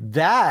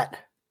that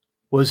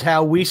was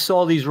how we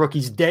saw these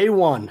rookies day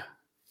one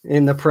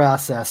in the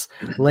process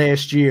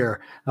last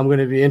year. I'm going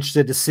to be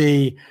interested to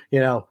see, you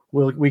know,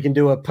 we can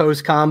do a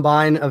post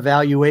combine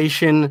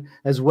evaluation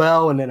as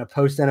well, and then a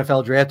post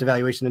NFL draft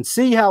evaluation, and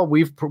see how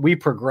we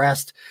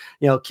progressed,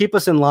 you know, keep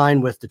us in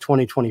line with the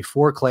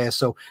 2024 class.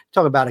 So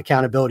talk about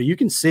accountability. You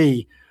can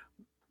see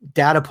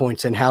data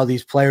points and how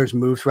these players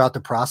move throughout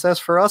the process.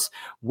 For us,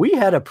 we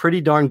had a pretty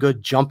darn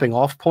good jumping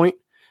off point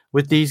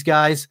with these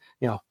guys.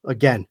 You know,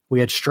 again, we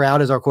had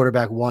Stroud as our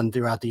quarterback 1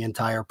 throughout the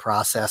entire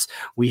process.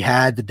 We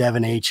had the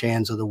Devin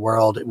Achans of the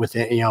world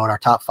within, you know, in our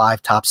top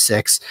 5, top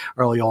 6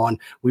 early on.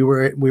 We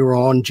were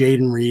on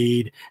Jaden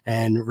Reed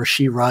and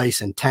Rashee Rice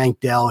and Tank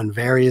Dell in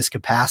various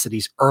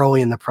capacities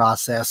early in the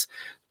process.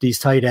 These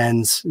tight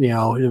ends, you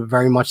know,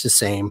 very much the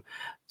same.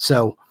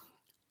 So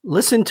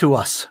listen to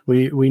us.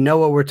 We know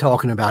what we're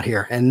talking about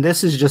here. And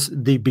this is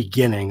just the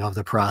beginning of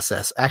the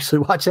process. Actually,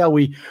 watch how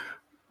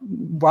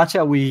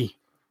we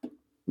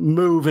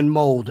move and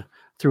mold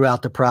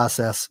throughout the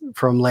process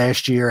from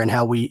last year and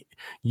how we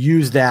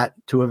use that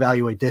to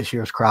evaluate this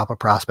year's crop of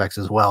prospects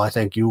as well. I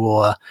think you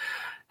will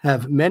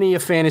have many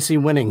fantasy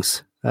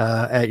winnings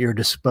at your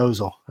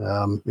disposal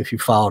if you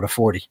follow the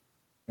 40.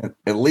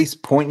 At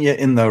least point you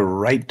in the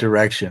right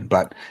direction.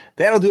 But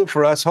that'll do it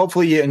for us.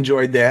 Hopefully you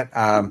enjoyed that.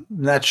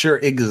 Not sure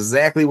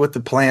exactly what the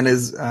plan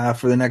is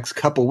for the next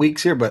couple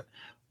weeks here, but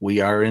we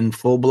are in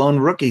full-blown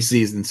rookie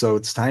season, so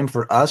it's time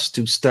for us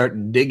to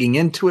start digging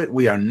into it.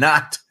 We are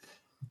not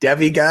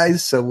Devi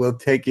guys, so we'll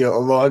take you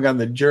along on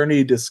the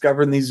journey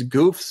discovering these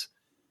goofs.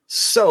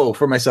 So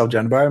for myself,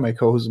 John Barr, my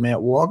co-host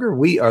Matt Walker,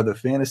 we are the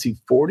Fantasy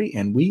 40,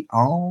 and we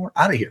are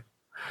out of here.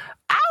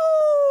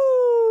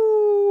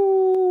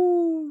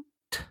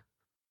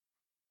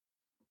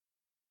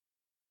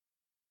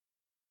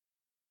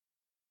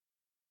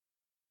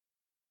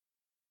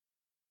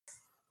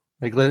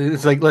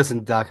 It's like,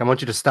 listen, Doc, I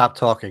want you to stop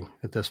talking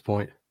at this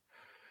point.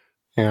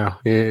 Yeah,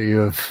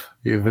 you've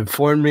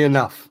informed me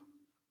enough.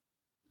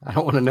 I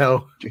don't want to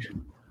know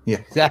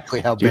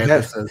exactly how bad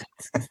this is.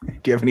 Do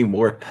you have any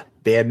more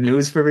bad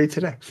news for me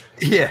today?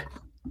 Yeah.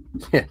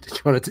 Did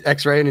you want to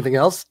X-ray anything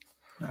else?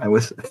 I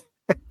was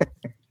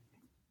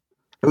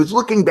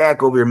looking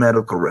back over your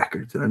medical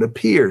records, and it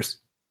appears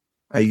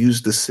I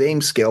used the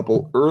same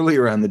scalpel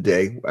earlier on the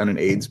day on an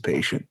AIDS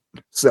patient.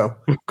 So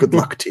good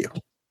luck to you.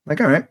 Like,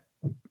 all right.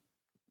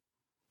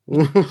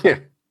 Yeah.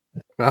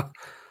 Well,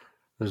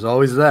 there's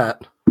always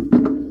that.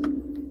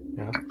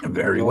 Yeah.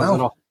 Very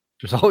well.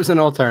 There's always an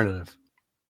alternative.